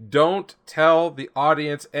they don't tell the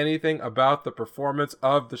audience anything about the performance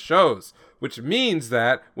of the shows. Which means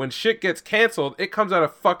that when shit gets canceled, it comes out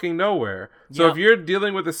of fucking nowhere. So if you're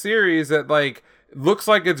dealing with a series that like looks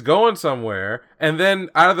like it's going somewhere, and then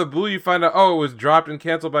out of the blue you find out, oh, it was dropped and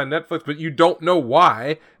canceled by Netflix, but you don't know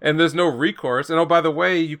why, and there's no recourse, and oh, by the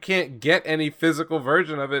way, you can't get any physical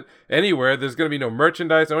version of it anywhere. There's going to be no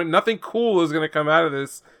merchandise. Nothing cool is going to come out of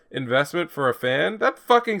this investment for a fan. That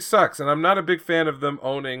fucking sucks, and I'm not a big fan of them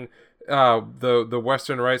owning the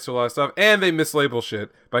Western rights to a lot of stuff, and they mislabel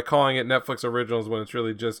shit by calling it Netflix Originals when it's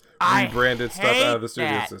really just rebranded stuff out of the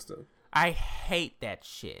studio system. I hate that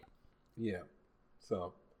shit. Yeah.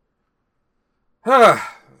 So, got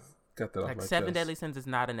that off my chest. Seven Deadly Sins is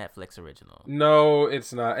not a Netflix original. No,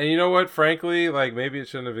 it's not. And you know what? Frankly, like maybe it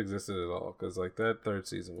shouldn't have existed at all because like that third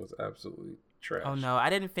season was absolutely trash. Oh no, I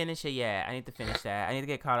didn't finish it yet. I need to finish that. I need to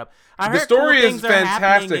get caught up. The story is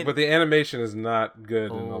fantastic, but the animation is not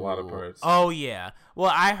good in a lot of parts. Oh yeah.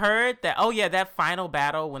 Well, I heard that. Oh yeah, that final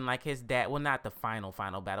battle when like his dad. Well, not the final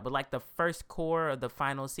battle, but like the first core of the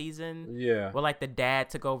final season. Yeah. Where like the dad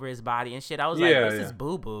took over his body and shit. I was like, this is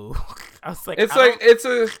boo boo. I was like,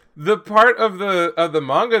 the part of the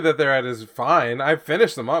manga that they're at is fine. I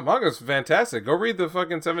finished the manga's fantastic. Go read the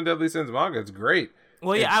fucking Seven Deadly Sins manga. It's great.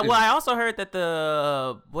 Well, yeah. I also heard that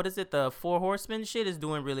the Four Horsemen shit is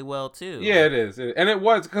doing really well too. Yeah, it is, and it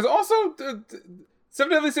was because also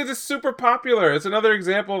Seven Deadly Sins is super popular. It's another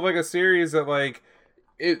example of like a series that like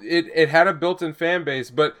it had a built-in fan base.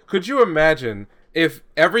 But could you imagine if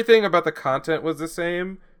everything about the content was the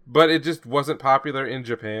same, but it just wasn't popular in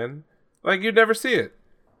Japan? Like you'd never see it.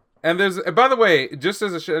 And by the way, just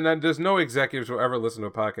as and there's no executives who will ever listen to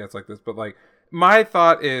a podcast like this, but like my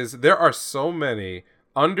thought is there are so many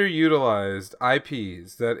underutilized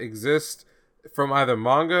IPs that exist from either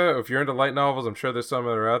manga, or if you're into light novels, I'm sure there's some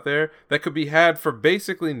that are out there that could be had for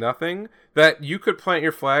basically nothing that you could plant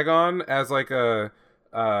your flag on as like a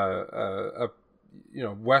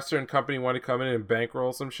Western company want to come in and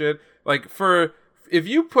bankroll some shit. Like if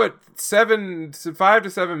you put $5 to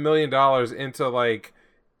 $7 million into like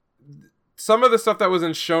some of the stuff that was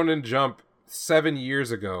in Shonen Jump 7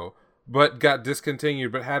 years ago, but got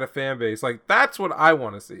discontinued, but had a fan base. Like, that's what I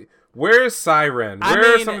want to see. Where's Siren?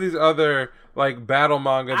 Where are some of these other, like, battle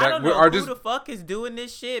manga that I don't know are who just... the fuck is doing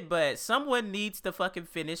this shit, but someone needs to fucking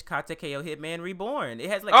finish Katekyo Hitman Reborn. It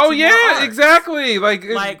has, like, oh, two yeah, more arcs. exactly.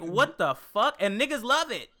 Like, what the fuck? And niggas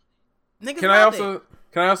love it. Can I also,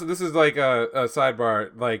 this is, like, a sidebar,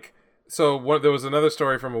 like... So there was another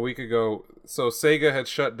story from a week ago. So Sega had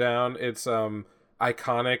shut down its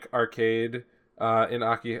iconic arcade in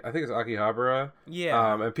I think it's Akihabara.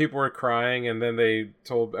 Yeah. And people were crying, and then they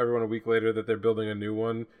told everyone a week later that they're building a new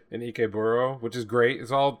one in Ikeburo, which is great.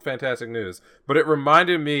 It's all fantastic news. But it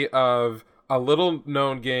reminded me of a little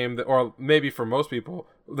known game that, or maybe for most people,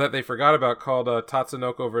 that they forgot about called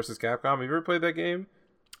Tatsunoko versus Capcom. Have you ever played that game?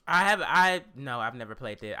 No, I've never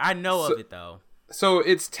played it. I know of it though. So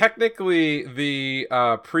it's technically the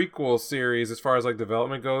prequel series as far as like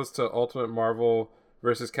development goes to Ultimate Marvel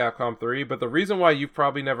versus Capcom 3, but the reason why you've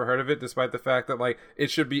probably never heard of it, despite the fact that like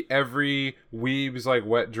it should be every weeb's like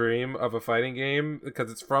wet dream of a fighting game,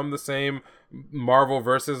 because it's from the same Marvel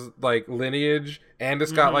versus like lineage, and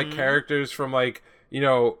it's got like characters from like, you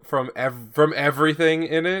know, from everything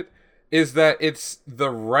in it, is that it's the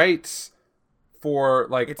rights for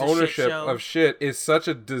like ownership of shit is such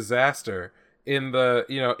a disaster in the,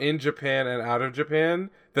 you know, in Japan and out of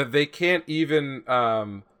Japan, that they can't even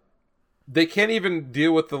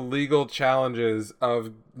deal with the legal challenges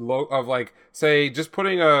of like, say, just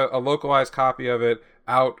putting a localized copy of it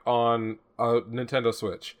out on a Nintendo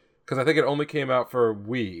Switch, because I think it only came out for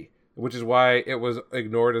Wii, which is why it was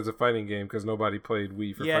ignored as a fighting game, because nobody played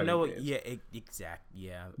Wii for fighting games.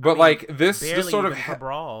 Yeah. But I mean, like this sort of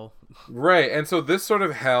brawl, right? And so this sort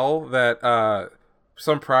of hell that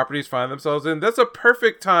some properties find themselves in, that's a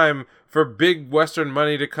perfect time for big Western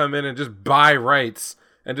money to come in and just buy rights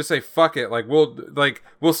and just say fuck it,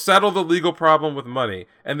 we'll settle the legal problem with money,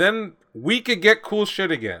 and then we could get cool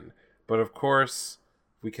shit again. But of course,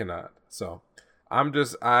 we cannot. So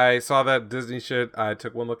I saw that Disney shit. I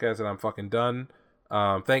took one look at it and I'm fucking done.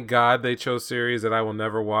 Thank God they chose series that I will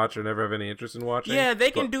never watch or never have any interest in watching. Yeah,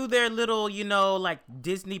 they can do their little, like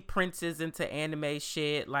Disney princes into anime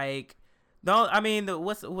shit. Like, the only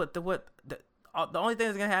thing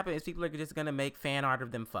that's gonna happen is people are just gonna make fan art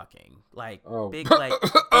of them fucking. Like, big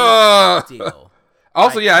deal.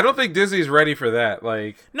 Also, I don't think Disney's ready for that.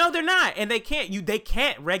 Like, no, they're not, and they can't. They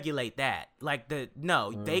can't regulate that. Like those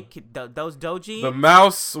doujins. The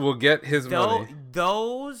mouse will get his money.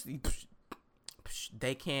 Those.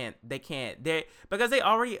 They can't. They because they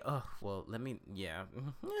already.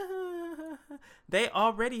 They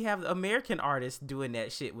already have American artists doing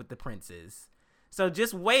that shit with the princes. So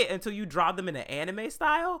just wait until you draw them in an anime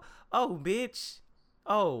style. Oh, bitch.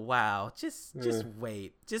 Oh, wow. Just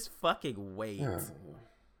wait. Just fucking wait. Yeah.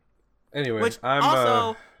 Anyway, which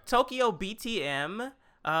also Tokyo BTM,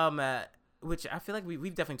 which I feel like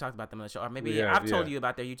we've definitely talked about them on the show, or maybe I've told you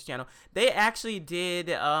about their YouTube channel. They actually did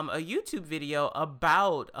a YouTube video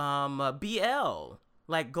about BL,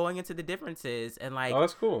 like going into the differences and like. Oh,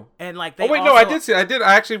 that's cool. And like I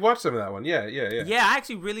actually watched some of that one. Yeah. Yeah, I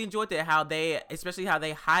actually really enjoyed it. Especially how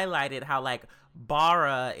they highlighted how like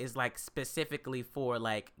Bara is like specifically for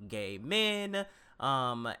like gay men.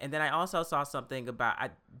 And then I also saw something about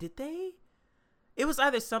it was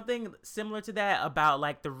either something similar to that about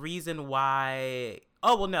like the reason why.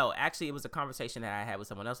 Oh, well, no, actually it was a conversation that I had with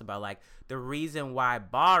someone else about like the reason why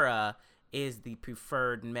Bara is the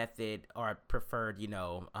preferred method or preferred,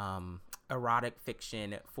 erotic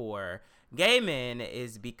fiction for gay men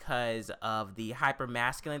is because of the hyper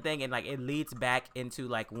masculine thing. And like it leads back into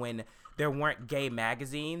like when there weren't gay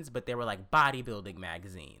magazines, but there were like bodybuilding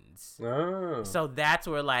magazines. Oh. So that's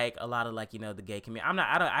where like a lot of like, the gay community,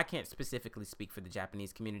 I can't specifically speak for the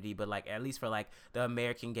Japanese community, but like at least for like the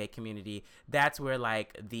American gay community, that's where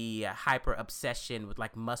like the hyper obsession with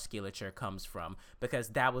like musculature comes from, because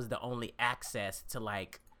that was the only access to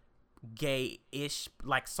like gay-ish,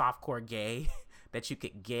 like softcore gay that you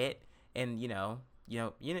could get. And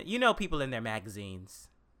people in their magazines.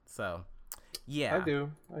 So yeah, I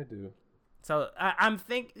do. So I'm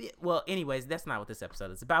thinking, well, anyways, that's not what this episode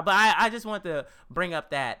is about. But I just want to bring up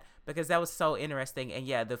that because that was so interesting. And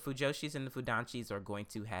yeah, the Fujoshis and the Fudanshis are going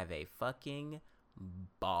to have a fucking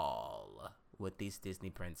ball with these Disney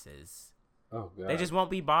princes. Oh, God. They just won't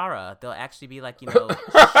be Bara. They'll actually be like, showing an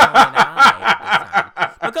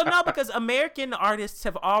eye. Because American artists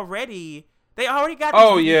have already. They already got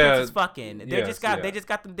these Disney princes fucking. They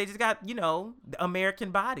just got American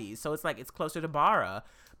bodies. So it's like it's closer to Bara.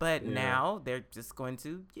 But now they're just going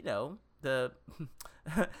to, the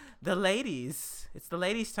ladies. It's the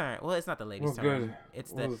ladies' turn. Well, it's not the ladies' turn.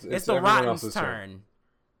 It's the Rotten's turn.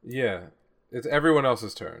 Yeah, it's everyone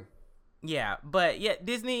else's turn. Yeah, but yeah,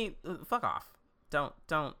 Disney, fuck off. Don't.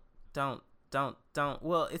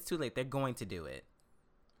 Well, it's too late. They're going to do it.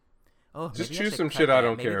 Oh, just choose some shit I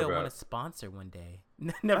don't care about. Maybe they'll want to sponsor one day.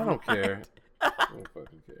 I don't care. I don't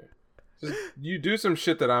fucking care. Just you do some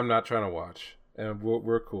shit that I'm not trying to watch. And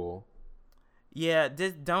we're cool. Yeah,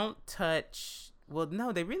 just don't touch. Well,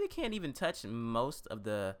 no, they really can't even touch most of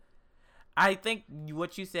the. I think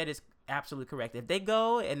what you said is absolutely correct. If they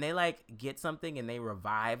go and they like get something and they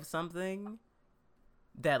revive something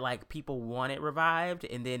that like people want it revived,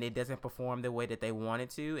 and then it doesn't perform the way that they want it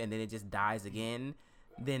to, and then it just dies again,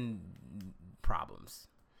 then problems.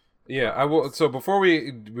 Yeah, I will. So before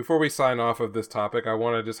we sign off of this topic, I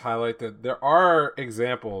want to just highlight that there are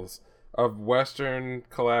examples of Western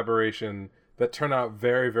collaboration that turn out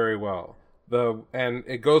very, very well. And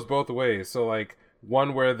it goes both ways. So like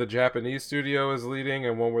one where the Japanese studio is leading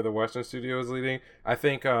and one where the Western studio is leading. I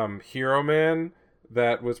think Hero Man,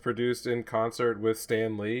 that was produced in concert with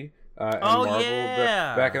Stan Lee and Marvel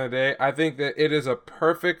back in the day. I think that it is a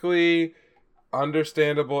perfectly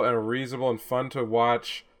understandable and reasonable and fun to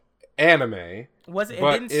watch anime.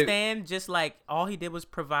 Didn't Stan just like all he did was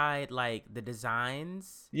provide like the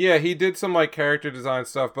designs? Yeah, he did some like character design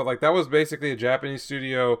stuff, but like that was basically a Japanese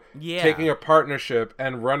studio taking a partnership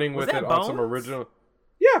and running with it on some original.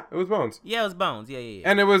 Yeah, it was Bones. Yeah, it was Bones. Yeah.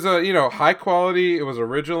 And it was a high quality. It was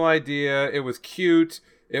original idea. It was cute.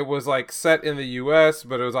 It was like set in the U.S.,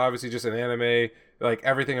 but it was obviously just an anime. Like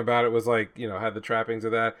everything about it was like had the trappings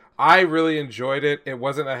of that. I really enjoyed it. It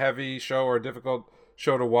wasn't a heavy show or a difficult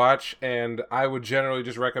show to watch, and I would generally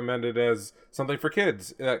just recommend it as something for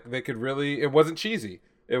kids. They could really, it wasn't cheesy.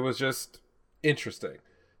 It was just interesting.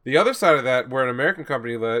 The other side of that, where an American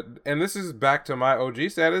company led, and this is back to my OG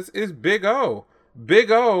status, is Big O.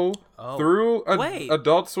 Big O Oh. through Wait.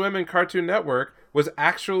 Adult Swim and Cartoon Network was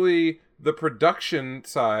actually the production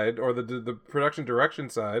side, or the production direction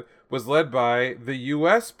side was led by the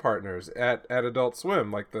U.S. partners at Adult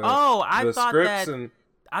Swim, like the I thought scripts that. and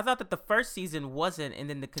I thought that the first season wasn't, and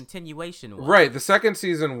then the continuation was. right. The second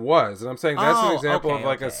season was, and I'm saying that's an Oh, example okay, of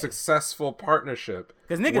like a okay. successful partnership.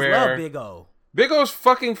 Because niggas where love Big O. Big O's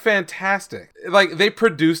fucking fantastic. Like they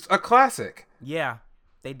produced a classic. Yeah,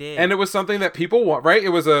 they did. And it was something that people want, right? It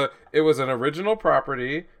was an original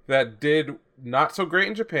property that did not so great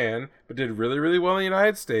in Japan, but did really, really well in the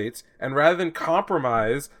United States. And rather than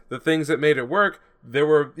compromise the things that made it work, there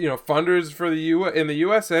were, funders for in the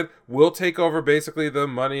U.S. said, we'll take over basically the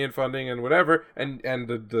money and funding and whatever, and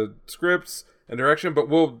the scripts and direction, but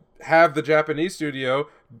we'll have the Japanese studio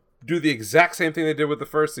do the exact same thing they did with the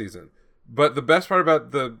first season. But the best part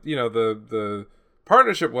about the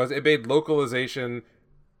partnership was it made localization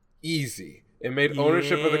easy. It made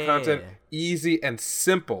ownership of the content easy and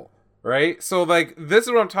simple, right? So, like, this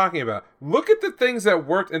is what I'm talking about. Look at the things that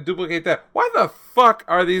worked and duplicate that. Why the fuck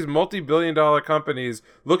are these multi-billion-dollar companies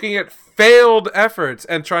looking at failed efforts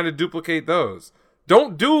and trying to duplicate those?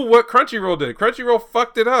 Don't do what Crunchyroll did. Crunchyroll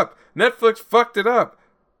fucked it up. Netflix fucked it up.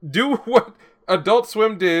 Do what Adult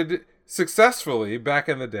Swim did successfully back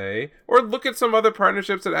in the day, or look at some other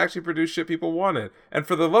partnerships that actually produced shit people wanted. And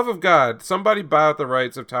for the love of God, somebody buy out the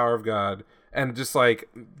rights of Tower of God and just like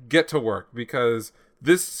get to work, because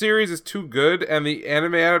this series is too good and the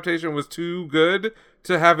anime adaptation was too good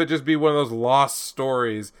to have it just be one of those lost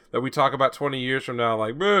stories that we talk about 20 years from now,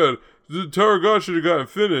 like, man, the Tower of God should have gotten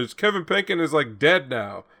finished. Kevin Penkin is like dead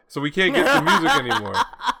now, so we can't get the music anymore.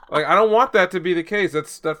 Like, I don't want that to be the case.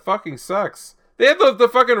 That fucking sucks. They had the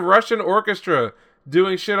fucking Russian orchestra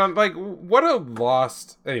doing shit on, like, what a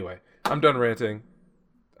lost. Anyway, I'm done ranting.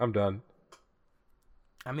 I'm done.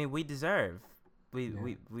 I mean, we deserve. We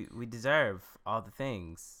deserve all the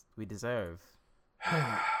things we deserve.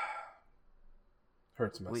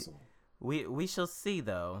 Hurts my soul. We shall see,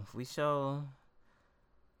 though. We shall.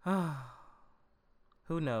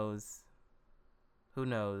 Who knows? Who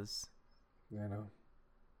knows? I know.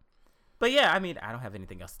 But yeah, I mean, I don't have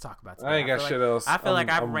anything else to talk about today. I ain't got shit else. I feel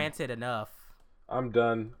like I've ranted enough. I'm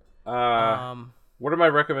done. What are my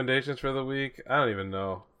recommendations for the week? I don't even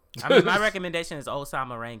know. I mean, my recommendation is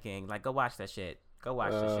Osama Ranking. Like, go watch that shit. Go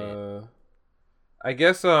watch that shit. I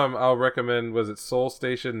guess I'll recommend, was it Soul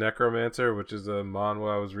Station Necromancer, which is a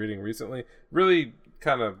manhwa I was reading recently. Really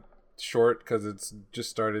kind of short because it's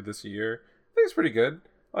just started this year. I think it's pretty good.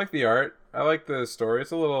 I like the art. I like the story.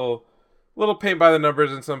 It's a little paint by the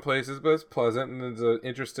numbers in some places, but it's pleasant, and it's an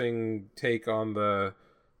interesting take on the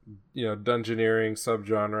dungeoneering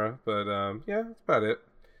subgenre. But yeah, that's about it.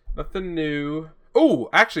 Nothing new. Oh,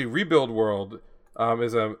 actually, Rebuild World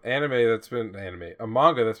is a manga that's been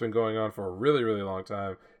going on for a really, really long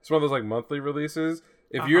time. It's one of those like monthly releases.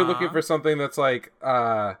 If you're looking for something that's like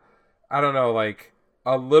I don't know, like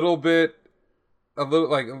a little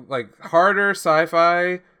like harder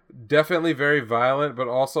sci-fi, definitely very violent, but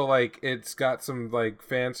also like it's got some like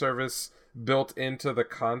fan service built into the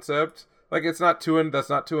concept. Like it's not too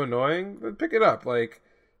annoying. But pick it up. Like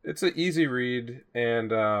it's an easy read, and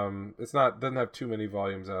doesn't have too many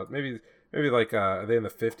volumes out. Maybe like are they in the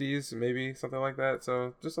 50s? Maybe something like that.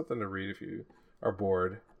 So just something to read if you are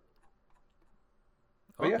bored.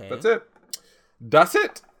 But yeah, that's it. That's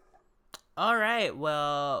it. All right.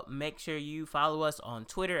 Well, make sure you follow us on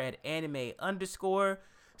Twitter at @anime_savants.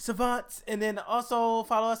 And then also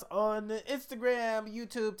follow us on Instagram,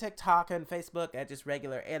 YouTube, TikTok, and Facebook at just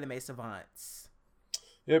regular Anime Savants.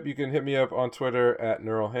 Yep, you can hit me up on Twitter at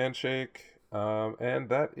Neural Handshake. And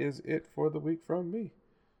that is it for the week from me.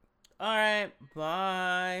 All right.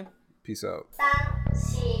 Bye. Peace out.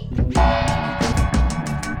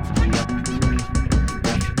 3、4